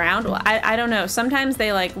time around. Well, I don't know. Sometimes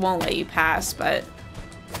they like won't let you pass, but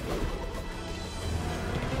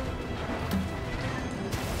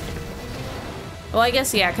well, I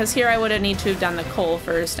guess yeah, because here I would have need to have done the coal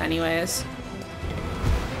first anyways.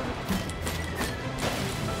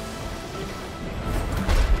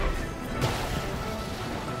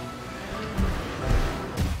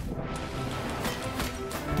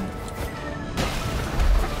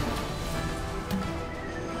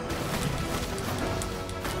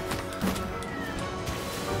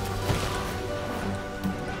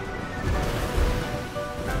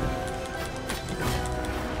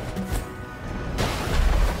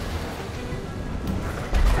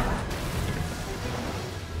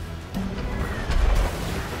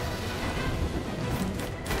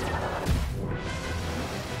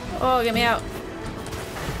 Oh, get me out.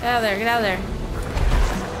 Get out of there, get out of there.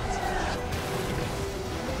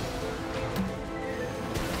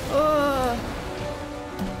 Oh.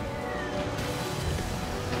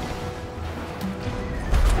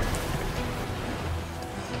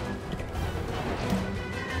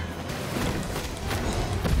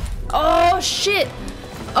 Oh, shit.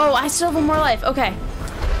 Oh, I still have one more life. Okay.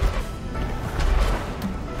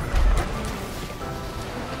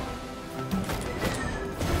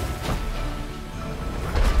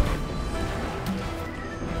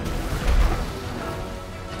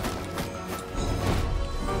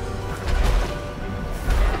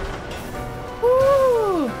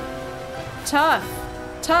 Tough.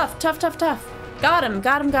 Tough, tough, tough, tough. Got him,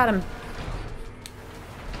 got him, got him.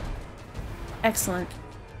 Excellent.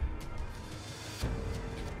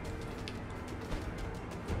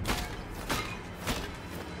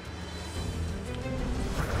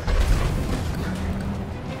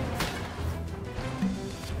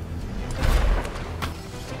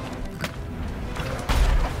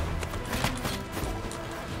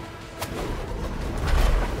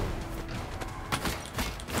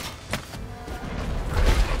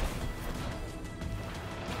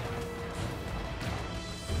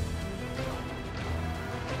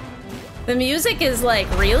 The music is like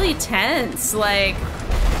really tense, like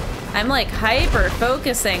I'm like hyper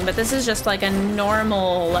focusing, but this is just like a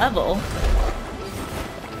normal level.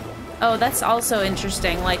 Oh, that's also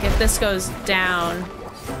interesting, like if this goes down.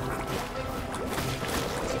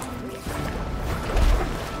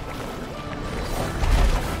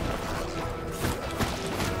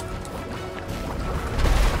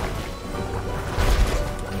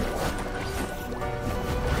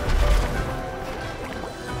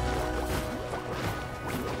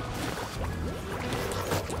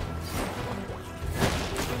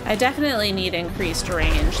 I definitely need increased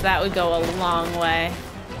range. That would go a long way.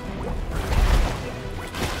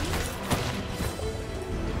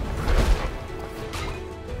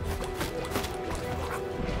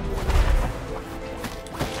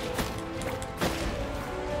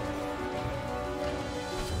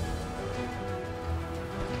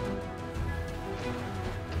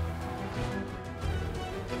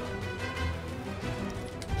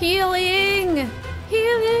 Healing!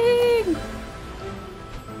 Healing!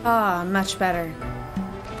 Ah, much better.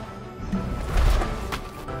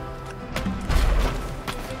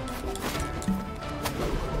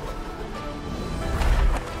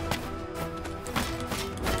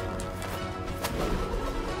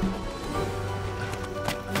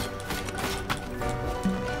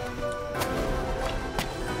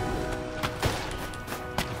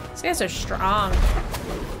 These guys are strong.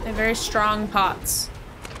 They have very strong pots.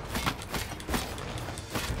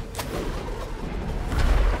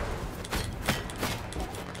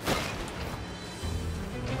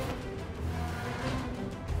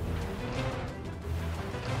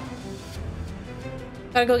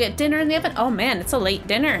 Gotta go get dinner in the oven. Oh man, it's a late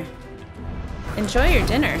dinner. Enjoy your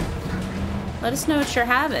dinner. Let us know what you're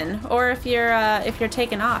having, or if you're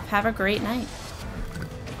taking off. Have a great night.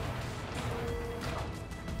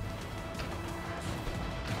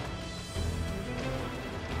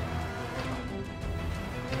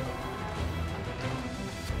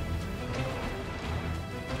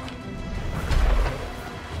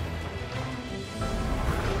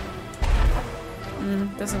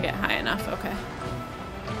 Doesn't get high enough. Okay.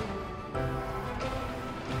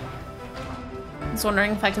 I was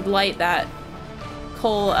wondering if I could light that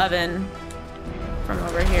coal oven from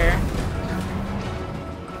over here.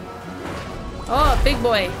 Oh, big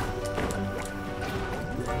boy.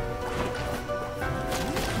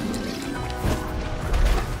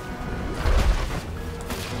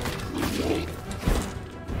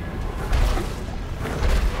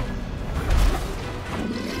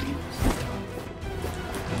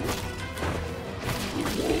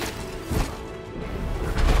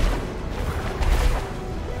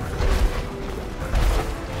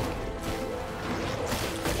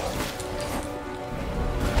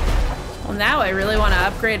 now I really want to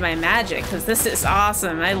upgrade my magic, because this is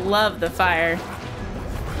awesome. I love the fire.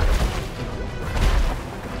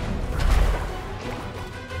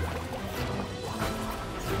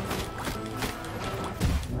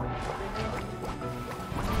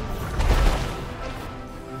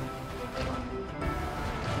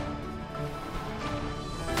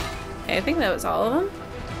 Okay, I think that was all of them.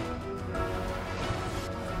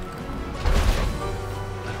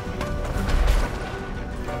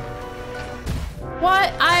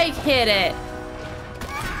 What? I hit it.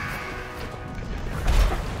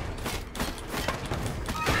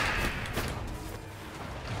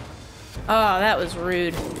 Oh, that was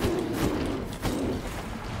rude.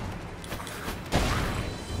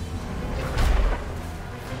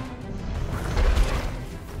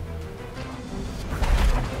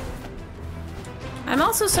 I'm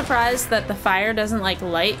also surprised that the fire doesn't like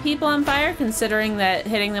light people on fire, considering that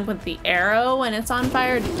hitting them with the arrow when it's on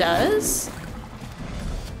fire does.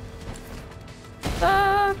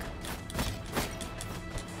 Fuck.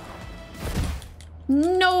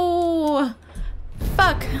 No.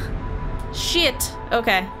 Fuck. Shit.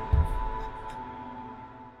 Okay.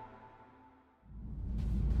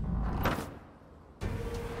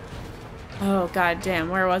 Oh, god damn.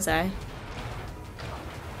 Where was I?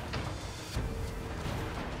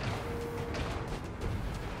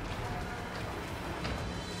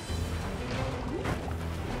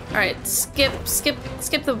 Alright, skip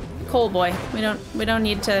the coal boy. We don't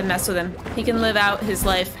need to mess with him. He can live out his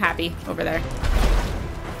life happy over there.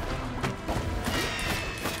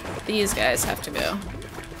 These guys have to go.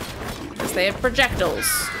 Because they have projectiles.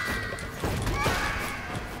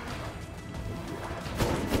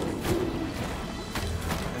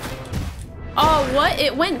 Oh, what?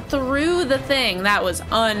 It went through the thing. That was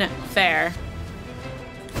unfair.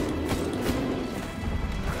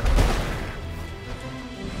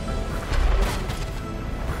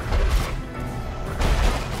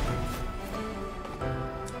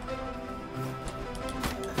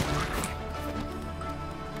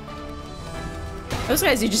 Those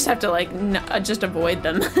guys, you just have to, like, just avoid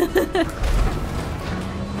them.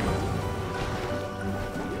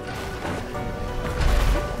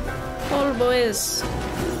 Poor boys.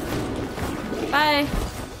 Bye.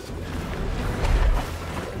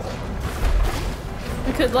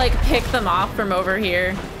 We could, like, pick them off from over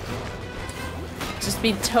here. Just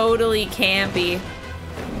be totally campy.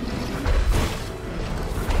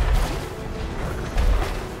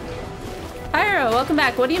 Pyro, welcome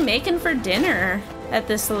back. What are you making for dinner at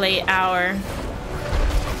this late hour?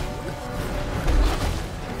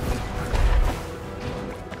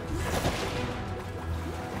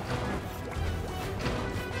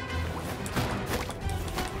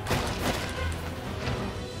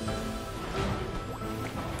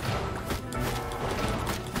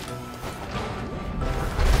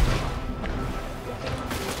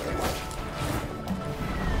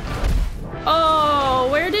 Oh,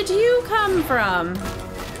 where did you come from?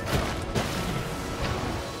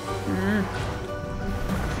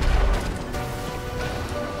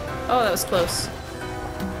 Oh, that was close.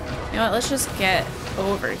 You know what? Let's just get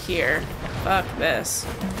over here. Fuck this.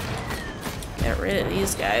 Get rid of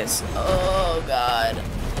these guys. Oh, God.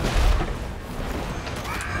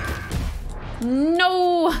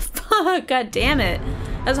 No! Fuck! God damn it.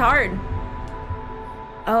 That's hard.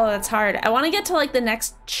 Oh, that's hard. I want to get to, like, the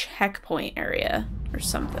next checkpoint area or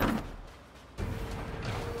something.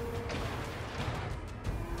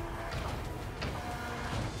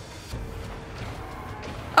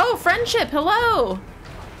 Oh, friendship, hello!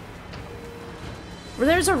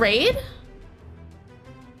 There's a raid?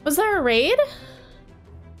 Was there a raid?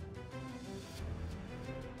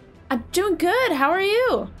 I'm doing good, how are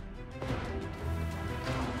you?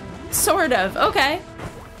 Sort of, okay.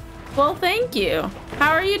 Well, thank you.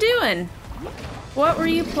 How are you doing? What were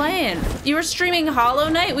you playing? You were streaming Hollow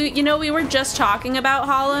Knight? You know, we were just talking about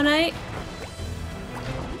Hollow Knight.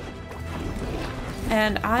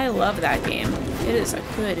 And I love that game. It is a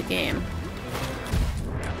good game.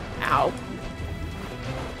 Ow.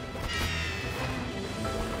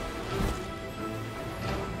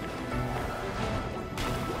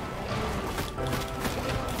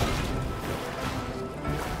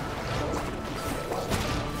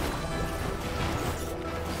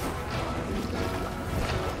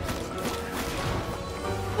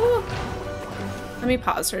 Ooh. Let me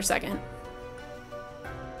pause for a second.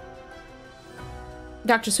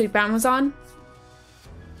 Dr. Sweetbaum was on?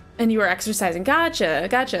 And you were exercising. Gotcha,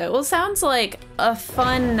 gotcha. Well, sounds like a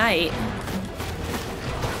fun night.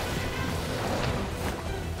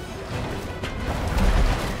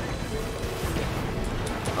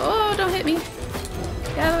 Oh, don't hit me.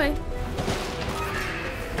 Get out of the way.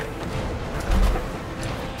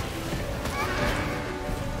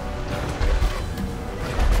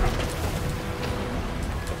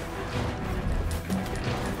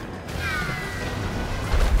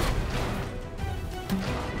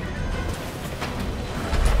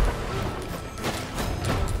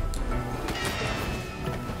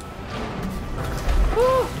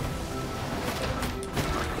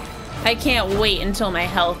 I can't wait until my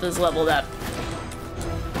health is leveled up.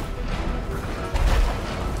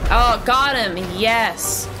 Oh, got him.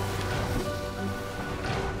 Yes.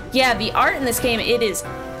 Yeah, the art in this game, it is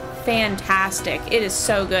fantastic. It is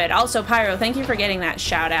so good. Also, Pyro, thank you for getting that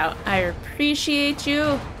shout out. I appreciate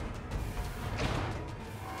you.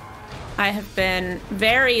 I have been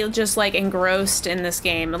very just like engrossed in this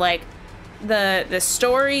game. Like the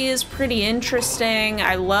story is pretty interesting.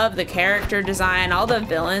 I love the character design. All the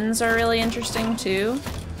villains are really interesting too.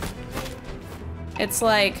 It's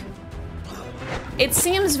like, it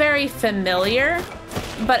seems very familiar,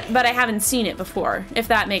 but I haven't seen it before, if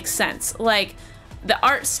that makes sense. Like the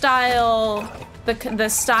art style, the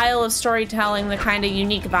style of storytelling, the kind of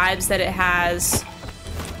unique vibes that it has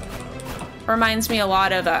reminds me a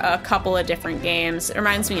lot of a couple of different games. It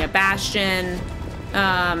reminds me of Bastion.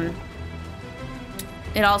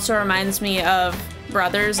 It also reminds me of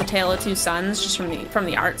Brothers: A Tale of Two Sons, just from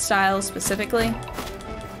the art style specifically.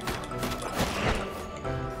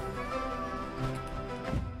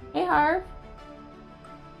 Hey Harv,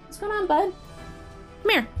 what's going on, bud?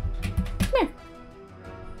 Come here. Come here.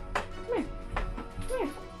 Come here. Come here.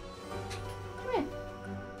 Come here.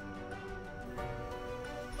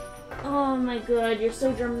 Oh my god, you're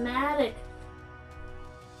so dramatic.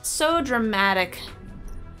 So dramatic.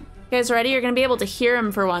 You guys ready? You're gonna be able to hear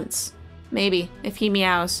him for once. Maybe, if he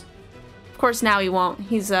meows. Of course now he won't.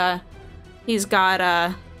 He's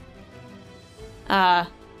got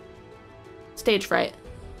stage fright.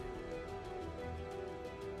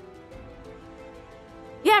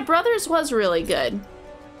 Yeah, Brothers was really good.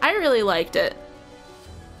 I really liked it.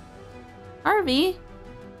 Harvey.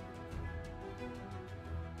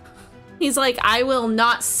 He's like, I will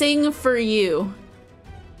not sing for you.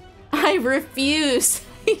 I refuse.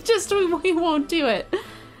 He won't do it.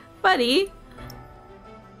 Buddy.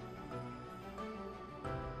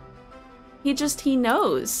 He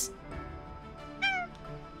knows.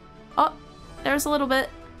 Oh, there's a little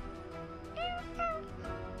bit.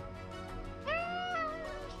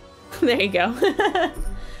 There you go.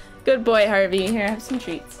 Good boy, Harvey. Here, have some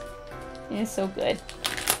treats. You're so good.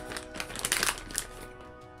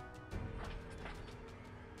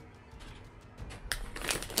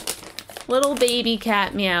 Little baby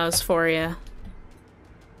cat meows for you.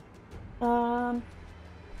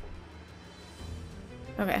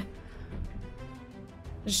 Okay.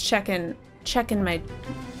 Just checking my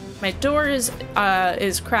door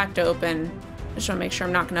is cracked open. Just want to make sure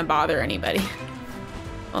I'm not gonna bother anybody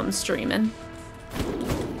while I'm streaming.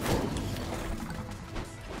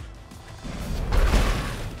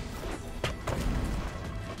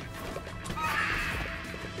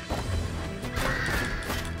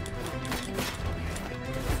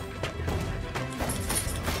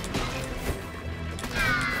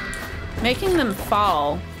 Making them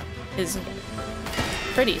fall is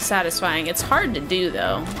pretty satisfying. It's hard to do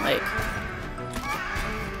though. Like,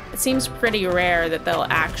 it seems pretty rare that they'll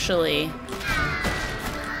actually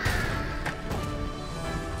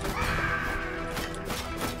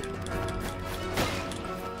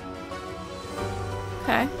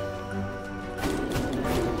okay.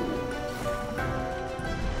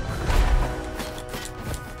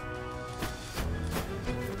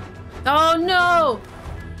 Oh no!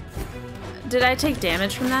 Did I take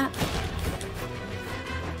damage from that?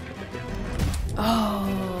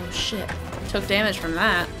 Oh, shit. Took damage from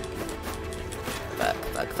that. Fuck,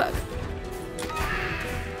 fuck, fuck.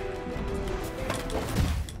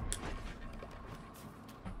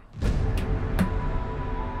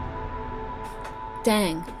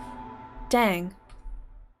 Dang. Dang.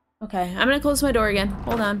 Okay, I'm gonna close my door again.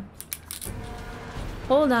 Hold on.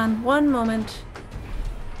 Hold on, one moment.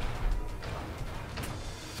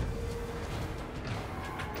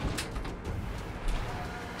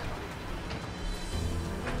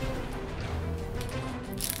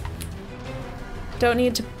 Don't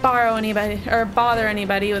need to borrow anybody or bother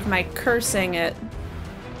anybody with my cursing at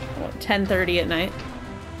 10:30 at night.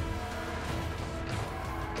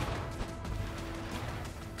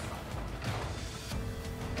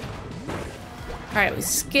 All right, we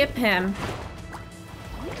skip him.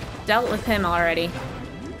 Dealt with him already.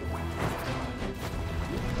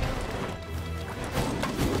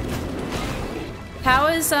 How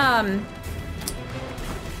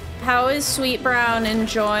is Sweet Brown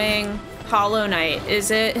enjoying Hollow Knight? Is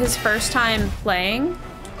it his first time playing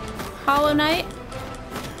Hollow Knight?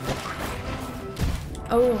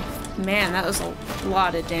 Oh man, that was a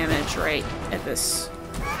lot of damage right at this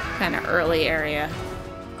kind of early area.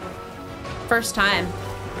 First time.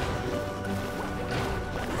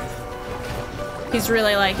 He's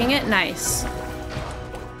really liking it? Nice.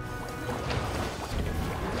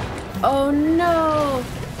 Oh no!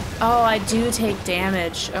 Oh, I do take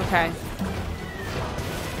damage. Okay.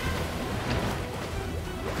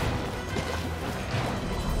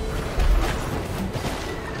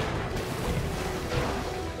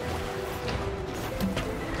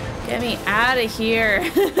 Get me out of here.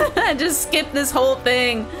 Just skip this whole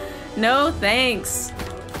thing. No thanks.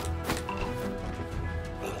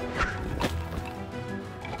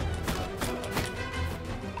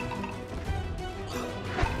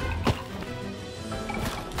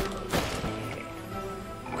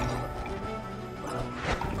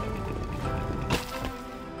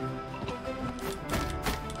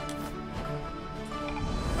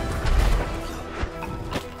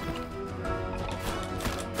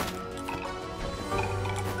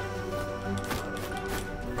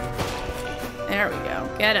 There we go.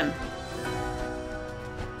 Get him.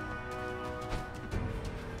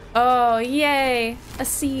 Oh, yay. A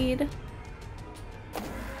seed.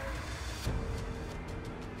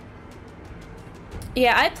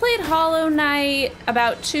 Yeah, I played Hollow Knight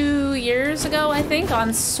about 2 years ago, I think,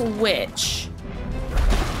 on Switch.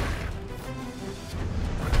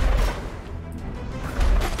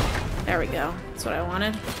 There we go. That's what I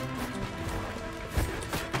wanted.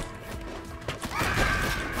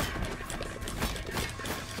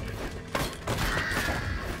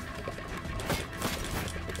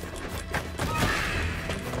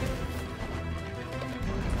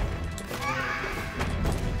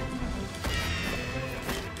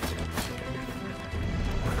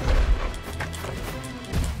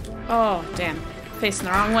 Oh, damn. Facing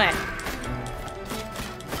the wrong way.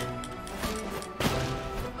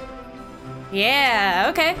 Yeah,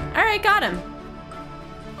 okay. Alright, got him.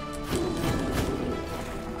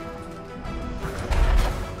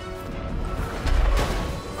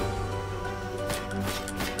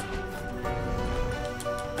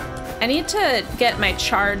 I need to get my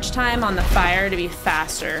charge time on the fire to be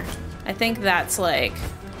faster. I think that's like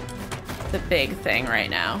the big thing right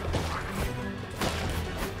now.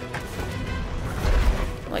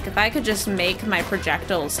 Like, if I could just make my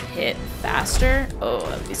projectiles hit faster, oh,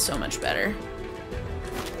 that would be so much better.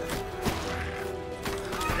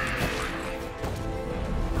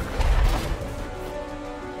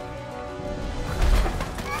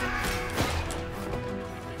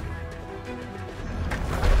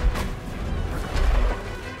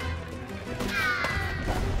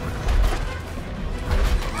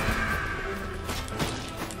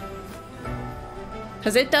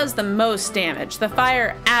 Because it does the most damage. The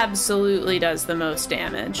fire absolutely does the most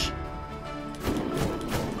damage.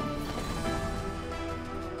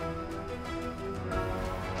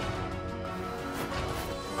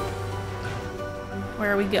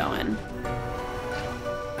 Where are we going?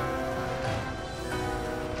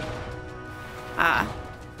 Ah.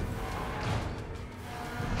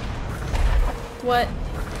 What?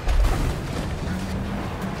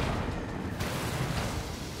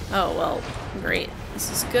 Oh, well, great. This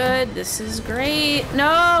is good. This is great.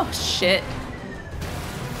 No! Shit.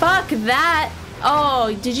 Fuck that!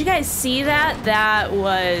 Oh, did you guys see that? That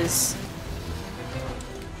was...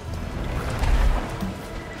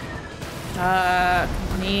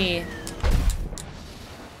 me.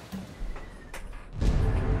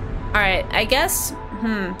 Alright, I guess...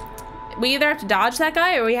 We either have to dodge that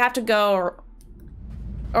guy, or we have to go...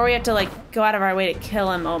 Or we have to, like, go out of our way to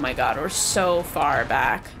kill him. Oh my god, we're so far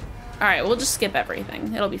back. Alright, we'll just skip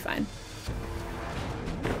everything. It'll be fine.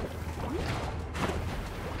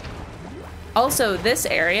 Also, this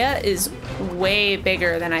area is way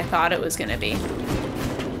bigger than I thought it was gonna be.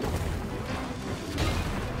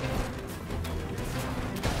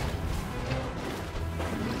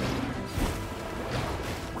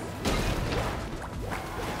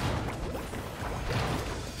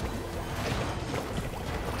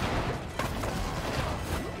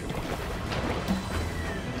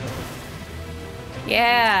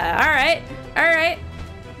 Yeah, alright, alright.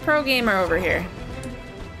 Pro gamer over here.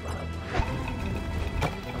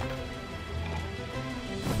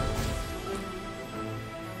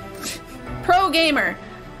 Pro gamer.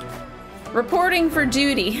 Reporting for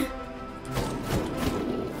duty.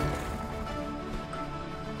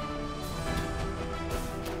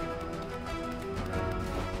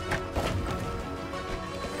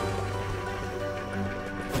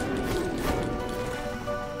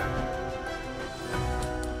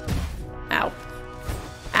 Ow.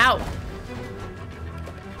 Ow.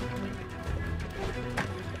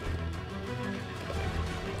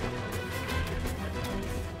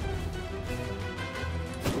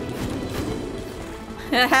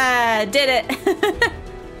 Haha, did it.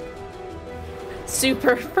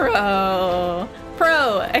 Super pro.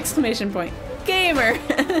 Pro! Exclamation point. Gamer.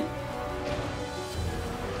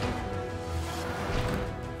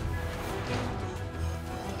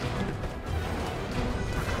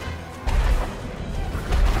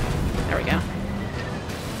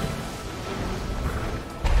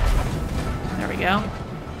 go.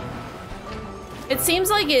 It seems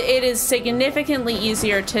like it is significantly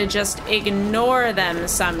easier to just ignore them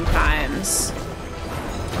sometimes.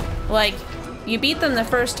 Like, you beat them the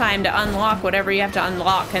first time to unlock whatever you have to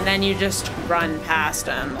unlock, and then you just run past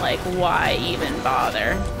them. Like, why even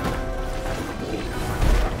bother?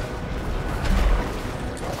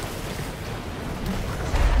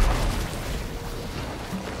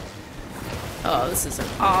 Oh, this is an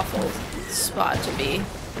awful spot to be.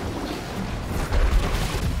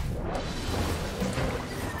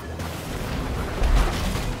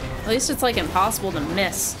 At least it's like impossible to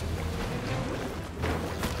miss.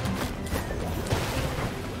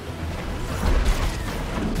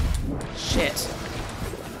 Shit.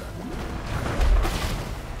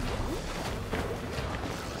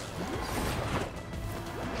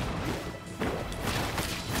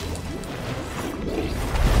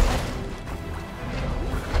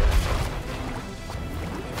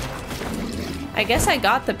 I guess I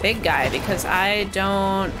got the big guy because I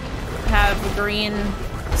don't have green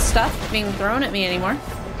stuff being thrown at me anymore.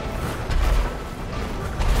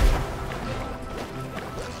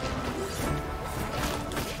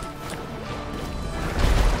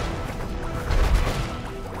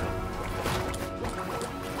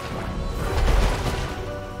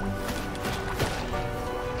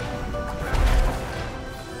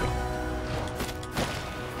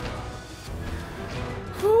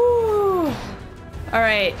 All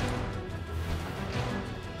right.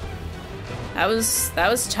 That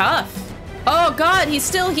was tough. Oh God, he's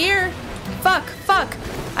still here. Fuck.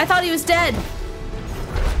 I thought he was dead.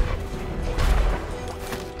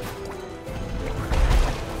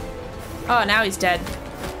 Oh, now he's dead.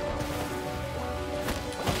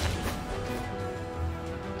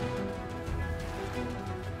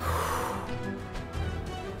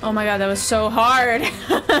 Oh my God, that was so hard.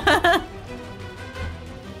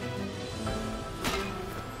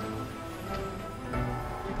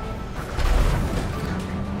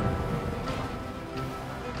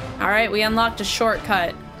 Alright, we unlocked a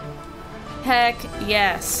shortcut. Heck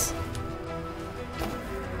yes.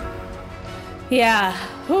 Yeah.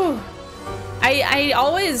 Whew. I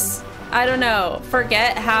always, I don't know,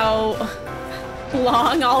 forget how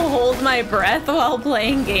long I'll hold my breath while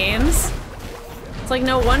playing games. It's like,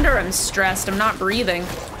 no wonder I'm stressed. I'm not breathing.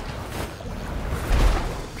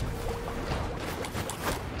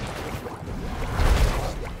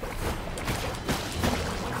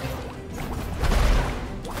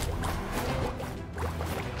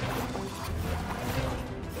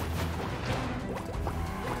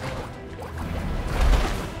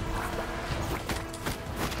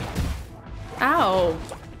 Ow.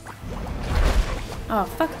 Oh,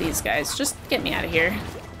 fuck these guys. Just get me out of here.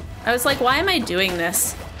 I was like, why am I doing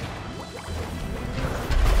this?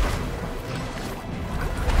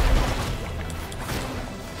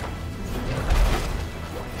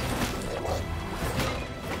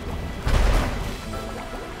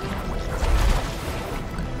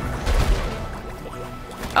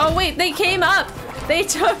 Oh wait, they came up! They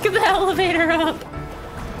took the elevator up!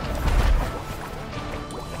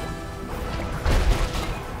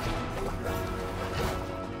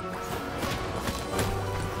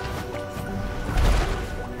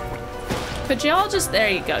 Could y'all just, there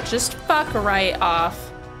you go, just fuck right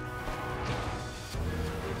off.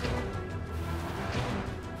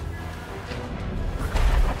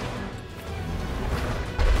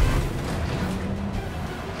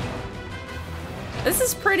 This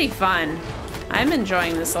is pretty fun. I'm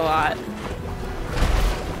enjoying this a lot.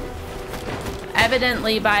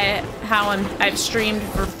 Evidently by how I've streamed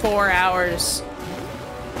for 4 hours.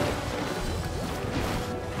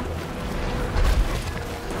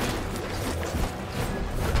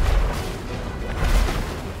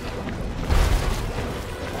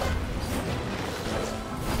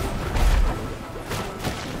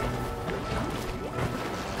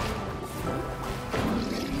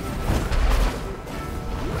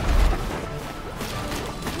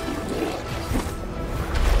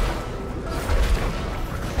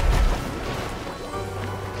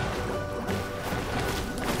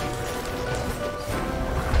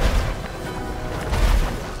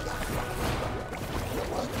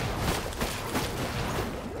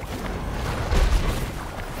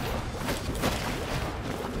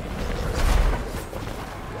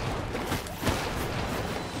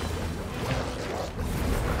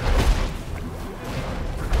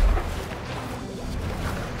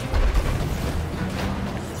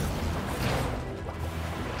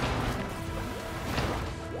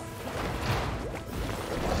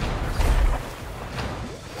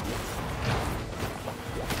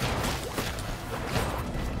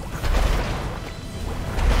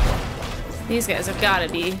 These guys have got to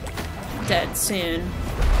be dead soon.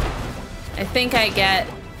 I think I get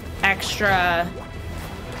extra...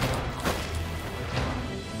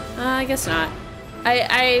 I guess not.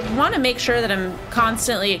 I want to make sure that I'm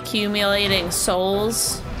constantly accumulating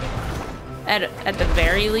souls at the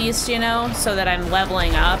very least, you know, so that I'm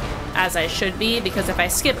leveling up as I should be, because if I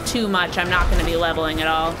skip too much, I'm not going to be leveling at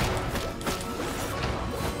all.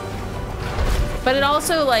 But it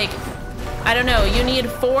also, like, I don't know, you need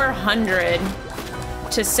 400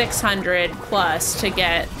 to 600 plus to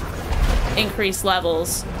get increased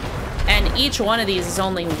levels. And each one of these is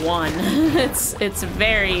only one. It's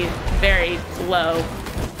very, very low.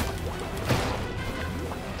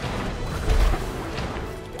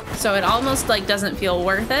 So it almost like doesn't feel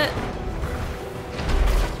worth it.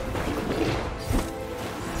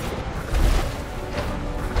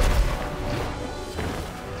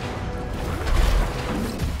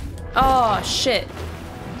 Oh shit.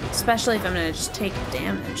 Especially if I'm gonna just take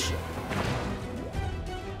damage.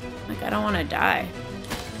 Like, I don't want to die.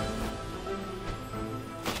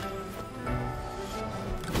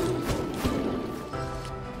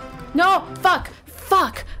 No! Fuck!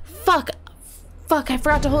 Fuck! Fuck! Fuck, I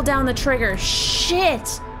forgot to hold down the trigger.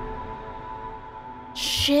 Shit!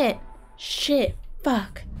 Shit. Shit.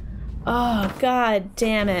 Fuck. Oh, god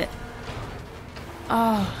damn it.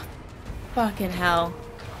 Oh, fucking hell.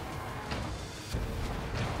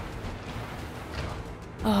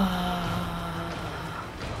 Oh,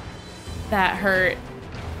 that hurt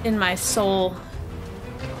in my soul.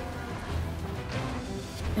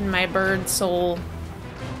 In my bird soul.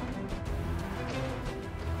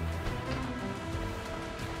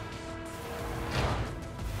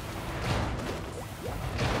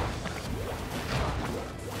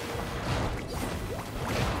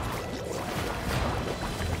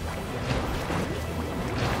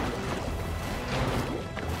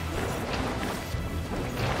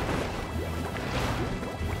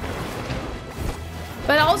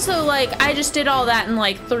 But also, like, I just did all that in,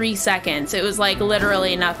 like, 3 seconds. It was, like,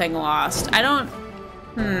 literally nothing lost. I don't...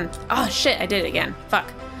 Oh, shit, I did it again.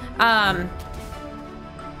 Fuck. I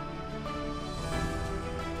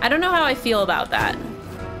don't know how I feel about that.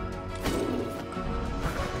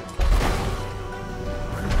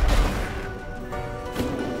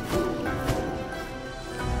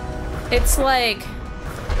 It's like...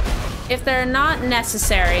 if they're not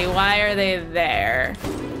necessary, why are they there?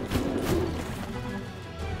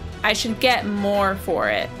 I should get more for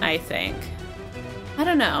it, I think. I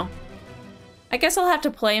don't know. I guess I'll have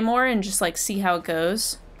to play more and just like see how it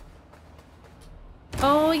goes.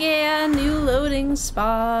 Oh yeah, new loading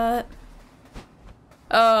spot.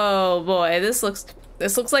 Oh boy, this looks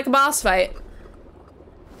like a boss fight.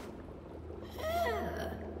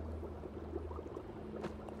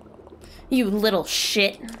 You little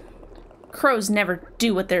shit. Crows never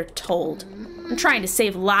do what they're told. I'm trying to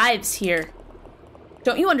save lives here.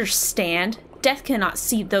 Don't you understand? Death cannot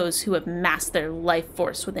see those who have massed their life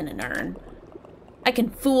force within an urn. I can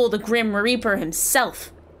fool the Grim Reaper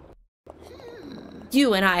himself.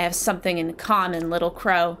 You and I have something in common, little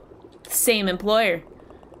crow. The same employer.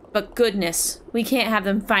 But goodness, we can't have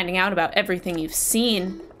them finding out about everything you've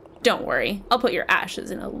seen. Don't worry, I'll put your ashes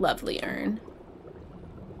in a lovely urn.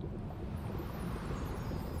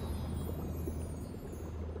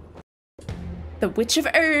 The Witch of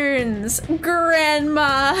Urns,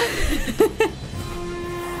 Grandma.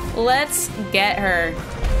 Let's get her.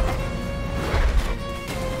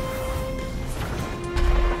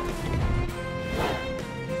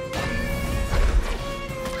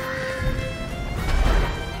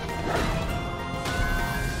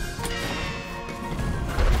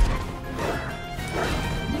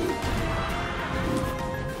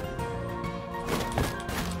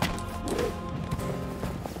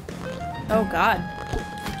 Oh god.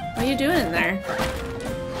 What are you doing in there?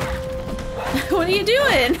 What are you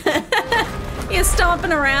doing? You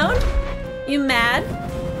stomping around? You mad?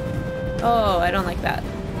 Oh, I don't like that.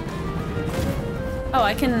 Oh,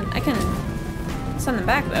 I can send them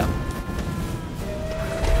back though.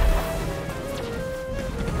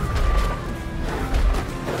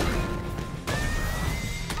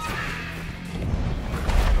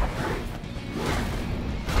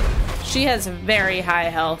 She has very high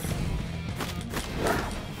health.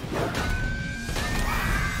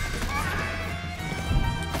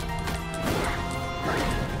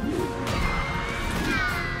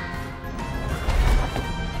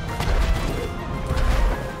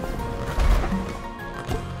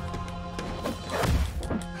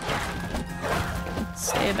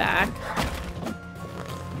 Stay back.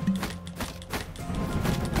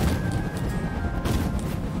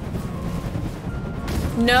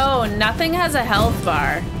 No, nothing has a health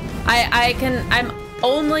bar. I'm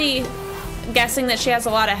only guessing that she has a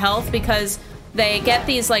lot of health because they get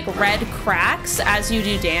these like red cracks as you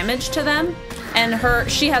do damage to them. And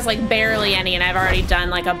she has like barely any, and I've already done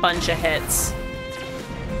like a bunch of hits.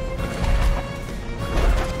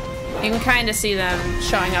 You can kind of see them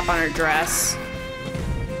showing up on her dress.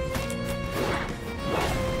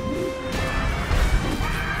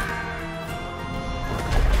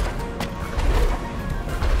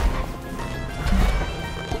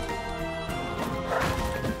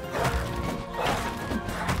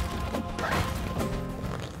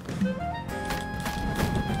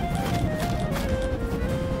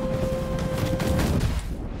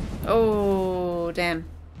 Oh, damn.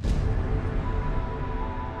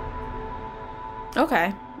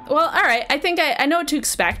 Okay. Well, all right. I think I know what to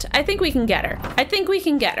expect. I think we can get her. I think we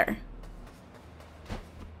can get her. I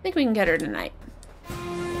think we can get her tonight.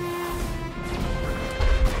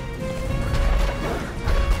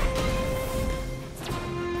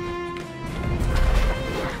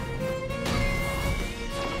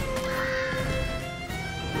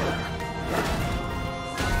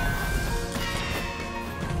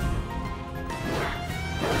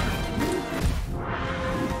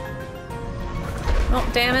 Well,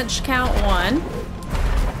 damage count 1.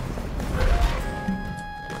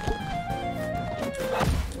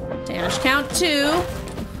 Damage count 2.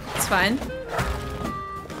 It's fine.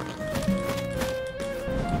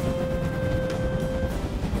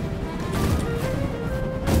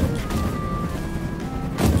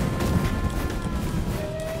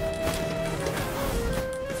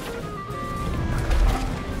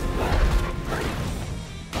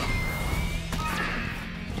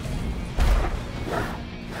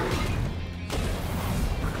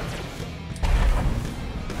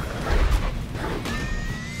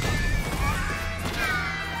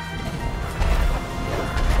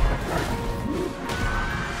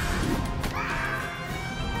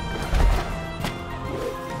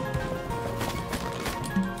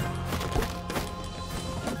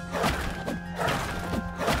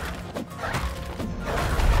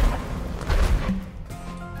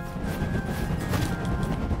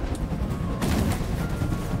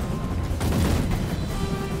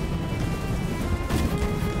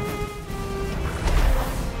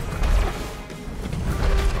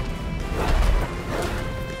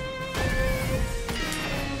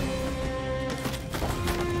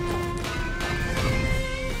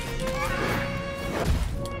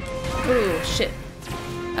 Ooh, shit.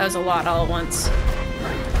 That was a lot all at once.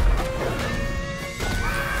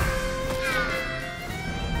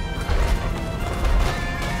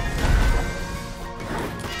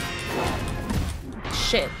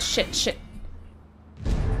 Shit, shit, shit.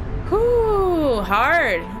 Whew,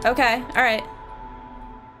 hard. Okay, alright.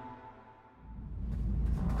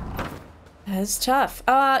 That's tough.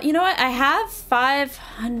 You know what? I have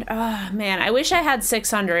 500. Oh, man. I wish I had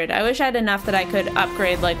 600. I wish I had enough that I could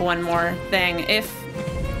upgrade, like, one more thing. If...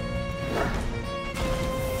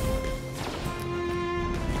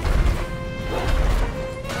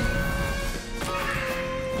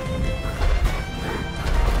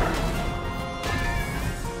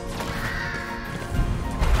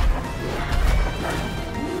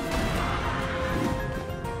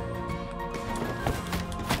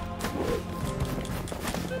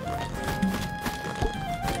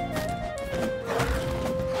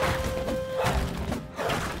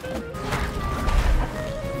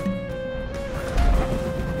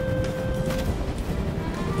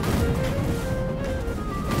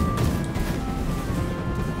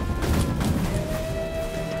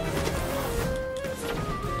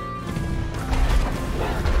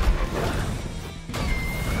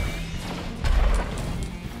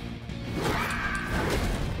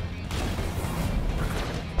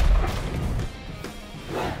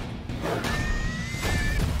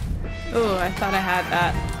 Ooh, I thought I had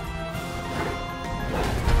that.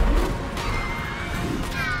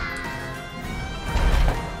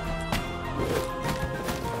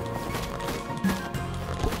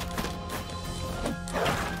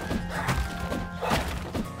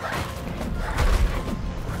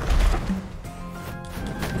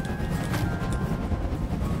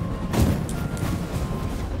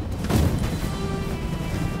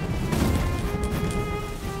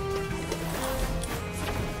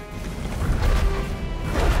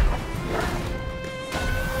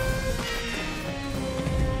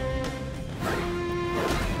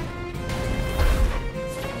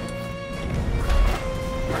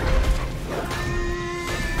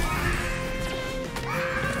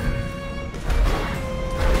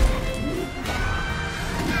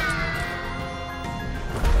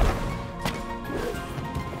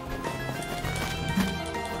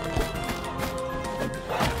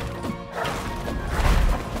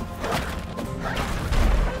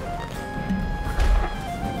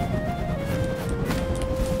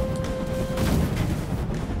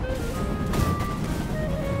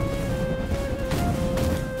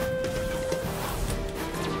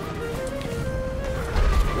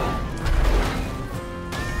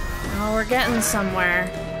 getting somewhere.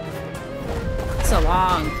 It's a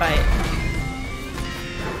long fight.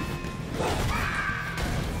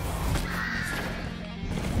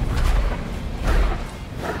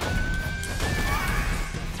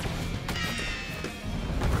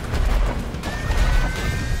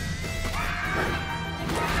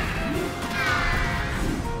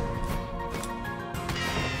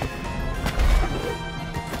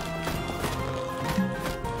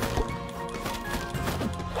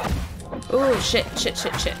 Ooh, shit.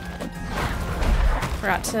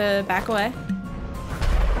 Forgot to back away.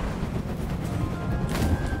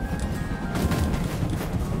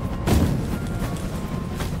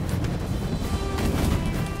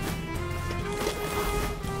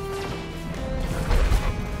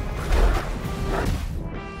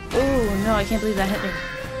 Ooh, no, I can't believe that hit me.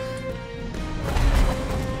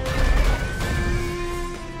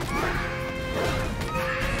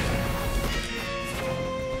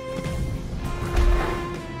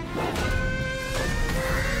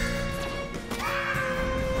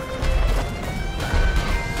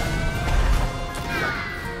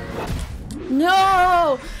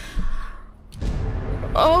 No!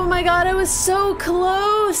 Oh my god, I was so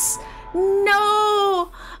close!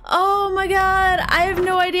 No! Oh my god, I have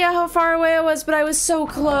no idea how far away I was, but I was so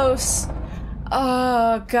close.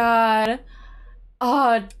 Oh god.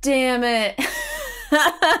 Oh, damn it.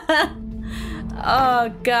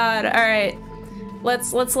 Oh god, alright.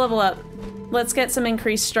 Let's level up. Let's get some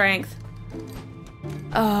increased strength.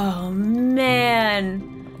 Oh man.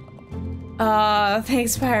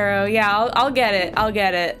 Thanks, Pyro. Yeah, I'll get it. I'll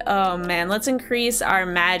get it. Oh, man. Let's increase our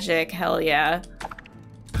magic. Hell yeah.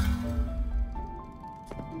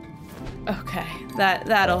 Okay.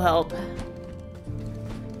 That'll help.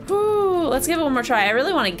 Whew. Let's give it one more try. I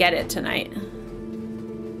really want to get it tonight.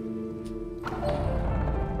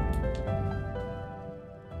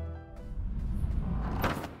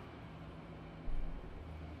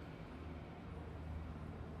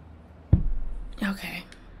 Okay.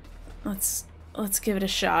 Let's give it a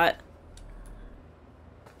shot.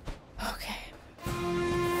 Okay.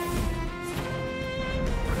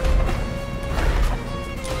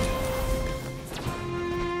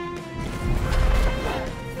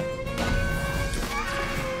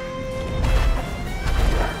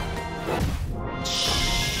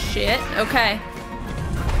 Shit. Okay.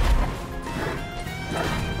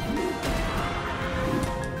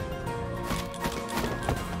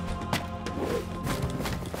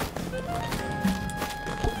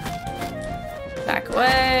 Back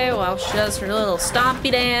away while she does her little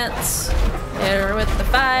stompy dance. Hit her with the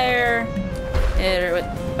fire. Hit her with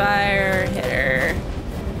the fire. Hit her.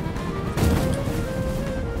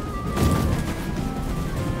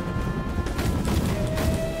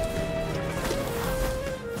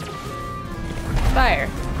 Fire.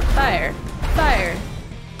 Fire. Fire.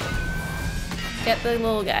 Get the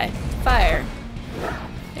little guy. Fire.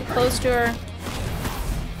 Get close to her.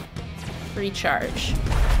 Recharge.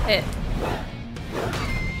 Hit.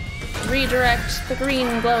 Redirect the green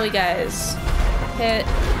glowy guys. Hit,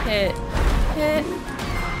 hit, hit.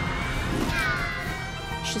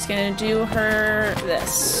 She's gonna do her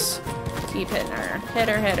this. Keep hitting her. Hit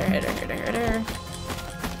her, hit her, hit her, hit her, hit her.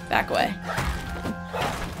 Back away.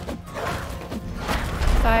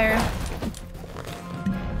 Fire.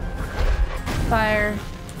 Fire.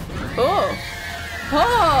 Oh!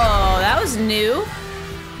 Oh, that was new.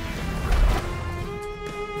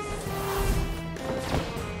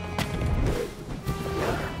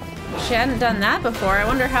 She hadn't done that before. I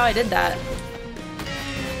wonder how I did that.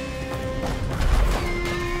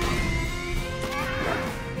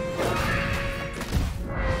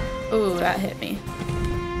 Ooh, that hit me.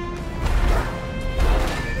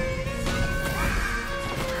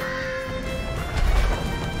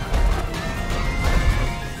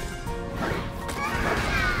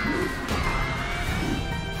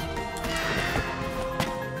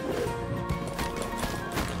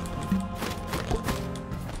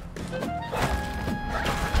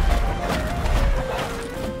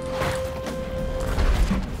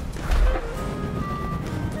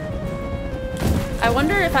 I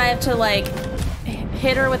wonder if I have to, like,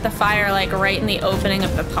 hit her with the fire, like, right in the opening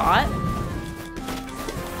of the pot.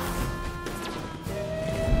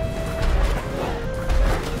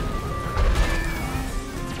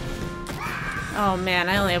 Oh man,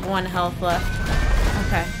 I only have 1 health left.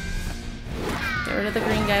 Okay. Get rid of the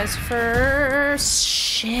green guys first.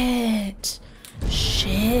 Shit.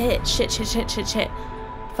 Shit. Shit, shit, shit, shit, shit.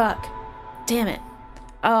 Fuck. Damn it.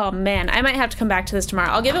 Oh man, I might have to come back to this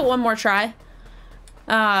tomorrow. I'll give it one more try.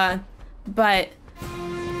 But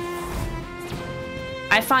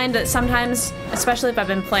I find that sometimes, especially if I've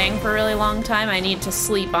been playing for a really long time, I need to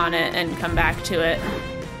sleep on it and come back to it.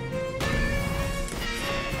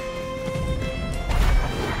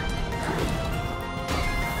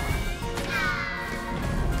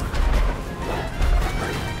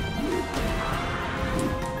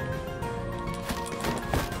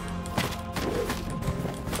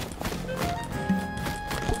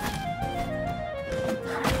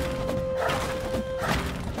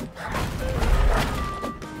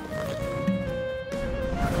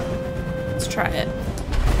 Try it.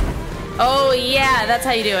 Oh yeah, that's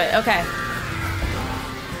how you do it. Okay.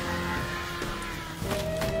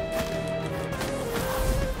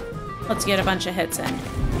 Let's get a bunch of hits in.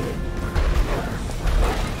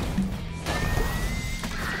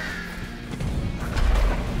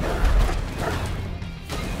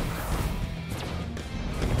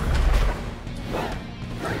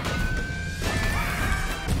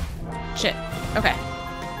 Shit. Okay.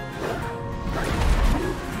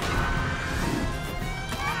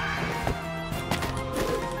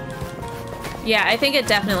 Yeah, I think it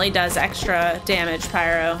definitely does extra damage,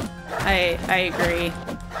 Pyro. I agree.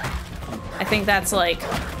 I think that's, like,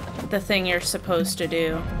 the thing you're supposed to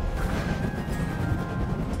do.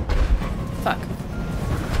 Fuck.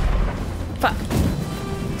 Fuck.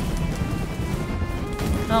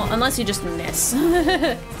 Well, unless you just miss.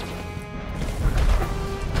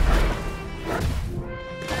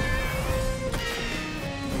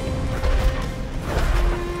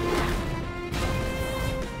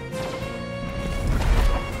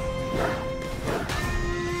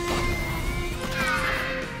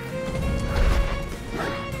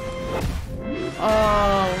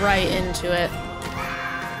 Oh, right into it.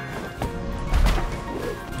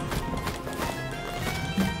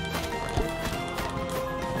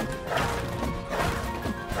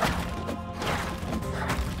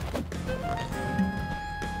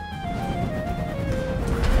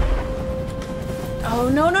 Oh,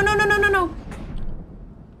 no, no, no, no, no, no, no.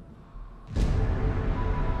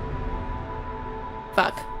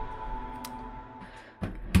 Fuck.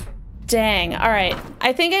 Dang. All right.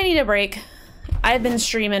 I think I need a break. I've been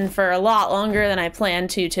streaming for a lot longer than I planned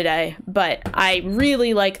to today, but I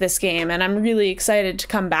really like this game and I'm really excited to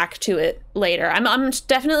come back to it later. I'm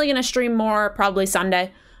definitely going to stream more, probably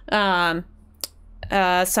Sunday. Sunday,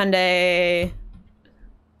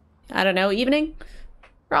 I don't know, evening?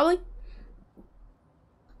 Probably.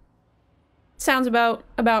 Sounds about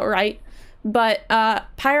right. But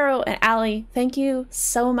Pyro and Allie, thank you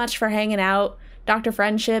so much for hanging out. Dr.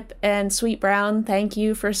 Friendship and Sweet Brown, thank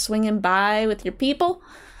you for swinging by with your people.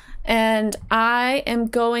 And I am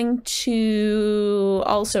going to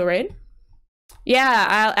also raid.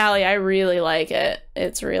 Yeah, Allie, I really like it.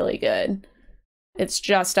 It's really good. It's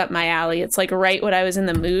just up my alley. It's like right what I was in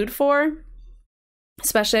the mood for.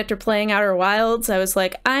 Especially after playing Outer Wilds, I was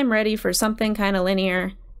like, I'm ready for something kind of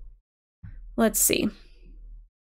linear. Let's see.